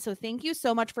everyone. So thank you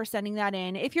so much for sending that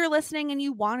in. If you're listening and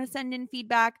you want to send in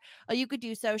feedback, you could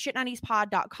do so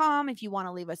shit90spod.com. If you want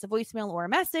to leave us a voicemail or a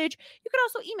message, you could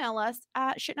also email us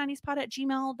at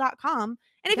shit90spod@gmail.com.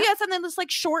 And if you have something that's like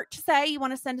short to say, you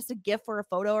want to send us a GIF or a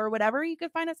photo or whatever, you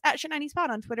could find us at shit90spod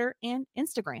on Twitter and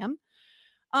Instagram.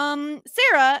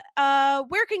 Sarah,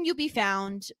 where can you be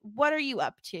found? What are you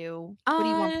up to? What do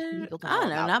you want people to know? I don't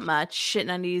know, about? not much.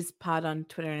 Shit90s pod on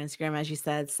Twitter and Instagram, as you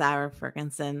said. Sarah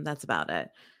Ferguson. That's about it.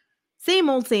 Same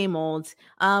old, same old.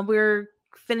 We're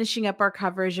finishing up our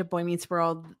coverage of Boy Meets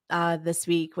World this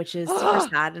week, which is super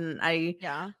sad. And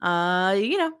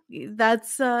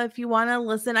that's if you want to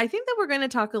listen. I think that we're going to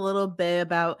talk a little bit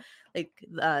about like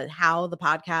how the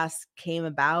podcast came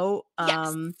about.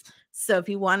 Yes. So if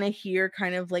you want to hear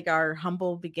kind of like our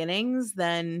humble beginnings,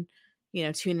 then,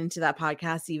 tune into that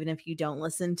podcast, even if you don't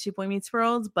listen to Boy Meets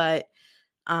World, but,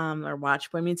 or watch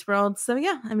Boy Meets World. So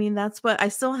yeah, I mean, that's what I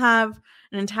still have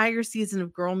an entire season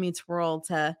of Girl Meets World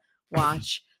to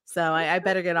watch. So I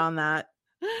better get on that.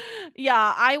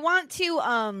 Yeah, I want to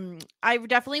I'm going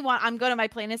to my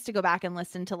playlist to go back and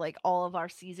listen to like all of our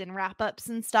season wrap-ups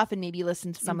and stuff, and maybe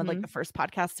listen to some of like the first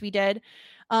podcasts we did.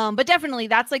 But definitely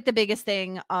that's like the biggest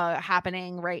thing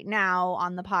happening right now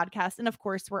on the podcast. And of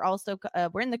course, we're also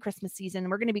we're in the Christmas season.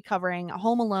 We're going to be covering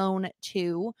Home Alone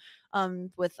 2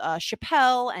 with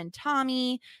Chappelle and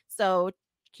Tommy. So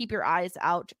keep your eyes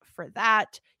out for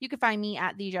that. You can find me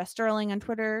at the Jess Sterling on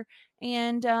Twitter.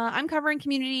 And I'm covering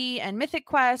Community and Mythic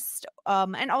Quest,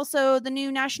 and also the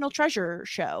new National Treasure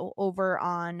show over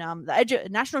on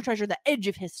National Treasure, The Edge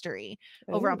of History,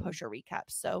 over on Post Show Recaps.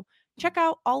 So check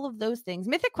out all of those things.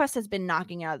 Mythic Quest has been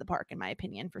knocking it out of the park, in my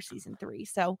opinion, for season 3.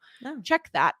 So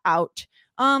check that out.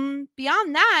 Beyond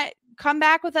that, come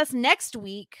back with us next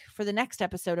week for the next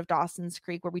episode of Dawson's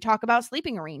Creek, where we talk about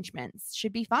sleeping arrangements.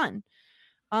 Should be fun.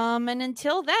 And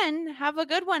until then, have a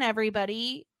good one,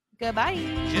 everybody. Goodbye.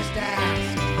 Just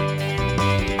ask.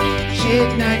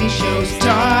 Shit 90 shows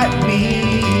taught me.